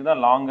ரேடியோ வேவ்ஸ்க்கு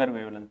தான் லாங்கர்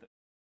வேவ்லென்த்.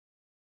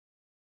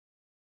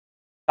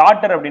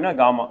 ஷார்ட்டர் அப்படின்னா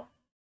காமா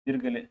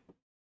இருக்குல்ல.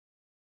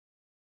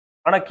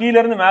 ஆனால் கீழே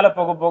இருந்து மேலே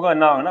போக போக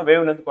என்ன ஆகும்னா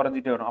வேவ்லென்த்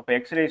குறைஞ்சிட்டே வரும். அப்போ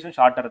எக்ஸ்ரேஸும்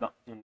ஷார்ட்டர் தான்.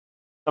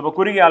 அப்போ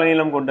குறுகிய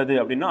அலைநீளம் கொண்டது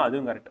அப்படின்னா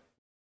அதுவும் கரெக்ட்.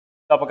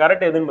 அப்போ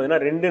கரெக்ட் எதுன்னு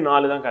பார்த்தீங்கன்னா 2,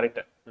 4 தான்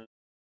கரெக்ட்.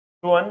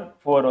 2 and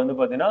 4 வந்து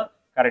பார்த்தீங்கன்னா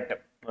கரெக்ட்.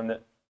 வந்து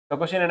இந்த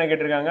கொஸ்டின் என்ன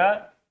கேட்டிருக்காங்க,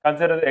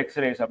 கன்சிடர்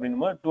எக்ஸ்ரேஸ்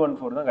அப்படின்னும் போது 2 and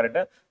 4 தான் கரெக்ட்.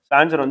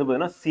 ஆன்சர் வந்து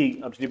பார்த்தீங்கன்னா சி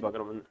அப்படி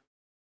பார்க்குறோம் வந்து.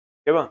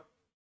 ஓகேவா?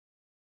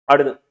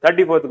 அடுத்து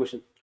 34th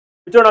question.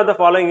 Which one of the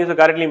following is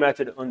correctly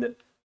matched வந்து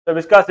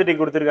விஸ்காசிட்டி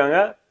கொடுத்துருக்காங்க,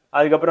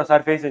 அதுக்கப்புறம்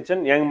surface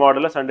tension, young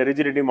modulus and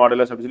rigidity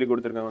modulus அப்படின்னு சொல்லி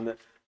கொடுத்துருக்காங்க வந்து.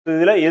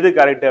 இதில் எது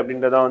கரெக்ட்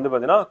அப்படின்றத வந்து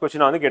பார்த்தீங்கன்னா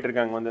கொஸ்டினை வந்து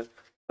கேட்டிருக்காங்க வந்து.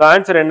 ஸோ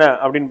ஆன்சர் என்ன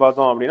அப்படின்னு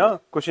பார்த்தோம் அப்படின்னா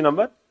கொஸ்டின்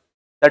நம்பர்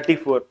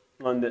 34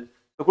 வந்து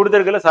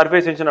கொடுத்துருக்கல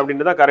சர்ஃபேஸ் டென்ஷன்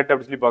அப்படின்றத கரெக்ட்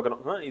அப்படின்னு சொல்லி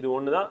பார்க்குறோம். இது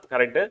ஒன்று தான்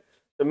கரெக்டு.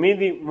 ஸோ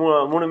மீதி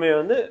 3மே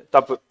வந்து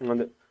தப்பு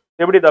வந்து.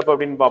 எப்படி தப்பு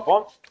அப்படின்னு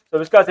பார்ப்போம்.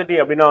 ஸோ விஸ்காசிட்டி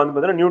அப்படின்னா வந்து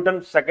பார்த்தீங்கன்னா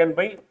Newton second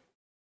by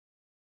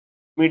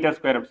metre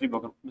square அப்படி சொல்லி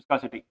பார்க்கணும்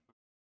viscosity.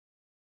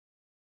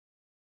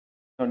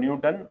 So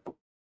Newton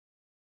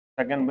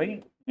second by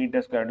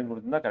metre square அப்படின்னு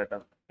கொடுத்துருந்தா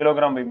கரெக்டாக,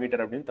 கிலோகிராம் பை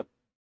மீட்டர் அப்படின்னு தப்பு.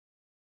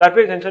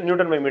 Surface tension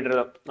Newton by metre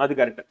தான், அது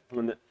கரெக்ட்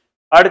வந்து.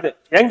 அடுத்து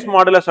யங்ஸ்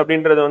மாடுலஸ்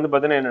அப்படின்றது வந்து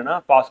பார்த்தீங்கன்னா என்னன்னா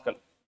பாஸ்கல்.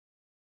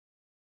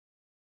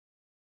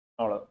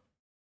 அவ்வளோ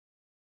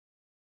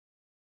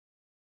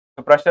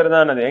ப்ரெஷர்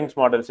தான் அது யங்ஸ்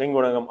மாடல்ஸ், யங்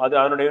குணகம், அது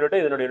அதனுடைய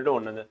யூனிட் இதனுடைய யூனிட்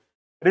ஒன்று.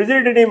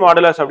 ரிஜிடிட்டி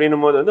மாடுலஸ்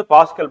அப்படின்னும் போது வந்து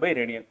பாஸ்கல் பை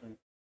ரேடியன்.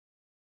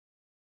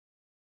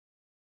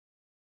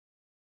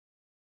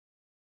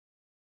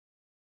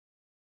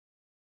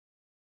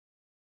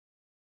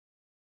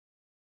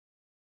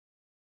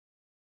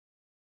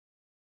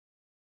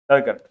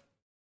 அது கரெக்ட்.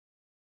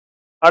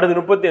 அடுத்து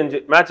 35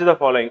 match the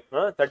following.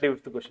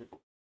 35th question.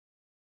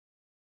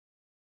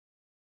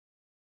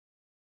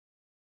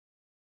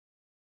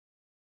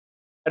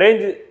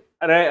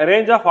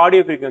 Range of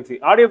audio frequency.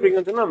 Audio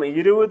ஃப்ரீக்வன்சினா நம்ம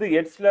 20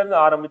 ஹெர்ட்ஸ்ல இருந்து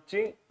ஆரம்பிச்சு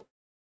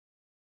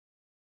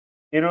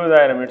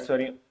 20,000 ஹெர்ட்ஸ்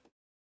வரையும்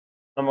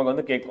நமக்கு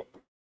வந்து கேட்கும்.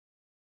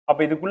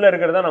 அப்போ இதுக்குள்ள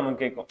இருக்கிறதா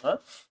நமக்கு கேட்கும்.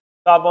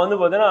 அப்போ வந்து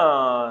பார்த்தீங்கன்னா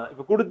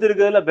இப்போ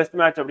கொடுத்துருக்கிறதுல பெஸ்ட்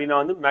மேட்ச் அப்படின்னா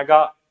வந்து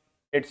மெகா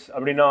ஹெட்ஸ்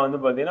அப்படின்னா வந்து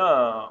பார்த்தீங்கன்னா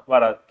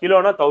வராது.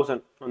 கிலோனா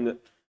 1000 வந்து.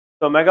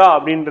 ஸோ மெகா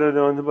அப்படின்றது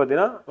வந்து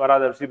பார்த்தீங்கன்னா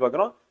வராது அப்படி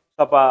பார்க்குறோம்.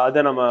 அப்போ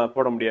அதை நம்ம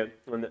போட முடியாது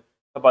வந்து.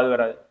 அப்போ அது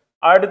வராது.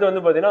 அடுத்து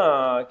வந்து பார்த்தீங்கன்னா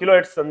கிலோ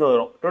ஹெட்ஸ் வந்து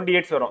வரும், 20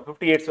 ஹெட்ஸ் வரும்,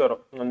 50 ஹெட்ஸ்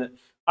வரும் வந்து.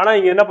 ஆனால்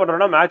இங்கே என்ன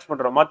பண்ணுறோம்னா மேட்ச்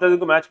பண்ணுறோம்.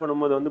 மற்றதுக்கு மேட்ச்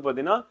பண்ணும்போது வந்து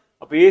பார்த்தீங்கன்னா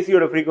அப்போ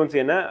ஏசியோட ஃப்ரீக்வன்சி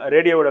என்ன,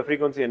 ரேடியோட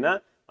ஃப்ரீக்வன்சி என்ன,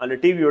 அந்த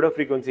டிவியோட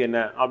ஃப்ரீக்வன்சி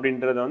என்ன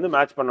அப்படின்றத வந்து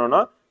மேட்ச்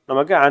பண்ணோம்னா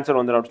நமக்கு ஆன்சர்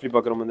வந்துடும் அப்படி சொல்லி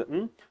பார்க்குறோம் வந்து.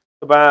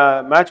 இப்போ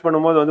மேட்ச்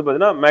பண்ணும்போது வந்து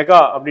பார்த்தீங்கன்னா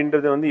மெகா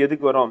அப்படின்றது வந்து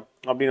எதுக்கு வரும்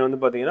அப்படின்னு வந்து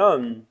பார்த்தீங்கன்னா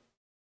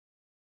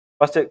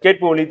ஃபர்ஸ்ட்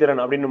கேட்பு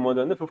ஒளித்திறன் அப்படின்னும் போது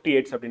வந்து 50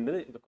 ஹெர்ட்ஸ் அப்படின்றது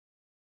இருக்கும்.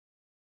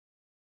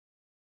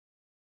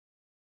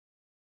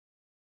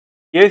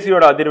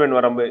 ஏசியோட அதிர்வெண்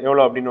வரம்பு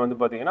எவ்வளோ அப்படின்னு வந்து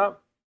பார்த்தீங்கன்னா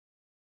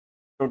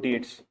 20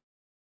 ஹெர்ட்ஸ்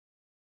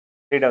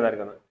ஸ்ட்ரெயிட்டாக தான்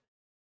இருக்காங்க.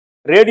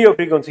 ரேடியோ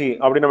ஃப்ரீக்வன்சி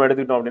அப்படின்னு நம்ம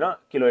எடுத்துக்கிட்டோம் அப்படின்னா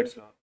கிலோ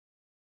ஹெர்ட்ஸ்ல.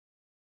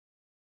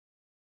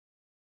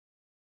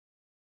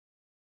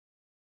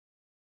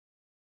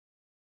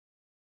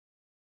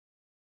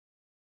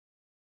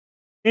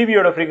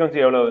 டிவியோட ஃப்ரீக்வன்சி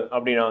எவ்வளவு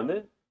அப்படின்னா வந்து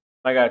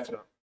மெகா ஹெர்ட்ஸ்ல.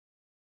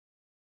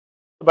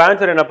 இப்போ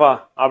ஆன்சர் என்னப்பா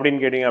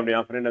அப்படின்னு கேட்டீங்க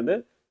அப்படின்னா ஃப்ரெண்ட் வந்து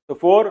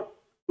 4,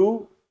 2,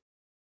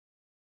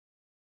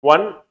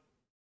 1,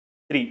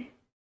 3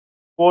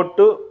 4,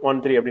 2, 1,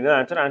 3 அப்படின்னா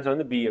ஆன்சர். ஆன்சர்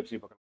வந்து பி எஃப்சி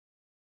பக்கம்.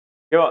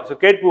 ஓகேவா? ஸோ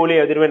கேட்பு ஒலி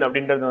அதிர்வெண்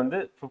அப்படின்றது வந்து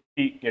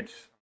 50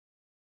 ஹெர்ட்ஸ்.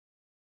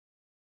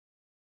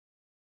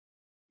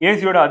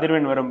 ஏசியோட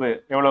அதிர்வெண் வரம்பு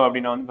எவ்வளோ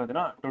அப்படின்னா வந்து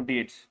பார்த்தீங்கன்னா 20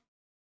 ஹெர்ட்ஸ்.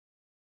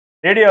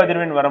 ரேடியோ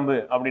அதிர்வெண் வரம்பு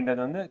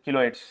அப்படின்றது வந்து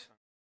கிலோ ஹெர்ட்ஸ்.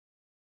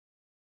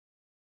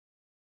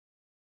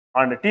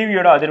 அண்ட்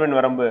டிவியோட அதிர்வெண்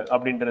வரம்பு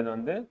அப்படின்றது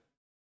வந்து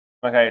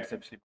மெகா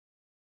ஹெர்ட்ஸ்.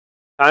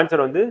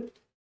 ஆன்சர் வந்து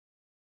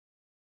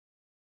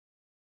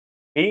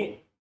பி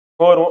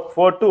 4,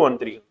 2, 1,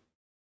 3.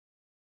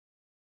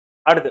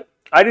 அடுத்து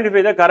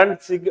identify the current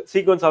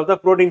sequence of the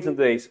protein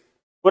synthesise.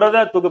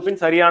 புரத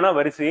தொகுப்பின் சரியான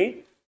வரிசையை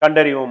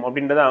கண்டறிவோம்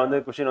அப்படின்றத வந்து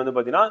கொஸ்டின் வந்து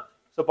பார்த்தீங்கன்னா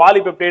ஸோ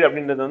பாலிபெப்டைட்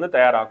அப்படின்றது வந்து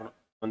தயாராகணும்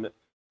வந்து.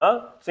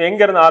 ஸோ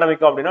எங்கேருந்து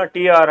ஆரம்பிக்கும் அப்படின்னா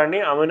tRNA,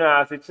 amino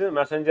acids,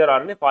 messenger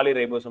RNA,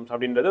 பாலிரைபோசோம்ஸ்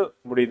அப்படின்றது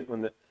முடியுது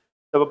வந்து.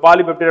 இப்போ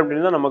பாலிபெப்டைட்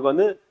அப்படின்னா நமக்கு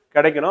வந்து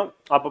கிடைக்கணும்.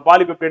 அப்போ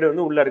பாலிபெப்டைடு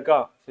வந்து உள்ள இருக்கா,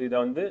 ஸோ இதை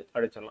வந்து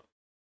அடிச்சிடலாம்.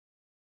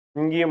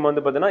 இங்கேயும்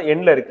வந்து பார்த்தீங்கன்னா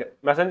எண்ணில் இருக்கு,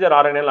 மெசஞ்சர்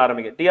ஆர்என்ஏல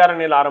ஆரம்பிக்கும்,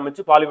 டிஆர்என்ஏல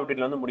ஆரம்பிச்சு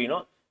பாலிபெப்டைட்ல வந்து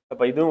முடியணும்.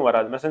 அப்போ இதுவும்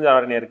வராது, மெசஞ்சர்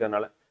ஆர்என்ஏ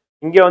இருக்கிறதுனால.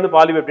 இங்கே வந்து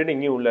பாலிபெப்டைட்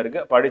இங்கேயும் உள்ள இருக்கு.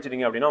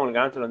 படிச்சிட்டிங்க அப்படின்னா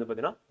உங்களுக்கு ஆன்சர் வந்து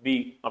பார்த்தீங்கன்னா பி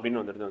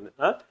அப்படின்னு வந்துடுது வந்து.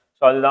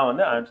 ஸோ அதுதான்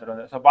வந்து ஆன்சர்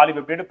வந்து. ஸோ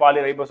பாலிபெப்டைட்,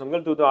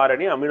 பாலிரைபோசோம்கள், தூது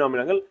ஆர்என்ஏ, அமினோ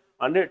அமிலங்கள்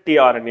அண்ட்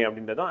டிஆர்என்ஏ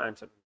அப்படின்றது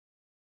answer.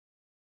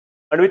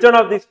 And which one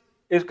of this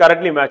is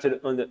correctly matched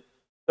வந்து.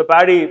 ஸோ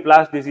பேடி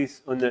பிளாஸ் டிசீஸ்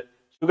வந்து,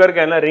 sugar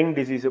கேன்ல ring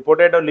disease,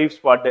 potato leaf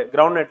spot,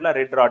 ground நெட்ல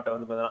ரெட் ராட்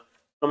வந்து பார்த்தீங்கன்னா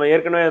நம்ம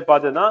ஏற்கனவே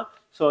பார்த்ததுதான்.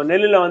 ஸோ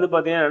நெல்லில் வந்து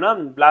பார்த்தீங்கன்னா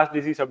பிளாஸ்ட்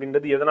டிசீஸ்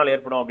அப்படின்றது எதனால்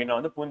ஏற்படும் அப்படின்னா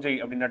வந்து பூஞ்சை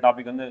அப்படின்ற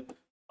டாபிக் வந்து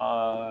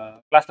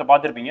கிளாஸில்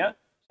பார்த்துருப்பீங்க.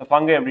 ஸோ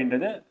ஃபங்கை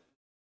அப்படின்றது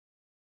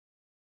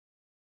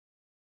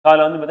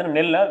அதில் வந்து பார்த்தீங்கன்னா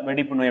நெல்லை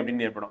வெடிப்பு நோய்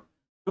அப்படின்னு ஏற்படும்.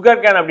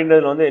 சுகர் கேன்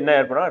அப்படின்றதுல வந்து என்ன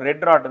ஏற்படும்,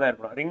 ரெட் ராட் தான்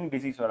ஏற்படும், ரிங்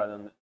டிசீஸ் வராது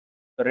வந்து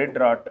ரெட்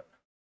ராட்.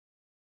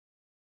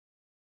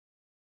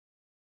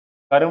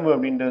 கரும்பு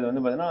அப்படின்றது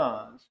வந்து பார்த்தீங்கன்னா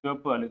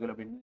சிவப்பு அழுகல்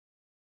அப்படின்னு.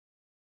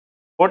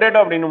 பொட்டேட்டோ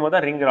அப்படின்னும் போது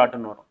தான் ரிங்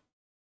ராட்டுன்னு வரும்.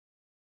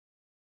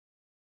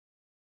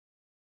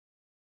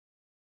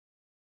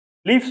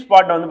 லீஃப்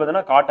ஸ்பாட் வந்து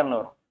பார்த்தீங்கன்னா காட்டன்ல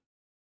வரும்,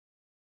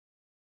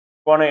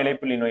 கோண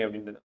இலைப்புள்ளி நோய்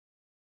அப்படின்றது.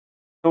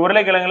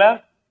 உருளைக்கிழங்குல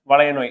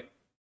வளைய நோய்,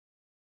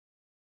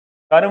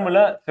 கரும்புல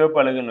சிவப்பு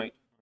அழுகல் நோய்,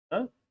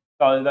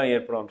 அதுதான்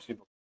ஏற்படும்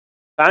அப்படின்னு.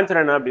 ஆன்சர்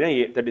என்ன அப்படின்னா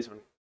A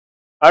 37.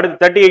 அடுத்து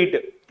 38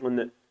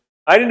 வந்து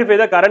identify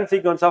the current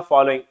sequence of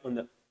following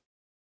வந்து.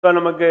 ஸோ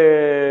நமக்கு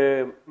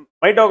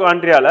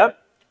மைட்டோகாண்ட்ரியால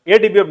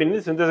ஏடிபி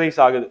அப்படின்றது சிந்தசைஸ்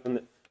ஆகுது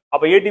வந்து.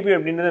 அப்போ ஏடிபி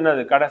அப்படின்றது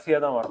என்னது,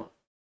 கடைசியாக தான் வரணும்.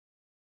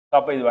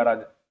 அப்போ இது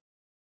வராது,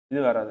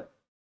 இது வராது,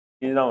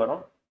 இதுதான்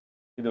வரும்,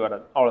 இது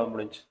வராது, அவ்வளோ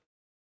முடிஞ்சு.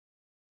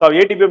 ஸோ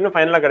ஏடிபி அப்படின்னு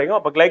ஃபைனலாக கிடைக்கும்.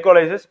 அப்போ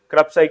கிளைகோலைசிஸ்,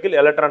 கிரப் சைக்கிள்,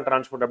 எலக்ட்ரான்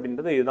டிரான்ஸ்போர்ட்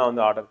அப்படின்றது இதுதான்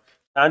வந்து ஆர்டர்.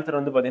 ஆன்சர்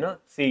வந்து பார்த்தீங்கன்னா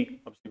சி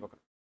அப்படி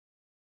பார்க்குறோம்.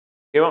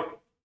 ஓகேவா?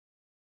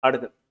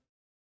 அடுத்து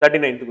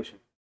 39th question.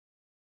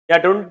 A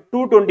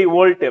 220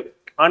 volt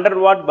 100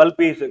 watt bulb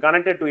is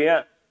connected to a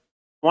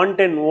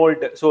 110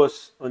 volt source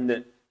வந்து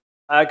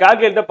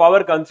calculate the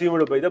power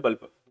consumed by the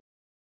bulb.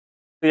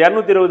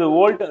 220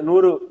 volt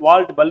 100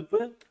 Walt bulb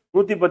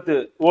 110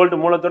 volt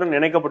மூலத்துடன்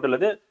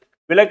இணைக்கப்பட்டுள்ளது.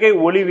 விளக்கை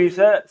ஒளி வீச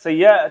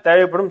செய்ய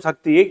தேவைப்படும்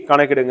சக்தியை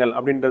கணக்கிடுங்கள்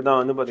அப்படின்றது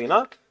தான் வந்து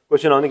பார்த்தீங்கன்னா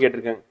கொஸ்டின் வந்து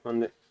கேட்டிருக்காங்க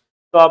வந்து.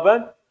 ஸோ அப்போ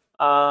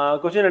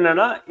கொஸ்டின்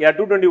என்னன்னா,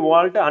 220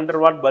 Walt 100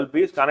 what bulb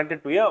is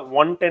connected to a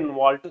 110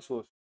 Walt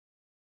source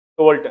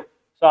volt.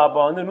 So அப்போ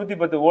வந்து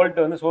 110 வோல்ட்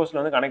வந்து சோர்ஸில்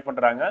வந்து கனெக்ட்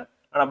பண்ணுறாங்க.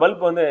 ஆனால்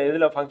பல்ப் வந்து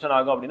எதில் ஃபங்க்ஷன்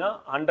ஆகும் அப்படின்னா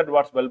 100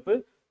 வாட்ஸ் பல்பு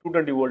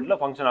 220 வோல்ட்டில்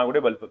ஃபங்க்ஷன்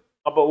ஆகக்கூடிய பல்பு.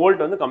 அப்போ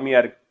வோல்ட் வந்து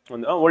கம்மியாக இருக்குது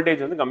வந்து,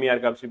 வோல்டேஜ் வந்து கம்மியாக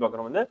இருக்குது அப்படின்னு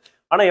பார்க்குறோம் வந்து.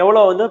 ஆனால்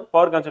எவ்வளோ வந்து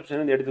பவர்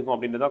கன்சப்ஷன் வந்து எடுத்துக்கும்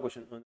அப்படின்றதா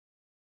கொஸ்டின் வந்து.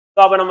 ஸோ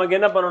அப்போ நமக்கு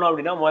என்ன பண்ணணும்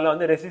அப்படின்னா, முதல்ல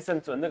வந்து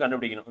ரெசிஸ்டன்ஸ் வந்து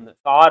கண்டுபிடிக்கணும் வந்து.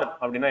 ஆர்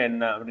அப்படின்னா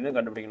என்ன அப்படின்னு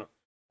கண்டுபிடிக்கணும்.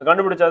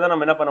 கண்டுபிடிச்சாதான்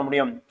நம்ம என்ன பண்ண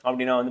முடியும்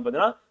அப்படின்னா வந்து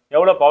பார்த்தீங்கன்னா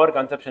எவ்வளோ பவர்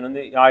கன்சப்ஷன்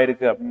வந்து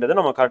ஆயிருக்கு அப்படின்றத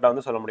நம்ம கரெக்டாக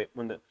வந்து சொல்ல முடியும்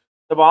வந்து.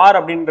 இப்போ ஆர்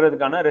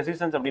அப்படின்றதுக்கான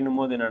ரெசிஸ்டன்ஸ் அப்படின்னும்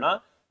போது என்னன்னா,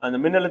 அந்த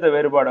மின்னழுத்த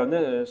வேறுபாடை வந்து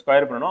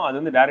ஸ்கொயர் பண்ணணும். அது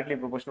வந்து டைரக்ட்லி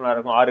ப்ரொபோஷனலாக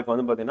இருக்கும் ஆருக்கு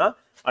வந்து பார்த்தீங்கன்னா.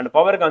 அண்ட்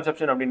பவர்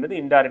கன்சப்ஷன் அப்படின்றது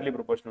இன்டைரக்ட்லி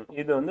ப்ரொபோஷனல்.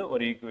 இது வந்து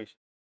ஒரு ஈக்குவேஷன்.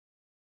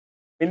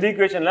 இந்த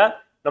ஈக்குவேஷனில்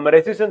நம்ம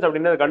ரெசிஸ்டன்ஸ்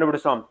அப்படின்றத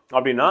கண்டுபிடிச்சோம்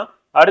அப்படின்னா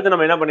அடுத்து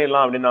நம்ம என்ன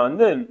பண்ணிடலாம் அப்படின்னா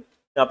வந்து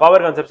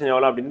பவர் கன்சப்ஷன்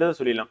எவ்வளோ அப்படின்றத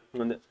சொல்லிடலாம்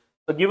வந்து.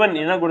 ஸோ கிவன்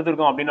என்ன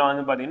கொடுத்துருக்கோம் அப்படின்னா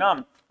வந்து பார்த்தீங்கன்னா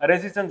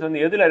ரெசிஸ்டன்ஸ் வந்து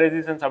எதில்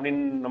ரெசிஸ்டன்ஸ்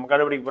அப்படின்னு நம்ம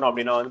கண்டுபிடிக்க போகிறோம்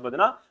அப்படின்னா வந்து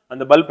பார்த்தீங்கன்னா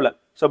அந்த பல்பில்.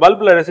 ஸோ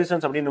பல்பில்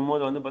ரெசிஸ்டன்ஸ் அப்படின்னும்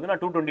போது வந்து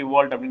பார்த்தீங்கன்னா 220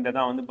 வோல்ட்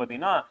அப்படின்றதான் வந்து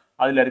பார்த்தீங்கன்னா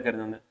அதில்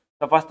இருக்கிறது வந்து.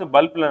 ஸோ ஃபர்ஸ்ட்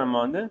பல்பில் நம்ம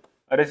வந்து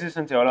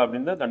ரெசிஸ்டன்ஸ் எவ்வளோ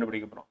அப்படின்றத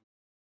கண்டுபிடிக்க போகிறோம்.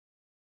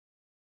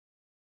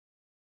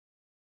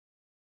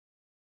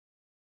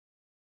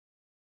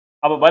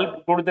 அப்போ பல்ப்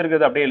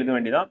கொடுத்துருக்கிறது அப்படியே எழுத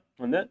வேண்டியதான்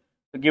வந்து.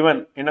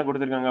 கிவன் என்ன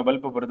கொடுத்துருக்காங்க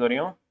பல்பை பொறுத்த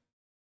வரையும்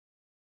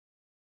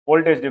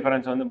வோல்டேஜ்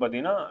டிஃபரன்ஸ் வந்து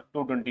பார்த்தீங்கன்னா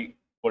 220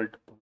 வோல்ட்.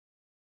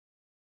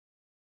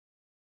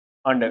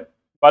 அண்டு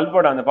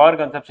பல்போட அந்த பவர்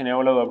கன்சப்ஷன்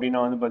எவ்வளவு அப்படின்னா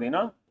வந்து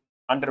பார்த்தீங்கன்னா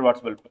 100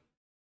 வாட்ஸ் பல்ப்.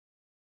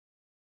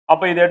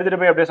 அப்போ இதை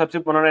எடுத்துகிட்டு போய் அப்படியே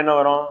சப்ஸ்டிட் பண்ணோன்னா என்ன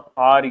வரும்,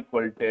 ஆர்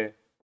ஈக்குவல் டு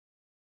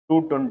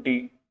 220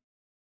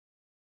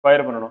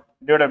 ஸ்கொயர் பண்ணணும்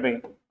டிவைட் பை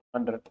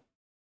 100.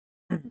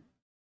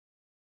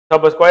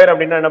 அப்போ ஸ்கொயர்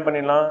அப்படின்னா என்ன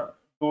பண்ணிடலாம்,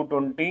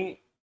 220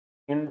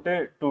 இன்ட்டு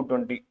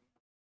 220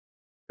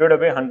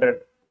 டிவைட் பை 100.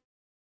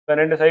 இப்போ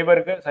 2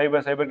 சைபருக்கு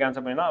சைபர் சைபர்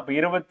கேன்சல் பண்ணிடலாம். அப்போ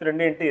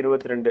 22 இன்ட்டு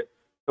 22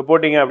 இப்போ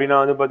போட்டிங்க அப்படின்னா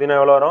வந்து பார்த்தீங்கன்னா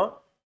எவ்வளோ வரும்,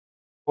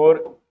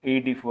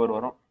 484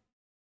 வரும்.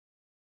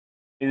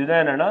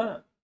 இதுதான் என்னன்னா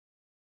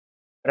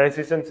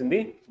ரெசிஸ்டன்ஸ் இன் தி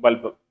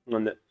பல்ப்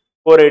வந்து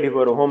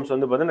 484 ஓம்ஸ்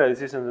வந்து பார்த்தீங்கன்னா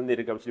ரெசிஸ்டன்ஸ் வந்து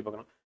இருக்கு அப்படி சொல்லி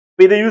பார்க்கலாம்.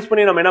 இப்போ இதை யூஸ்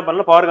பண்ணி நம்ம என்ன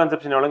பண்ணலாம், பவர்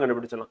கன்சப்ஷன் எவ்வளோ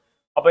கண்டுபிடிச்சிடலாம்.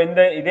 அப்போ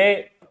இதே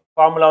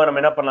ஃபார்முலாவை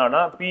நம்ம என்ன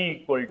பண்ணலாம்னா P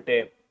equal to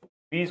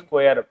V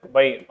square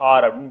by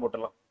R அப்படின்னு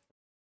போட்டுடலாம்.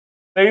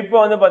 ஸோ இப்போ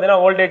வந்து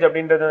பார்த்தீங்கன்னா வோல்டேஜ்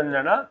அப்படின்றது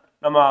என்னன்னா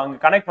நம்ம அங்கே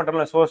கனெக்ட்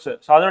பண்ணுறோம்ல சோர்ஸ்,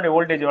 ஸோ அதனுடைய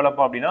வோல்டேஜ்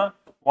எவ்வளோப்பா அப்படின்னா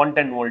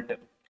 110 வோல்ட்.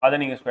 அதை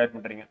நீங்கள் ஸ்கொயர்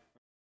பண்ணுறீங்க.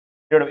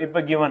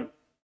 இப்போ கிவன்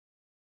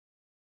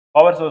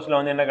பவர் சோர்ஸில்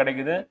வந்து என்ன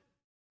கிடைக்குது,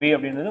 பி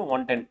அப்படின்றது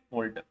 110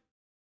 வோல்ட்.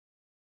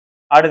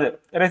 அடுத்து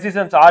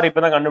ரெசிஸ்டன்ஸ் ஆர்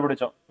இப்போ தான்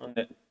கண்டுபிடிச்சோம்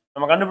வந்து,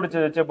 நம்ம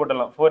கண்டுபிடிச்சது வச்சே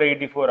போட்டலாம்.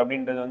 484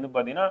 அப்படின்றது வந்து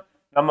பார்த்தீங்கன்னா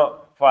நம்ம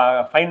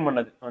ஃபைன்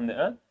பண்ணது வந்து.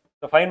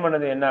 ஸோ ஃபைன்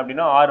பண்ணது என்ன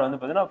அப்படின்னா ஆர் வந்து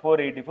பார்த்தீங்கன்னா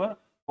 484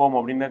 ஓம்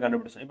அப்படின்னு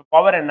கண்டுபிடிச்சோம். இப்போ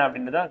பவர் என்ன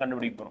அப்படின்றத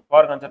கண்டுபிடிக்க போகிறோம்.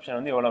 பவர் கன்சப்ஷன்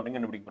வந்து எவ்வளோ அப்படின்னு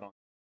கண்டுபிடிக்க போகிறோம்.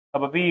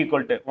 அப்போ B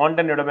equal to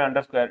 110 divide by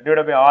 100 square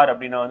divide by R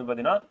அப்படின்னா வந்து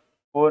பார்த்தீங்கன்னா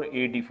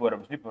 484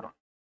 அப்படின்னு சொல்லி போகிறோம்.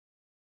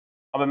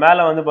 அப்போ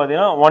மேலே வந்து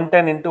பார்த்தீங்கன்னா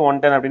 110 இன்ட்டு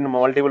 110 அப்படின்னு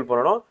நம்ம மல்டிபிள்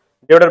போடணும்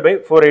டிவைடட் பை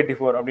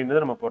 484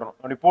 அப்படின்றது நம்ம போடுறோம்.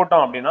 அப்படி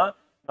போட்டோம் அப்படின்னா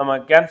நம்ம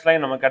கேன்சல் ஆகி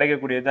நம்ம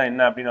கிடைக்கக்கூடியது தான்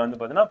என்ன அப்படின்னு வந்து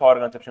பார்த்தீங்கன்னா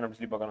பவர் கன்சப்ஷன் அப்படி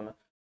சொல்லி பார்க்கணும்.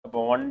 அப்போ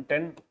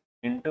 110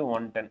 இன்ட்டு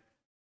 110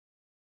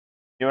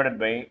 டிவைடட்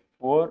பை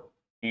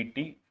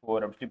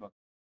 484 அப்படி சொல்லி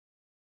பார்க்கணும்.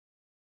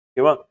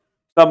 ஓகேவா?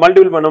 ஸோ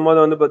மல்டிபிள் பண்ணும்போது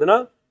வந்து பார்த்தீங்கன்னா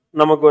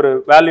நமக்கு ஒரு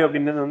வேல்யூ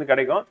அப்படின்றது வந்து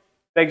கிடைக்கும்.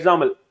 ஃபார்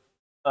எக்ஸாம்பிள்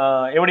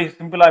எப்படி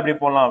சிம்பிளாக எப்படி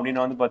போடலாம்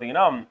அப்படின்னு வந்து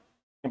பார்த்தீங்கன்னா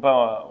இப்போ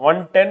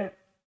 110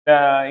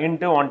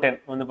 இன்ட்டு 110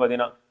 வந்து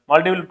பார்த்தீங்கன்னா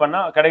மல்டிபிள்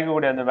பண்ணால்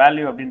கிடைக்கக்கூடிய அந்த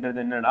வேல்யூ அப்படின்றது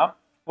என்னன்னா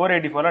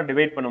 484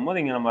 டிவைட் பண்ணும்போது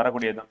இங்கே நம்ம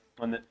வரக்கூடியது தான்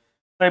வந்து.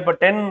 ஸோ இப்போ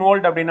 10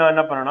 வோல்ட் அப்படின்னா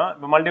என்ன பண்ணணும்னா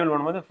இப்போ மல்டிபிள்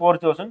பண்ணும்போது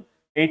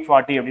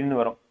 4840 அப்படின்னு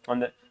வரும்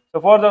வந்து. ஸோ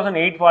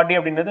 4840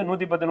 அப்படின்றது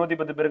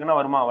 110 பேருக்குன்னா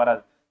வருமா?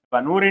 வராது. இப்போ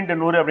 100 ×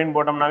 100 அப்படின்னு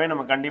போட்டோம்னாவே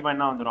நம்ம கண்டிப்பாக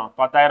என்ன வந்துடும்?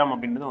 10,000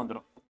 அப்படின்றது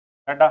வந்துடும்.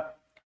 கரெக்டா?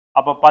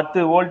 அப்போ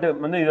 10 வோல்ட்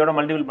வந்து இதோட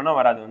மல்டிபிள் பண்ணால்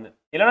வராது வந்து.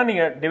 இல்லைனா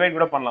நீங்கள் டிவைட்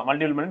கூட பண்ணலாம்.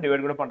 மல்டிபிள் பண்ணி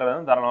டிவைட் கூட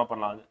பண்ணுறது தாராளமாக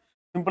பண்ணலாம். அது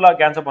சிம்பிளாக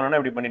கேன்சல் பண்ணணும்னா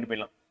இப்படி பண்ணிட்டு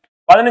போயிடலாம்.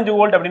 15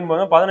 வோல்ட் அப்படின்னு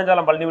போது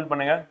 15ஆல மல்டிபிள்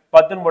பண்ணுங்க.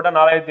 10ன்னு போட்டால்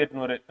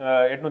 4800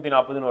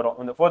 840 வரும்.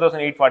 வந்து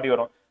 4840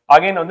 வரும்.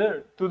 அகைன் வந்து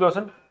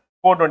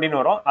 2420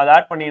 வரும். அதை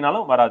ஆட்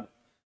பண்ணினாலும் வராது.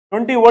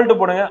 20 வோல்ட்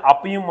போடுங்க.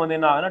 அப்பயும் வந்து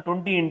என்ன ஆகுதுன்னா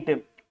 20 ×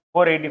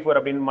 484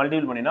 அப்படின்னு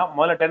மல்டிபிள் பண்ணினா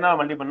முதல்ல 10ஆல்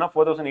மல்டிபிள் பண்ணா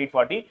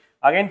 4840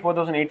 அகைன்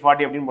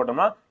 4840 அப்படின்னு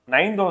போட்டோம்னா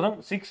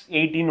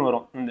 9618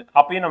 வரும்.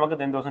 அப்பயும் நமக்கு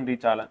 10,000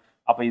 ரீச் ஆகல.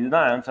 அப்போ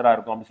இதுதான் ஆன்சரா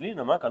இருக்கும் அப்படின்னு சொல்லி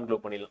நம்ம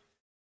கன்க்ளூட் பண்ணிடலாம்.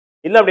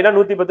 இல்லை அப்படின்னா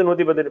 110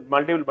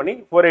 மல்டிபிள் பண்ணி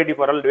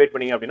 484 டிவைட்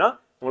பண்ணீங்க அப்படின்னா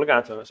உங்களுக்கு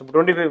ஆன்சர். ஸோ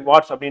 25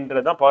 வாட்ஸ்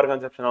அப்படின்றது தான் பவர்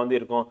கன்சப்ஷனாக வந்து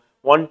இருக்கும்.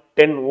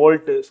 110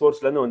 வோல்ட்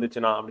சோர்ஸ்லேருந்து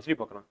வந்துச்சுன்னா அப்படின்னு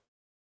சொல்லி பார்க்கலாம்.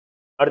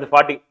 அடுத்து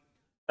 40.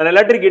 An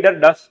electric heater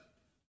does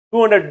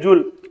 200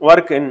 joule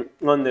work in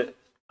வந்து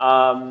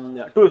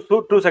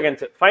 2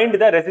 seconds. Find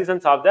the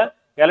resistance of the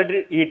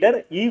electric heater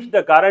if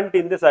the current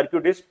in the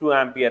circuit is 2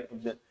 ampere.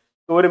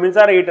 ஒரு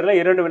மின்சார ஹீட்டர்ல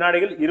 2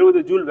 வினாடிகள் 20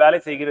 ஜூல் வேலை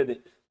செய்கிறது.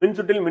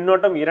 மின்சுற்றில்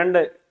மின்னோட்டம்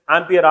 2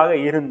 ஆம்பியராக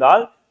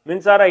இருந்தால்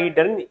மின்சார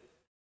ஹீட்டரின்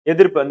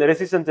எதிர்ப்பு அந்த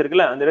ரெசிஸ்டன்ஸ்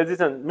இருக்குல்ல, அந்த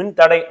ரெசிஸ்டன்ஸ் மின்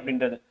தடை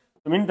அப்படின்றது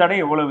மின் தடை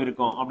எவ்வளவு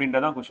இருக்கும்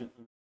அப்படின்றதான் கொஸ்டின்.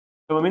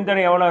 ஸோ மின்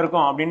தடை எவ்வளவு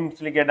இருக்கும் அப்படின்னு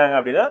சொல்லி கேட்டாங்க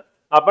அப்படின்னா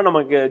அப்போ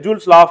நமக்கு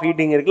ஜூல்ஸ் லா ஆஃப்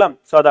ஹீட்டிங் இருக்கலாம்.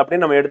 ஸோ அதை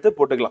அப்படியே நம்ம எடுத்து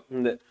போட்டுக்கலாம்.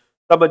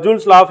 அப்போ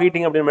ஜூல்ஸ் லா ஆஃப்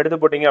ஹீட்டிங் அப்படின்னு எடுத்து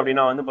போட்டிங்க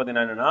அப்படின்னா வந்து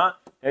பார்த்தீங்கன்னா என்னன்னா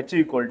H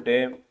 =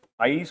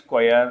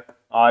 I²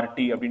 RT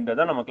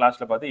அப்படின்றத நம்ம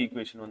கிளாஸ்ல பார்த்து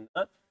ஈக்குவேஷன்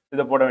வந்து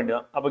இதை போட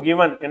வேண்டியதான். அப்போ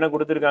கிவன் என்ன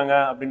கொடுத்துருக்காங்க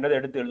அப்படின்றத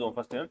எடுத்து எழுதுவோம்.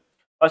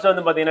 ஃபர்ஸ்ட்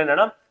வந்து பார்த்தீங்கன்னா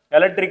என்னன்னா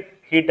எலக்ட்ரிக்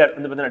ஹீட்டர்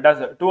வந்து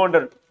பார்த்தீங்கன்னா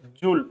 200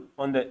 ஜூல்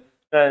வந்து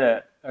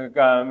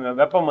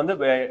வெப்பம் வந்து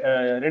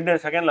 2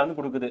 செகண்ட்ல வந்து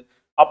கொடுக்குது.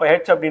 அப்போ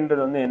ஹெச்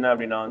அப்படின்றது வந்து என்ன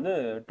அப்படின்னா வந்து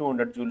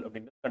 200 ஜூல்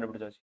அப்படின்றது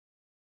கண்டுபிடிச்சாச்சு,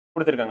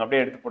 கொடுத்துருக்காங்க.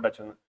 அப்படியே எடுத்து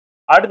போட்டாச்சு.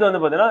 அடுத்து வந்து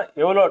பார்த்தீங்கன்னா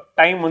எவ்வளோ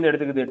டைம் வந்து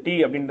எடுத்துக்குது டி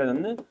அப்படின்றது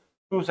வந்து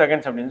 2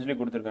 செகண்ட்ஸ் அப்படின்னு சொல்லி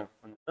கொடுத்துருக்காங்க.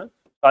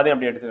 அதையும்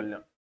அப்படியே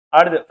எடுத்துக்கலாம்.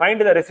 அடுத்து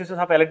find the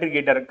resistance of electric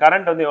heater.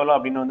 Current வந்து எவ்வளோ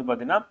அப்படின்னு வந்து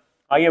பார்த்தீங்கன்னா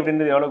ஐ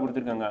அப்படின்றது எவ்வளோ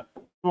கொடுத்துருக்காங்க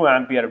 2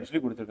 ஆம்பியர் அப்படின்னு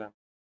சொல்லி கொடுத்துருக்காங்க.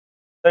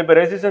 ஸோ இப்போ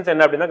ரெசிஸ்டன்ஸ்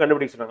என்ன அப்படின்னா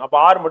கண்டுபிடிச்சிருக்காங்க. அப்போ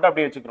ஆர் மட்டும்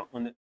அப்படியே வச்சுக்கிறோம்.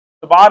 வந்து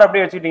இப்போ ஆர்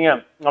அப்படியே வச்சுக்கிட்டீங்க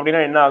அப்படின்னா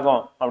என்ன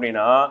ஆகும்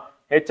அப்படின்னா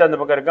ஹெச் அந்த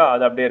பக்கம் இருக்கா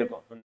அது அப்படியே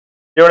இருக்கும்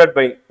டிவைடட்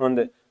பை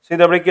வந்து. ஸோ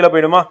இது அப்படியே கீழே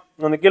போயிடுமா?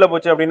 வந்து கீழே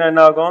போச்சு அப்படின்னா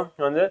என்ன ஆகும்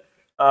வந்து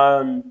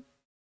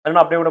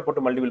அதனால் அப்படியே கூட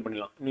போட்டு மல்டிபிள்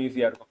பண்ணிடலாம், இன்னும்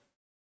ஈஸியாக இருக்கும்.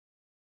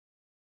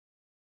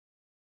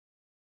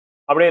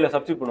 அப்படியே இல்லை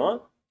சப்ஸ்டிட் பண்ணுவோம்.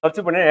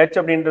 சப்ஸ்டிட் பண்ணி ஹெச்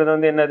அப்படின்றது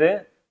வந்து என்னது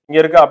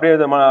இங்கே இருக்கா அப்படியே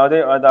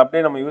அதை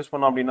அப்படியே நம்ம யூஸ்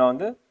பண்ணோம் அப்படின்னா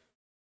வந்து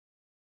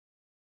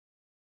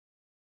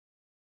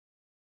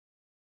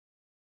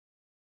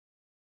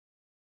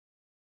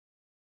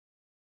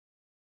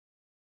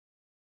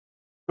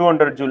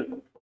 $200 ஜூல்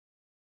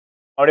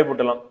அப்படியே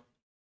போட்டுடலாம்.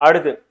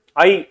 அடுத்து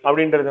ஐ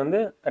அப்படின்றது வந்து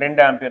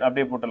 2 ஆம்பியர்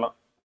அப்படியே போட்டுடலாம்.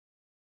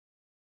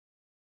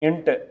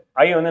 இன்ட்டு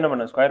ஐ வந்து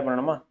நம்ம ஸ்கொயர்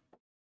பண்ணணுமா,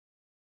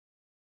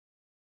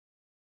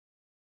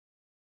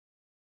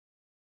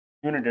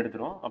 யூனிட்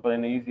எடுத்துரும். அப்போ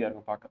என்ன ஈஸியாக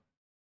இருக்கும் பார்க்க.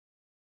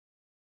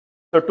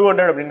 ஸோ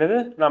 200 அப்படின்றது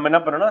நம்ம என்ன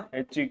பண்ணோம்னா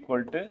H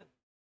 =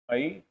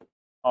 I²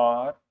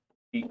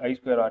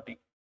 RT.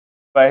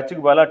 இப்போ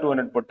ஹெச்சுக்கு பதிலாக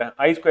 200 போட்டேன்,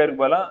 I²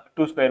 பதிலாக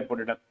 2²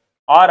 போட்டுட்டேன்.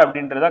 ஆர்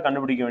அப்படின்றத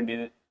கண்டுபிடிக்க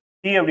வேண்டியது.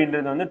 டி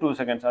அப்படின்றது வந்து 2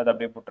 செகண்ட்ஸ், அதை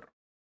அப்படியே போட்டுறோம்.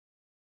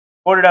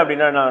 போட்டுட்டேன்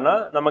அப்படின்னா என்னன்னா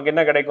நமக்கு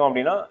என்ன கிடைக்கும்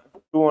அப்படின்னா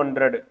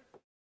 200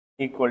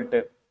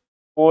 =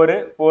 4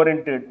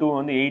 × 2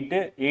 வந்து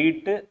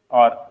 8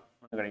 R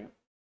கிடைக்கும்.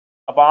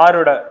 அப்போ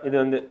ஆரோட இது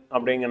வந்து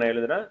அப்படிங்க நான்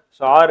எழுதுறேன்.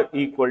 ஸோ ஆர்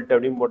ஈக்குவல்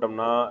அப்படின்னு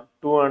போட்டோம்னா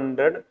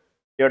 200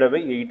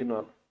 / 8ன்னு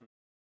வரும்.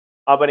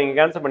 அப்போ நீங்கள்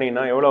கேன்சல்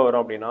பண்ணீங்கன்னா எவ்வளோ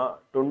வரும் அப்படின்னா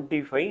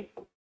 25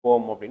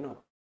 ஓம் அப்படின்னு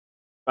வரும்.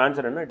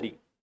 ஆன்சர் என்ன டி.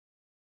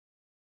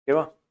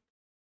 ஓகேவா?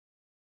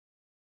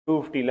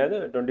 250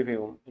 25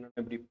 ஓம்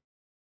எப்படி?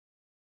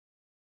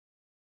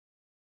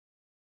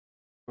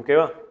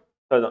 ஓகேவா?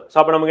 அதுதான். ஸோ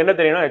அப்போ நமக்கு என்ன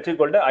தெரியும்னா H =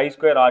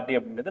 I² RT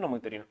அப்படின்றது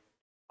நமக்கு தெரியும்.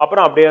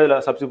 அப்புறம் அப்படியே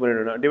அதில் சப்ஸ்டிட்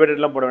பண்ணிவிடணும்.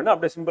 டிவைடட்லாம் போட வேண்டாம்,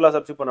 அப்படியே சிம்பிளாக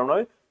சப்ஸ்டிட் பண்ணோம்னா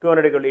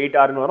 200 = 8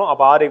 ஆர்னு வரும்.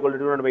 அப்போ R =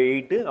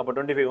 200/8. அப்போ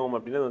 25 ஓம்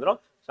அப்படின்னு வந்துடும்.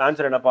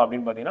 ஆன்சர் என்னப்பா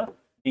அப்படின்னு பார்த்தீங்கன்னா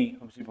டி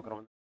அப்படின்னு சொல்லி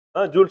பார்க்குறோம்.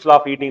 ஜூல்ஸ் லா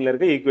ஆஃப் ஹீட்டிங்ல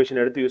இருக்க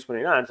ஈக்குவேஷன் எடுத்து யூஸ்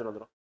பண்ணிங்கன்னா ஆன்சர்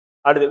வந்துடும்.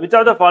 அடுத்து which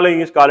of the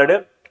following is called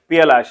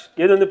pearl ash.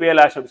 எது வந்து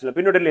பியல் ஆஷ் அப்படின்னு சொல்லி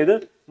பின்னொட்டில் எது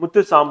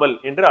முத்து சாம்பல்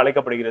என்று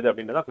அழைக்கப்படுகிறது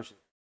அப்படின்றதான்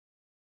கொஸ்டின்.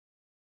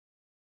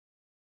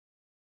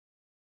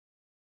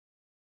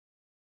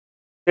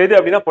 எது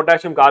அப்படின்னா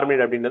பொட்டாசியம்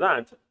கார்பனேட் அப்படின்றது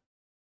ஆன்சர்.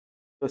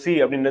 சி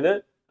அப்படின்றது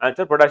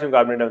ஆன்சர். பொட்டாசியம்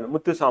கார்பனேட் வந்து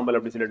முத்து சாம்பல்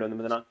அப்படின்னு சொல்லிட்டு வந்து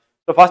பார்த்தீங்கன்னா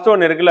ஸோ ஃபர்ஸ்ட்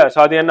ஒன்று இருக்குல்ல, ஸோ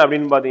அது என்ன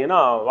அப்படின்னு பார்த்தீங்கன்னா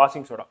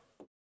வாஷிங் சோடா.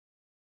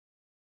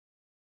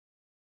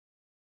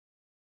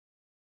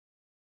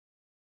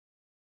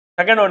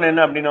 செகண்ட் ஒன்று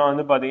என்ன அப்படின்னா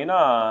வந்து பார்த்தீங்கன்னா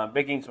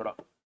பேக்கிங் சோடா.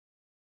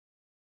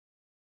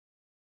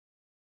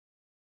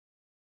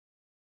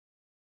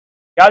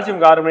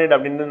 கால்சியம் கார்பனேட்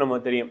அப்படின்னு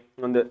நமக்கு தெரியும்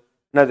வந்து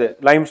என்னது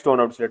லைம்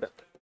ஸ்டோன் அப்படின்னு சொல்லிட்டு.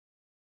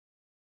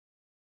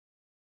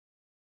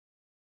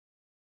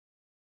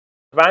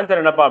 ஆன்சர்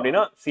என்னப்பா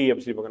அப்படின்னா சி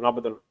அப்படி சொல்லி பார்க்கணும்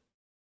 41.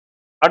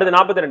 அடுத்து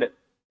 42.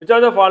 Which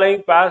of the following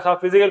pairs of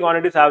physical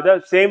quantities have the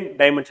same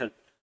dimension?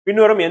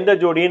 பின்வரும் எந்த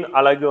ஜோடியின்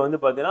அலகு வந்து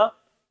பார்த்தீங்கன்னா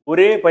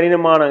ஒரே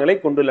பரிமாணங்களை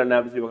கொண்டுள்ளன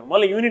அப்படின்னு சொல்லி பார்க்கணும்.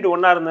 முதல்ல யூனிட்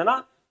ஒன்னா இருந்ததுன்னா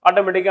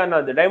ஆட்டோமேட்டிக்கா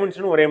அந்த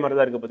டைமென்ஷனும் ஒரே மாதிரி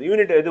தான் இருக்க போகுது.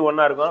 யூனிட் எது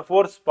ஒன்னா இருக்கும்?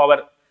 Force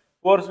power.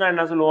 ஃபோர்ஸ்னா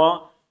என்ன சொல்லுவோம்?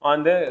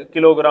 வந்து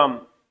கிலோகிராம்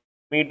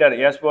மீட்டர்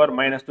எஸ் பவர்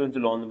 -2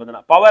 சொல்லுவோம். வந்து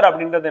பார்த்தீங்கன்னா பவர்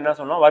அப்படின்றது என்ன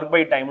சொல்லுவோம்? ஒர்க்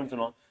பை டைம்னு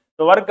சொல்லுவோம்.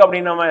 ஸோ ஒர்க்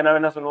அப்படின்னா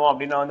என்ன சொல்லுவோம்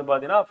அப்படின்னா வந்து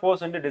பார்த்தீங்கன்னா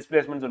ஃபோர்ஸ் இன்டு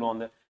டிஸ்பிளேஸ்மெண்ட் சொல்லுவோம்.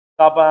 வந்து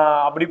அப்போ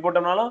அப்படி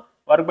போட்டோம்னாலும்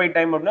ஒர்க் பை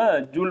டைம் அப்படின்னா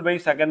ஜூல் பை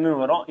செகண்ட்னு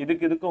வரும்.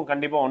 இதுக்கும்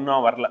கண்டிப்பாக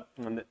ஒன்றும் வரல.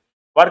 வந்து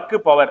ஒர்க்கு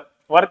பவர்.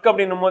 ஒர்க்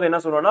அப்படின்னும் போது என்ன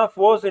சொல்லுவோம்னா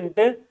ஃபோர்ஸ்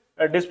இன்ட்டு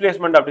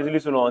டிஸ்பிளேஸ்மெண்ட் அப்படி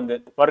சொல்லி சொல்லுவோம். வந்து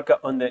ஒர்க்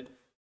வந்து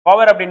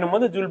பவர் அப்படின்னும்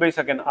போது ஜூல் பை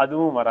செகண்ட்,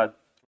 அதுவும் வராது.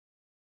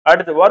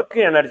 அடுத்து ஒர்க்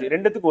எனர்ஜி,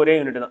 ரெண்டுத்துக்கும் ஒரே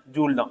யூனிட் தான்,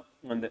 ஜூல் தான்.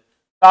 வந்து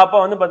அப்போ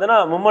வந்து பார்த்தீங்கன்னா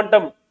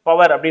மொமெண்டம்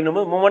பவர் அப்படின்னும்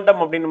போது மொமெண்டம்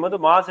அப்படின்னும் போது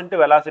மாஸ்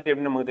இன்ட்டு வெலாசிட்டி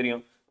அப்படின்னு நமக்கு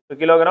தெரியும்.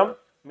 கிலோகிராம்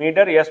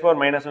மீட்டர் எஸ் பவர்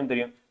 -1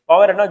 தெரியும்.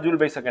 பவர் என்ன? Joule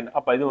by second.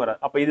 அப்போ இதுவும் வராது.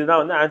 அப்போ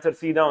இதுதான் வந்து ஆன்சர்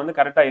சி தான் வந்து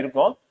கரெக்டாக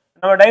இருக்கும்.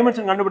 நம்ம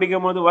டைமென்ஷன்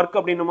கண்டுபிடிக்கும் போது ஒர்க்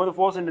அப்படின்னும் போது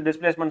ஃபோர்ஸ் இன்ட்டு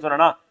டிஸ்பிளேஸ்மெண்ட்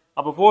சொன்னா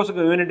அப்போ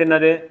ஃபோர்ஸுக்கு யூனிட்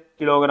என்னது?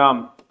 Kilogram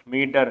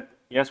metre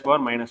S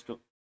power -2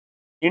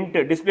 into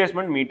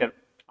displacement metre.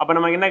 அப்போ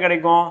நமக்கு என்ன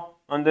கிடைக்கும்?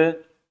 வந்து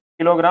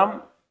kilogram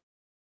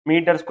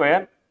metre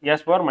square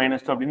S power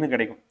 -2 அப்படின்னு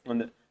கிடைக்கும்.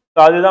 வந்து ஸோ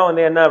அதுதான்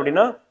வந்து என்ன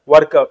அப்படின்னா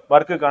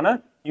ஒர்க்குக்கான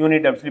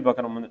யூனிட் அப்படி சொல்லி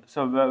பார்க்குறோம். வந்து ஸோ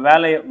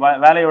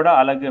வேலையோட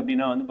அலகு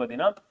அப்படின்னா வந்து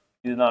பார்த்தீங்கன்னா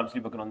இதுதான் அப்படி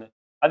சொல்லி பார்க்குறோம். வந்து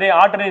அதே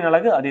ஆற்றலின்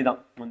அலகு அதே தான்.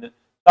 வந்து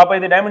அப்போ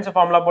இது டைமென்ஷன்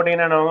ஃபார்முலா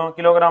போட்டிங்கன்னா என்ன ஆகும்?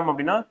 கிலோகிராம்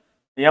அப்படின்னா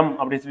எம்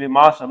அப்படி சொல்லி,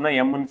 மாஸ் அப்படின்னா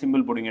எம்னு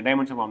சிம்பிள் போடுங்க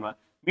டைமென்ஷன் ஃபார்முலா.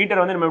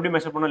 மீட்டர் வந்து நம்ம எப்படி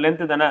மெஷர் பண்ணோம்?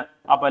 லென்த் தானே.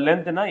 அப்போ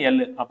லென்த்னா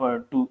எல், அப்போ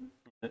 2.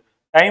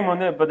 டைம்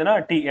வந்து பார்த்தீங்கன்னா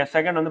டி,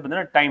 செகண்ட் வந்து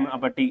பார்த்தீங்கன்னா டைம்,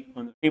 அப்போ டி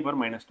வந்து டி பவர்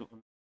 -2.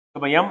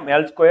 இப்போ M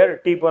L square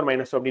D power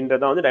 -2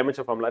 அப்படின்றது வந்து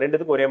டைமென்ஷன் ஃபார்முலா.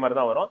 ரெண்டுத்துக்கும் ஒரே மாதிரி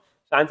தான் வரும்.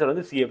 ஆன்சர்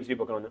வந்து சிஎஃப்சி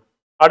பக்கம் வந்து.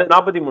 அடுத்து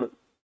 43.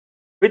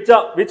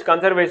 Which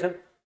conservation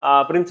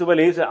principle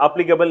is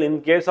applicable in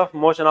case of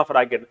motion of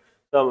rocket?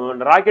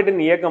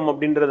 ராக்கெட்டின் இயக்கம்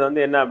அப்படின்றது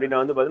வந்து என்ன அப்படின்னா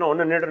வந்து பார்த்தீங்கன்னா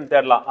ஒன்று நியூட்டன்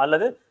தேடலாம்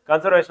அல்லது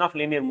கன்சர்வேஷன் ஆஃப்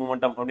லீனியர்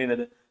மூமெண்டம்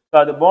அப்படின்றது. ஸோ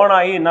அது போன்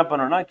ஆகி என்ன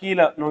பண்ணணும்னா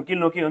கீழ்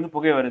நோக்கி வந்து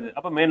புகை வருது.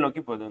 அப்போ மேல்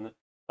நோக்கி போகுது. வந்து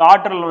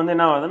ஆற்றல் வந்து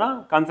என்ன ஆகுதுன்னா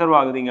கன்சர்வ்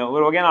ஆகுதுங்க.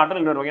 ஒரு வகையான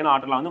ஆற்றல் இன்னொரு வகையான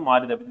ஆற்றலாக வந்து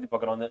மாறுது அப்படின்னு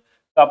பார்க்குறோம். வந்து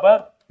அப்போ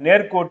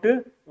நேர்கோட்டு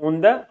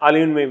உந்த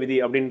அழிவின்மை விதி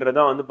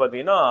அப்படின்றதான் வந்து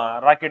பார்த்தீங்கன்னா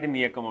ராக்கெட்டின்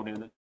இயக்கம்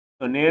அப்படின்றது.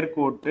 ஸோ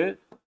நேர்கோட்டு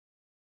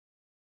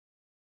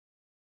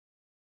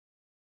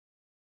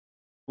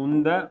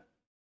உந்த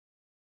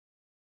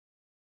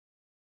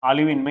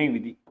அழிவின்மை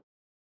விதி.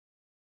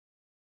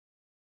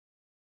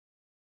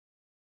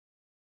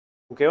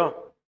 ஓகேவா?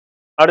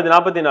 அடுத்து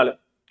 44.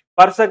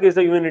 Parsec is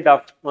unit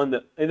of. வந்து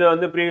இது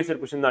வந்து ப்ரீவியஸ் இயர்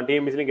கொஸ்டின் தான்,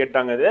 டிஎம்பிசிலையும்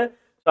கேட்டாங்க. இது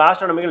ஸோ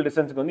ஆஸ்ட்ரானமிக்கல்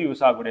டிஸ்டன்ஸுக்கு வந்து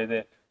யூஸ் ஆகக்கூடியது.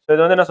 ஸோ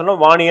இது வந்து என்ன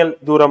சொல்லணும்? வானியல்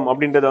தூரம்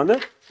அப்படின்றது வந்து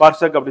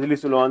பர்சக் அப்படி சொல்லி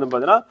சொல்லுவாங்க. வந்து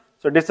பார்த்தீங்கன்னா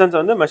ஸோ டிஸ்டன்ஸ்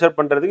வந்து மெஷர்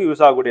பண்ணுறதுக்கு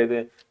யூஸ் ஆகக்கூடியது.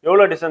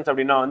 எவ்வளோ டிஸ்டன்ஸ்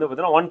அப்படின்னா வந்து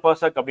பார்த்தீங்கன்னா 1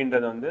 பர்சக்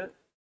அப்படின்றது வந்து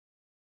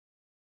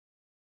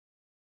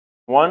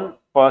 1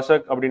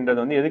 பர்சக் அப்படின்றது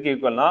வந்து எதுக்கு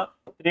ஈக்குவல்னா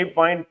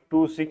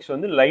 3.26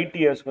 வந்து லைட்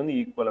இயர்ஸ்க்கு வந்து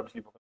ஈக்குவல் அப்படி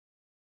சொல்லி பார்க்கலாம்.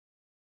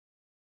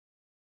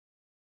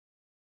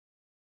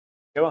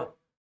 ஓகேவா?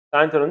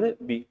 ஆன்சர் வந்து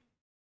பி.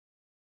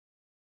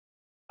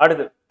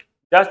 அடுத்து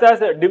just as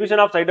the division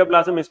of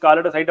cytoplasm is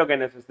called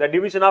cytokinesis, the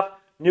division of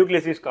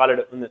nucleus is called.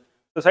 வந்து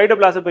ஸோ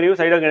சைட்டோபிளாசம் பிரிவு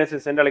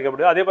சைட்டோகைனசிஸ் என்று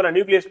அழைக்கப்படுது. அதே போல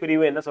நியூக்ளியஸ்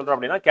பிரிவு என்ன சொல்றோம்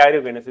அப்படின்னா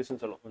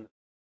கேரியோகைனசிஸ்னு சொல்லுவோம்.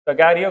 ஸோ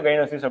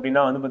கேரியோகைனசிஸ்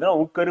அப்படின்னா வந்து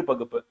பார்த்தீங்கன்னா உட்கரு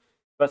பகுப்பு.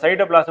 இப்போ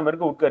சைட்டோபிளாசம்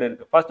இருக்கு, உட்கரு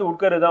இருக்கு. ஃபர்ஸ்ட்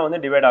உட்கரு தான் வந்து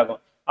டிவைட் ஆகும்.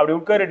 அப்படி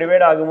உட்கரு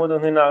டிவைட் ஆகும்போது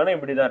வந்து என்ன ஆகுனா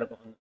இப்படி தான்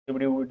இருக்கும்,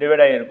 இப்படி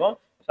டிவைட் ஆகிருக்கும்.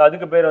 ஸோ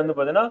அதுக்கு பேர் வந்து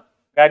பார்த்தீங்கன்னா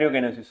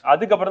கேரியோகைனசிஸ்.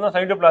 அதுக்கப்புறம் தான்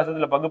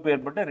சைட்டோபிளாசத்தில் பகுப்பு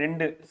ஏற்பட்டு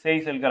 2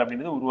 சேய் செல்கள்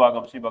அப்படின்றது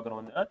உருவாகும் சொல்லி பார்க்குறோம்.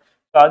 வந்து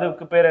ஸோ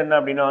அதுக்கு பேர் என்ன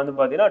அப்படின்னா வந்து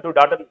பார்த்தீங்கன்னா 2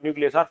 டாட்டர்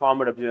நியூக்ளியஸ் ஆர்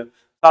ஃபார்ம்டு அப்படி.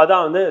 ஸோ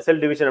அதான் வந்து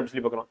செல் டிவிஷன் அப்படி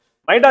சொல்லி பார்க்குறோம்.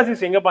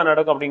 மைட்டாசிஸ் எங்கப்பா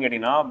நடக்கும் அப்படின்னு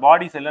கேட்டீங்கன்னா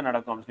பாடி செல்ல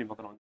நடக்கும் அப்படி சொல்லி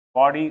பார்க்குறோம்.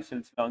 பாடி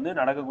செல்ஸ்ல வந்து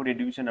நடக்கக்கூடிய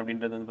டிவிஷன்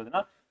அப்படின்றது வந்து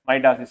பார்த்தீங்கன்னா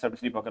மைட்டாசிஸ் அப்படி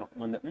சொல்லி பார்க்குறோம்.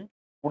 வந்து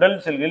உடல்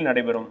செல்களில்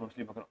நடைபெறும் அப்படி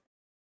சொல்லி பார்க்குறோம்.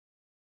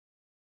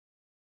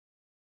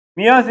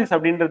 மியாசிஸ்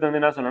அப்படின்றது வந்து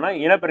என்ன சொன்னா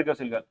இனப்பெருக்க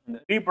செல்கள், இந்த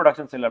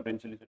ரீப்ரொடக்ஷன் செல்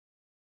அப்படின்னு சொல்லி.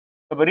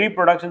 இப்போ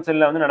ரீப்ரொடக்ஷன்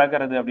செல்ல வந்து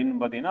நடக்கிறது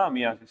அப்படின்னு பார்த்தீங்கன்னா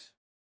மியாசிஸ்.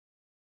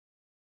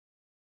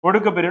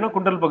 ஒடுக்க பிரிவுனா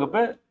குண்டல்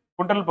பகுப்பு,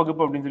 குண்டல்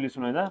பகுப்பு அப்படின்னு சொல்லி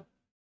சொன்னது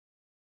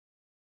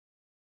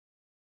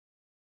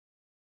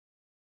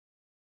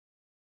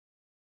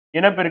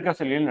இனப்பெருக்க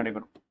செல்களில்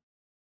நடைபெறும்.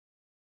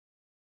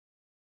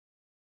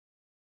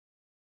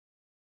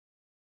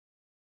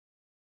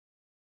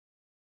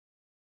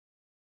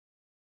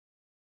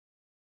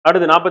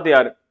 அடுத்து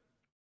 46.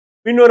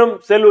 பின்வரும்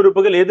செல்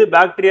உறுப்புகள் எது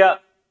பாக்டீரியா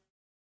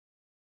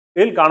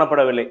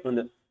காணப்படவில்லை?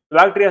 வந்து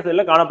பாக்டீரியா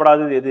செல்ல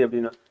காணப்படாதது எது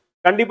அப்படின்னா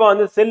கண்டிப்பா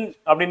வந்து செல்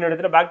அப்படின்னு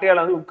இடத்துல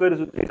பாக்டீரியால வந்து உட்கரு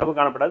சுத்தி சவ்வு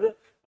காணப்படாது.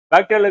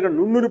 பாக்டீரியால இருக்கிற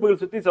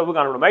நுண்ணுறுப்புகள் சுத்தி சவ்வு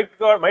காணப்படும்.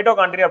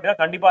 மைட்டோகாண்ட்ரியா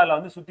அப்படின்னா கண்டிப்பா அதுல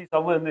வந்து சுத்தி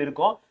சவ்வு வந்து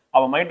இருக்கும்.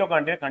 அவ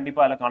மைட்டோகாண்ட்ரியா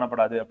கண்டிப்பா அதுல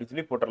காணப்படாது அப்படின்னு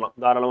சொல்லி போட்டுடலாம்,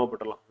 தாராளமா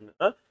போட்டுடலாம்.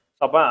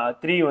 அப்ப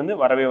 3 வந்து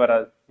வரவே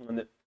வராது.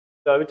 வந்து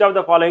which of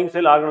the following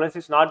cell organelles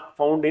is not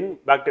found in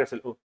bacterial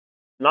cell?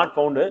 Not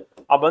found.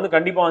 அப்போ வந்து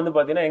கண்டிப்பாக வந்து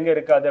பார்த்தீங்கன்னா எங்கே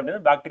இருக்காது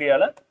அப்படின்னா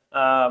பாக்டீரியாவில்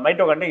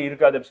மைட்டோகாண்ட்ரியா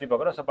இருக்காது அப்படின்னு சொல்லி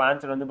பார்க்குறோம். ஸோ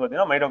ஆன்சர் வந்து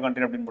பார்த்தீங்கன்னா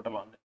மைட்டோகாண்ட்ரியா அப்படின்னு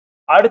போட்டலாம்.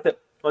 அடுத்து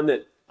வந்து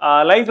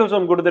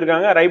லைசோசோம்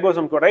கொடுத்துருக்காங்க,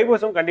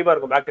 ரைபோசோம் கண்டிப்பா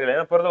இருக்கும் பாக்டீரியா,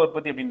 ஏன்னா புரத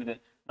உற்பத்தி அப்படின்றது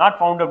நாட்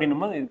ஃபவுண்ட்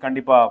அப்படின்னும் போது இது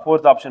கண்டிப்பா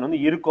ஃபோர்த் ஆப்ஷன் வந்து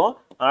இருக்கும்.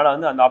 அதனால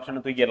வந்து அந்த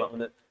ஆப்ஷனை தூக்கிடலாம்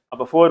வந்து.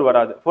 அப்போ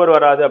 4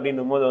 வராது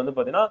அப்படின்னும் போது வந்து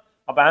பார்த்தீங்கன்னா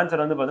அப்போ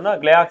ஆன்சர் வந்து பார்த்தீங்கன்னா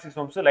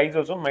கிளையாக்சிசோம்ஸ்,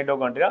 லைசோசோம்,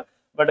 மைட்டோகாண்ட்ரியா.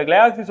 பட்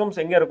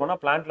கிளையாக்சிசோம்ஸ் எங்க இருக்கும்னா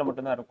பிளான்ட்ல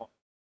மட்டும்தான் இருக்கும்.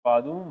 அப்போ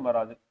அதுவும்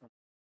வராது,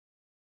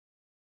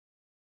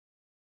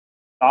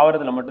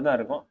 தாவரத்துல மட்டும்தான்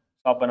இருக்கும்.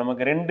 அப்போ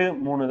நமக்கு 2,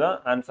 3 தான்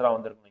ஆன்சரா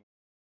வந்திருக்கும்.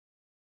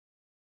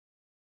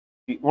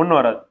 1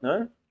 வராது,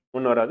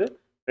 1 வராது.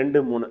 2,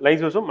 3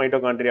 லைசோசோம்,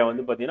 மைட்டோகாண்ட்ரியா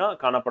வந்து பார்த்தீங்கன்னா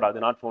காணப்படாது,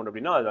 நாட் ஃபவுண்ட்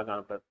அப்படின்னா அதுதான்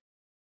காணப்படாது.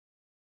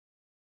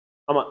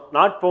 ஆமா,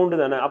 நாட் ஃபவுண்ட்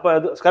தானே, அப்போ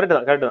அது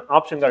கரெக்ட் தான்,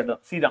 ஆப்ஷன் கரெக்ட்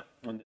தான், சி தான்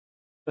வந்து.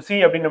 சி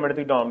அப்படின்னு நம்ம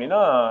எடுத்துக்கிட்டோம் அப்படின்னா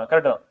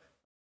கரெக்ட் தான்.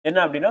 என்ன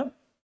அப்படின்னா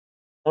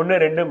 1,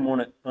 2,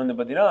 3 வந்து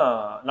பார்த்தீங்கன்னா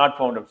நாட்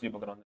ஃபவுண்ட் அப்படி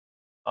பார்க்குறோம்.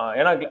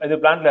 ஏன்னா இது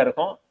பிளான்ட்ல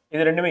இருக்கும்,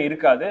 இது ரெண்டுமே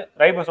இருக்காது,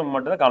 ரைபோசோம்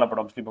மட்டும் தான்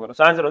காணப்படும் அப்படி பார்க்குறோம்.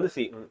 ஆன்சர் வந்து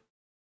சி.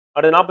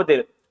 அடுத்து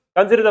 47.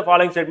 Consider the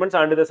following statements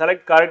and the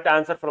select correct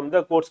answer from the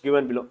course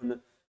given below.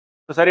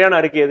 சரியான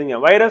அறிக்கை எதுங்க?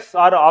 Virus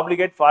R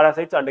obligated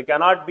parasites and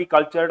cannot be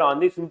cultured on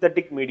the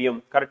synthetic medium.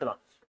 Correct தான்.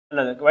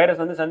 வைரஸ்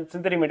வந்து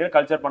சிந்தட்டிக் மீடியம்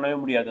கல்ச்சர் பண்ணவே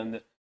முடியாது, வந்து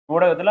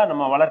ஊடகத்தில்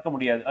நம்ம வளர்க்க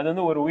முடியாது. அது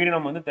வந்து ஒரு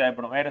உயிரினம் வந்து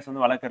தேவைப்படும் வைரஸ்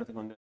வந்து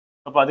வளர்க்கறதுக்கு வந்து.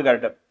 அப்போ அது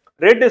correct.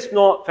 Red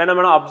snow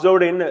ஃபெனமெனா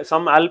observed in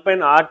some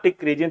alpine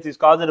Arctic regions is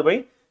caused by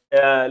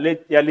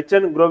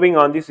lichen growing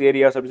on this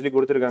areas அப்படின்னு சொல்லி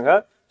கொடுத்துருக்காங்க.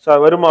 ஸோ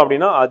வருமா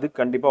அப்படின்னா அது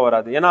கண்டிப்பாக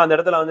வராது. ஏன்னா அந்த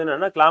இடத்துல வந்து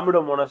என்னன்னா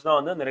கிளாமிடோமோனஸ் தான்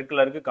வந்து அந்த ரெட்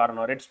கலருக்கு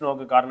காரணம். ரெட்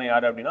ஸ்னோக்கு காரணம்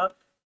யாரு அப்படின்னா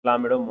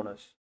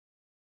கிளாமிடோமோனஸ்.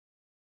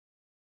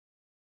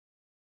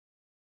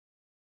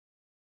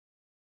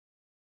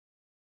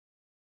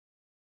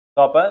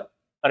 அப்போ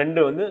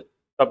 2 வந்து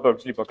தப்பு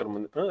அப்படி சொல்லி பார்க்குறோம்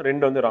வந்து.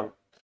 2 வந்து ராங்.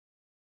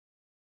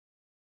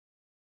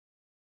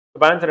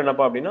 இப்போ ஆன்சர்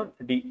என்னப்பா அப்படின்னா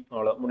டி.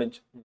 அவ்வளோ முடிஞ்சு.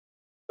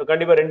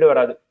 கண்டிப்பாக 2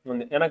 வராது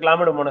வந்து, ஏன்னா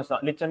கிளாமிடோமோனஸ்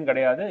தான், லிச்சன்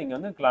கிடையாது. இங்கே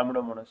வந்து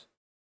கிளாமிடோமோனஸ்.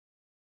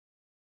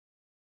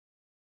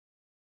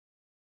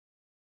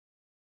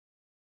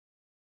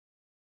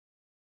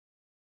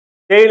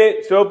 தேயிலை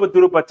சிவப்பு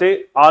துரு பச்சை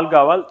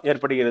ஆல்காவால்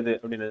ஏற்படுகிறது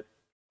அப்படின்னு,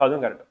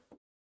 அதுவும் correct.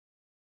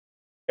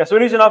 A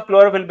solution of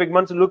chlorophyll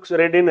pigments looks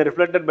red in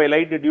reflected by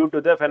light due to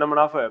the phenomenon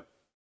of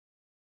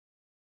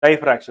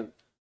diffraction.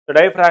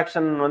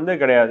 Diffraction வந்து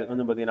கிடையாது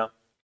வந்து பார்த்தீங்கன்னா,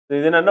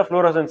 இது என்னன்னா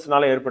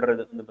ஃப்ளோரசன்ஸ்னால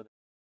ஏற்படுறது வந்து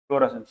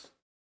ஃப்ளோரசன்ஸ்.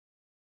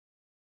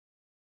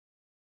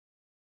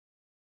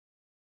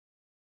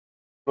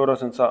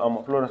 ஃப்ளோரசன்ஸா?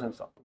 ஆமாம், ஃப்ளோரசன்ஸ்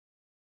தான்.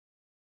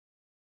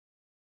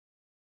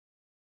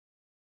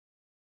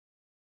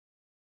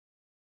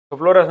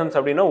 ஃப்ளோரசன்ஸ்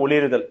அப்படின்னா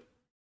ஒளிருதல்.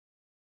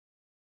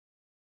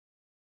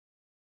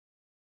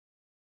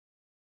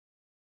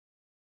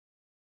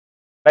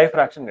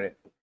 டைஃப்ராக்ஷன் கிடையாது.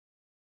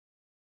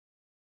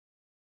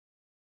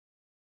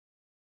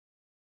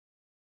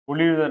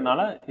 ஒளிருதல்னால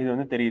இது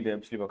வந்து தெரியுது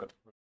அப்படி சொல்லி பார்க்குறோம்.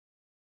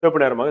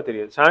 சிவப்பு நேரமாக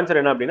தெரியுது. ஆன்சர்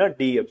என்ன அப்படின்னா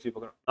டி அப்படி சொல்லி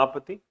பார்க்குறோம்.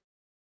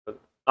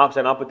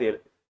 47.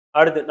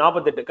 அடுத்து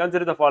 48.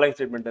 Consider the following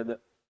statement. அது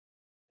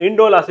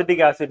indole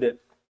acetic acid,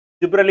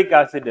 gibberellic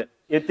acid,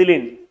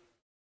 ethylene,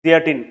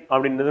 தியாட்டின்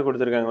அப்படின்றது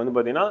கொடுத்துருக்காங்க வந்து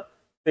பார்த்தீங்கன்னா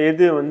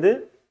எது வந்து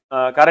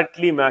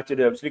கரெக்ட்லி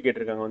மேட்ச்டு அப்படி சொல்லி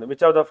கேட்டிருக்காங்க வந்து.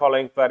 விச் ஆஃப் த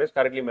ஃபாலோயிங் பேர் இஸ்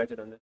கரெக்ட்லி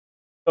மேட்ச்டு வந்து.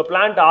 So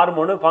plant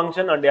hormone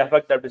function and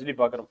effect அப்படி சொல்லி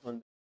பார்க்குறோம்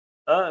வந்து.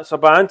 ஸோ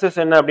இப்போ ஆன்சர்ஸ்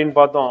என்ன அப்படின்னு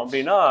பார்த்தோம்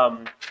அப்படின்னா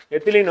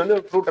எத்திலின் வந்து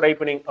ஃப்ரூட்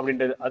ரைப்பனிங்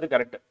அப்படின்றது அது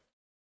கரெக்ட்.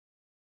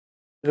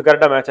 இது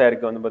கரெக்டாக மேட்ச்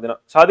ஆயிருக்கு வந்து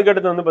பார்த்தீங்கன்னா. ஸோ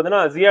அதுக்கடுத்து வந்து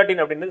பார்த்தீங்கன்னா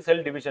ஜியாட்டின் அப்படின்றது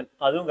செல் டிவிஷன்,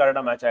 அதுவும்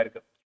கரெக்டாக மேட்ச்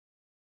ஆயிருக்கு.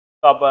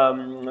 ஸோ அப்போ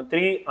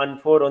 3 and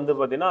 4 வந்து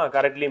பார்த்தீங்கன்னா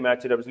கரெக்ட்லி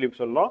மேட்ச்டு அப்படி சொல்லி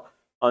சொல்லலாம்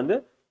வந்து.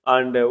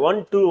 அண்ட் 1,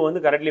 2 வந்து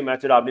கரெக்ட்லி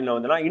மேட்ச்டு அப்படின்னு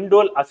வந்து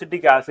இண்டோல்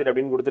அசிட்டிக் ஆசிட்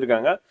அப்படின்னு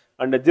கொடுத்துருக்காங்க.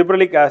 அண்ட்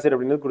ஜிப்ரலிக் ஆசிட்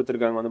அப்படின்னு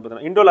கொடுத்துருக்காங்க வந்து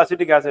பார்த்தீங்கன்னா. இண்டோல்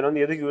அசிட்டிக் ஆசிட்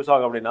வந்து எதுக்கு யூஸ்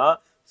ஆகும் அப்படின்னா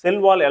செல்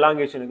வால்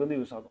எலாங்கேஷனுக்கு வந்து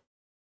யூஸ் ஆகும்.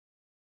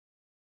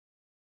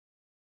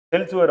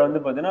 செல் சுவர் வந்து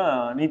பார்த்தீங்கன்னா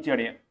நீச்சி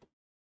அடைய.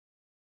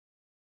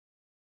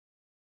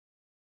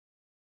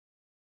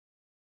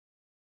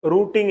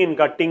 ரூட்டிங் இன்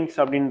கட்டிங்ஸ்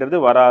அப்படின்றது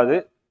வராது.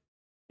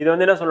 இது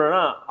வந்து என்ன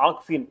சொல்லணும்னா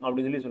ஆக்சின்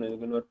அப்படின்னு சொல்லி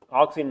சொல்லுது.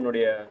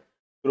 ஆக்சினுடைய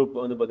குரூப்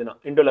வந்து பார்த்தீங்கன்னா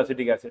indole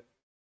acetic acid.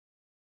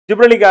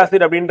 Gibberellic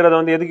acid அப்படின்றது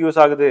வந்து எதுக்கு யூஸ்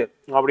ஆகுது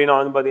அப்படின்னா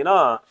வந்து பார்த்தீங்கன்னா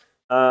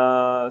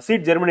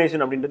சீட்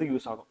ஜெர்மினேஷன் அப்படின்றதுக்கு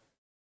யூஸ் ஆகும்.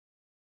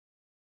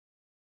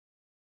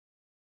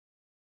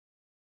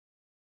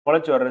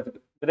 முளைச்சி வர்றதுக்கு,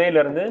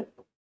 விதையிலிருந்து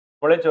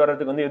முளைச்சி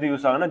வர்றதுக்கு வந்து எது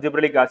யூஸ் ஆகுதுன்னா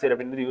ஜிப்ரலிக் ஆசிட்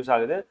அப்படின்றது யூஸ்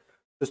ஆகுது.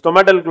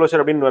 ஸ்டொமேட்டல்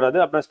க்ளோஷர் அப்படின்னு வராது.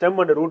 அப்புறம் ஸ்டெம்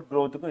அண்ட் ரூட்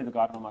க்ரோத்துக்கும் இது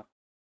காரணமா இருக்கு.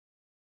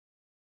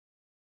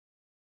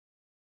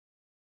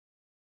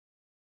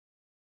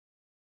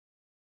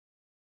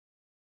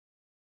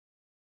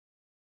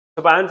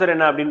 இப்போ ஆன்சர்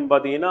என்ன அப்படின்னு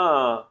பார்த்தீங்கன்னா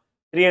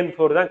 3 and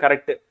 4 தான்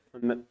கரெக்ட்.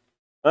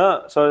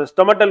 ஸோ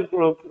ஸ்டொமேட்டல்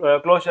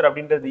க்ளோஷர்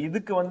அப்படின்றது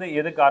இதுக்கு வந்து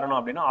எது காரணம்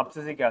அப்படின்னா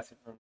அப்சிசிக் ஆசிட்.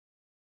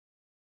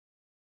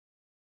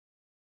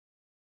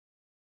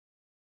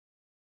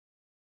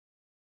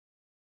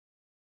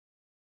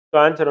 ஸோ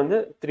ஆன்சர் வந்து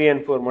 3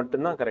 and 4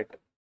 மட்டும்தான் கரெக்ட்.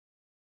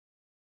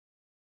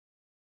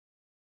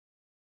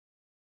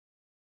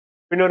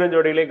 பின்னொரு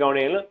ஜோடிகளை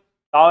கவனியல்.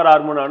 தாவர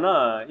ஹார்மோனானா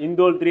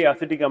இந்தோல் 3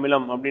 அசிட்டிக்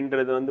அமிலம்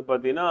அப்படின்றது வந்து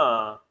பார்த்தீங்கன்னா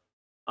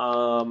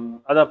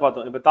அதான்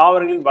பார்த்தோம். இப்போ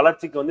தாவரங்களின்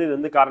வளர்ச்சிக்கு வந்து இது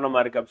வந்து காரணமா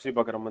இருக்கு அப்படி சொல்லி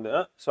பார்க்குறோம் வந்து.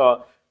 ஸோ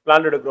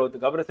பிளான்டோட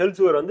க்ரோத்துக்கு அப்புறம் செல்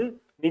சுவர் வந்து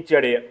நீச்சி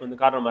அடைய வந்து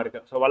காரணமா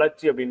இருக்கு. ஸோ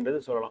வளர்ச்சி அப்படின்றது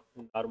சொல்லலாம்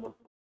இந்த ஹார்மோன்.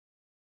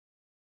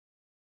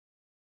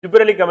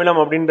 ஜிப்ரலிக்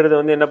அமிலம் அப்படின்றது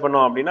வந்து என்ன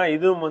பண்ணும் அப்படின்னா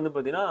இதுவும் வந்து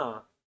பார்த்தீங்கன்னா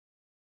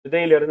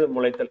விதையிலிருந்து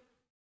முளைத்தல்.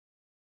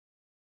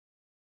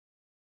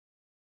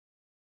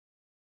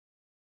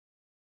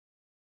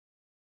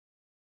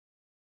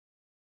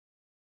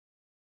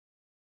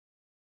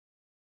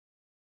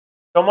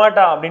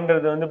 டொமாட்டா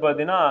அப்படின்றது வந்து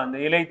பார்த்தீங்கன்னா அந்த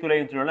இலை துளை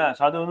சொல்லல,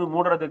 அது வந்து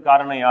மூடுறதுக்கு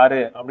காரணம் யாரு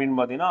அப்படின்னு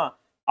பார்த்தீங்கன்னா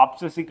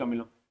அப்சசிக்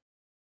அமிலம்.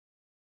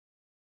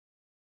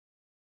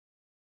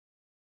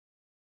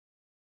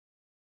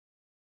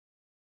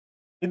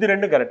 இது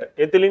ரெண்டு கரெக்ட்.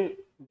 எத்திலின்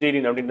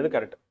ஜீலின் அப்படின்றது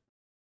கரெக்ட்.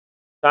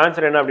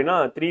 ஆன்சர் என்ன அப்படின்னா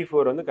 3,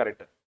 4 வந்து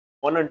கரெக்ட்.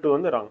 1 and 2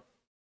 வந்து wrong.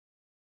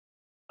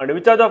 And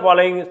which are the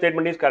following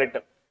statement is correct.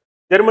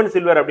 German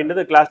silver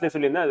அப்படின்றது கிளாஸ்லேயே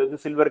சொல்லியிருந்தேன், அது வந்து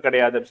சில்வர்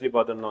கிடையாது அப்படின்னு சொல்லி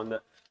பார்த்துருந்தோம் வந்து.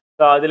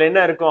 ஸோ அதில் என்ன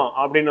இருக்கும்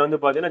அப்படின்னு வந்து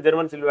பார்த்தீங்கன்னா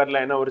ஜெர்மன் சில்வரில்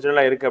என்ன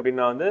ஒரிஜினலாக இருக்குது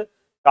அப்படின்னா வந்து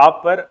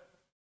காப்பர்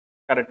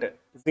கரெக்ட்,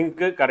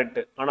 ஜிங்க்கு கரெக்ட்,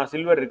 ஆனால்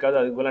சில்வர் இருக்காது.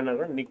 அதுக்கு போல என்ன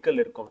இருக்கும், நிக்கல்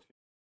இருக்கும்.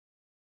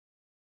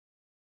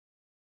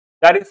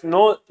 தேர் இஸ்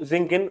நோ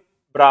ஜிங்க் இன்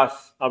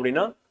பிராஸ்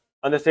அப்படின்னா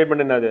அந்த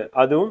ஸ்டேட்மெண்ட் என்னது,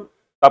 அதுவும்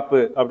தப்பு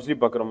அப்படி சொல்லி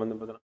பார்க்குறோம் வந்து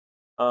பார்த்தீங்கன்னா.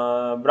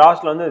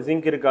 பிராஸ்ல வந்து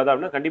ஜிங்க் இருக்காது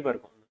அப்படின்னா கண்டிப்பாக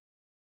இருக்கும்.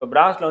 இப்போ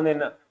பிராஸ்ல வந்து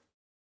என்ன,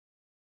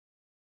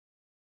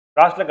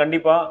 பிராஸ்ல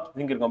கண்டிப்பாக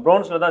ஜிங்க் இருக்கும்.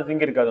 ப்ரோன்ஸ்ல தான்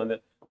ஜிங்க் இருக்காது வந்து.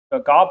 இப்போ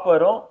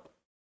காப்பரும்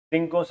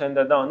ஜிங்க்கும்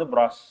சேர்ந்தது தான் வந்து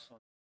பிராஸ்.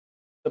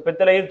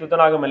 பித்தளையில்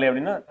துத்தநாகம் இல்லை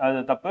அப்படின்னா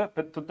அது தப்பு.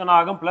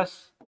 துத்தநாகம் பிளஸ்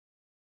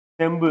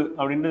செம்பு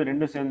அப்படின்றது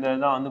ரெண்டு சேர்ந்தது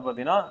தான் வந்து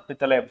பார்த்தீங்கன்னா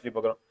பித்தளை அப்படி சொல்லி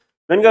பார்க்குறோம்.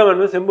 வெண்கலம்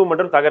என்பது செம்பு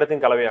மற்றும்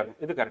தகரத்தின் கலவையாகும்.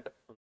 இது correct.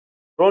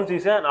 Bronze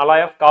is an alloy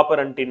of copper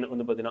and tin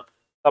வந்து பார்த்தீங்கன்னா.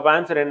 அப்போ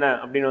ஆன்சர் என்ன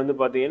அப்படின்னு வந்து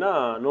பார்த்தீங்கன்னா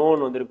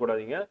நோன்னு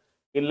வந்துருக்கூடாதீங்க,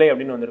 இல்லை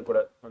அப்படின்னு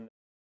வந்துருக்கூடாது.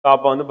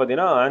 அப்போ வந்து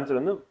பார்த்தீங்கன்னா ஆன்சர்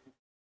வந்து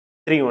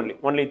 3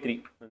 ஒன்லி 3.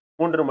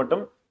 3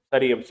 மட்டும்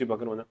சரி அப்படி சொல்லி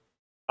பார்க்குறோம்.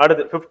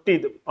 அடுத்து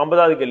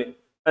 50வது கேள்வி.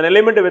 An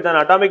element with an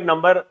atomic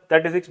number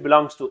 36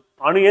 belongs to.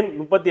 அணு எண்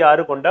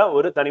 36 கொண்ட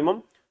ஒரு தனிமம்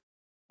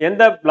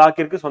எந்த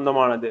பிளாக்கிற்கு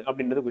சொந்தமானது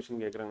அப்படின்றது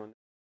கொஸ்டின் கேட்குறாங்க.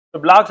 இப்போ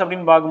பிளாக்ஸ்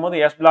அப்படின்னு பார்க்கும்போது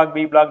S block,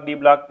 B black, D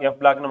black, F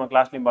block நம்ம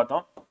கிளாஸ்லையும்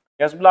பார்த்தோம்.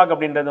 எஸ் பிளாக்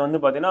அப்படின்றது வந்து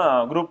பார்த்தீங்கன்னா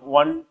குரூப்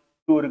 1,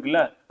 2 இருக்குல்ல,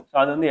 ஸோ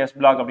அது வந்து எஸ்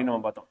பிளாக் அப்படின்னு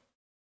நம்ம பார்த்தோம்.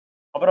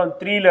 அப்புறம்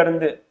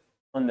 3லேருந்து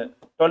வந்து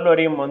 12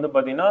 வரையும் வந்து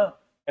பார்த்தீங்கன்னா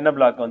என்ன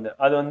பிளாக் வந்து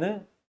அது வந்து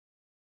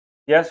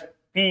எஸ்,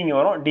 பி இங்கே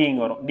வரும், டி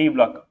இங்கே வரும், டி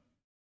பிளாக்.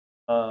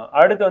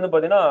 அடுத்து வந்து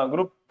பார்த்தீங்கன்னா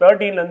குரூப்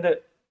 13லேருந்து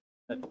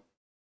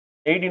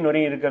 18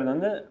 வரையும் இருக்கிறது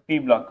வந்து பி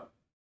பிளாக்.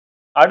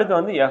 அடுத்து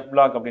வந்து எஃப்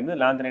பிளாக் அப்படின்னு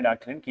லாந்தனைட்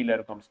ஆக்சைடு கீழே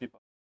இருக்கும்.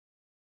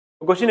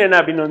 கொஸ்டின் என்ன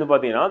அப்படின்னு வந்து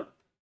பார்த்தீங்கன்னா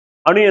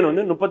அணு எண்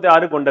வந்து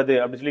 36 கொண்டது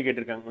அப்படின்னு சொல்லி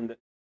கேட்டிருக்காங்க வந்து.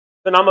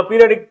 ஸோ நம்ம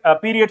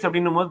பீரியட்ஸ்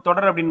அப்படின்னும் போது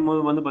தொடர் அப்படின்னும்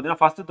போது வந்து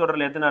பார்த்தீங்கன்னா ஃபர்ஸ்ட்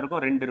தொடரில் எத்தனை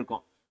இருக்கும், 2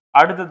 இருக்கும்.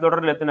 அடுத்த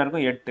தொடரில் எத்தனை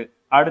இருக்கும், 8.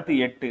 அடுத்து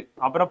 8,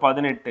 அப்புறம்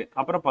 18,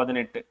 அப்புறம்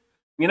 18.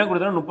 என்ன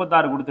கொடுத்தாலும்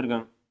 36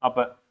 கொடுத்துருக்காங்க.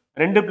 அப்போ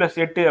 2 +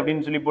 8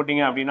 அப்படின்னு சொல்லி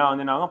போட்டிங்க அப்படின்னா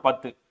வந்து நாங்கள்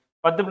 10.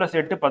 10 +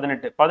 8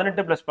 18.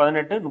 18 +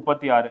 18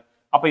 36.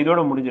 அப்போ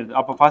இதோட முடிஞ்சிருது.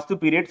 அப்போ first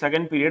period,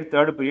 second period,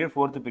 third period,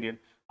 fourth period.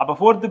 அப்போ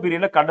ஃபோர்த்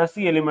பீரியட்ல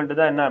கடைசி எலிமெண்ட்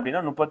தான் என்ன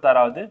அப்படின்னா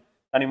 36வது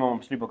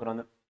தனிமம் சொல்லி பார்க்குறோம்.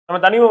 வந்து நம்ம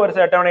தனிம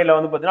வரிசை அட்டவணையில்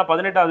வந்து பார்த்தீங்கன்னா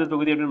 18வது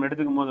தொகுதி அப்படின்னு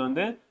எடுத்துக்கும் போது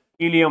வந்து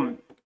ஹீலியம்,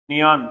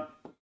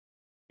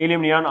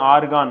 நியான்,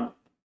 ஆர்கான்,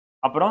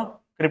 அப்புறம்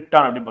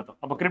கிரிப்டான் அப்படின்னு பார்த்தோம்.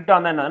 அப்போ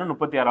கிரிப்டான் தான் என்ன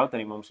 36வது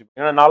தனிமம்.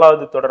 ஏன்னா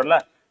 4வது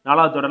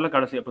தொடரில்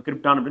கடைசி. அப்போ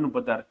கிரிப்டான் அப்படின்னு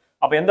 36.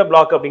 அப்போ எந்த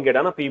பிளாக் அப்படின்னு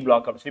கேட்டாங்கன்னா பி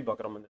பிளாக் அப்படின்னு சொல்லி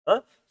பார்க்குறோம் வந்து.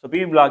 ஸோ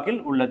பி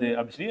பிளாக்கில் உள்ளது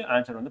அப்படின்னு சொல்லி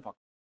ஆன்சர் வந்து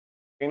பார்க்கணும்.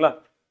 ஓகேங்களா?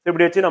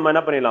 இப்படி வச்சு நம்ம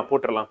என்ன பண்ணிடலாம்,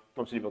 போட்டுடலாம்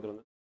அப்படின்னு சொல்லி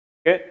பார்க்குறது.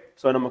 ஓகே,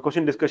 ஸோ நம்ம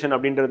கொஸ்டின் டிஸ்கஷன்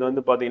அப்படின்றது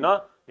வந்து பார்த்தீங்கன்னா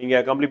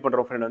நீங்கள் கம்ப்ளீட்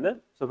பண்ணுற ஃப்ரெண்ட் வந்து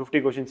ஸோ 50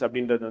 கொஸ்டின்ஸ்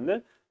அப்படின்றது வந்து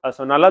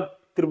ஸோ நல்லா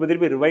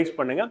திருப்பி ரிவைஸ்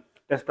பண்ணுங்கள்,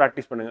 டெஸ்ட்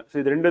ப்ராக்டிஸ் பண்ணுங்கள். ஸோ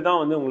இது 2 தான்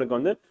வந்து உங்களுக்கு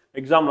வந்து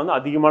எக்ஸாமில் வந்து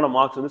அதிகமான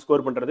மார்க்ஸ் வந்து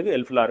ஸ்கோர் பண்ணுறதுக்கு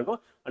ஹெல்ப்ஃபுல்லாக இருக்கும்.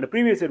 அண்ட்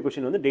ப்ரீவியஸ் இயர்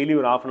கொஸ்டின் வந்து டெய்லி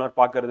ஒரு ½ அன் ஹவர்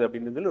பார்க்கறது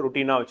அப்படின்றது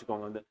ரொட்டீனாக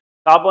வச்சுக்கோங்க வந்து.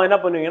 அப்போ என்ன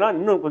பண்ணுவீங்கன்னா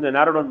இன்னும் கொஞ்சம்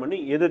நேரோ டவுன் பண்ணி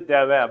எது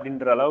தேவை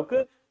அப்படின்ற அளவுக்கு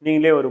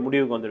நீங்களே ஒரு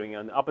முடிவுக்கு வந்துடுவீங்க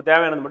வந்து. அப்போ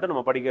தேவையானது மட்டும்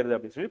நம்ம படிக்கிறது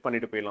அப்படின்னு சொல்லி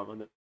பண்ணிட்டு போயிடலாம்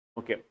வந்து.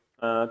 Okay,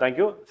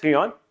 thank you. See you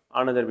on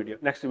another video.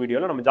 Next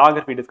வீடியோவில் நம்ம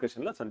ஜியோகிராஃபி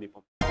டிஸ்கஷனில்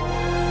சந்திப்போம்.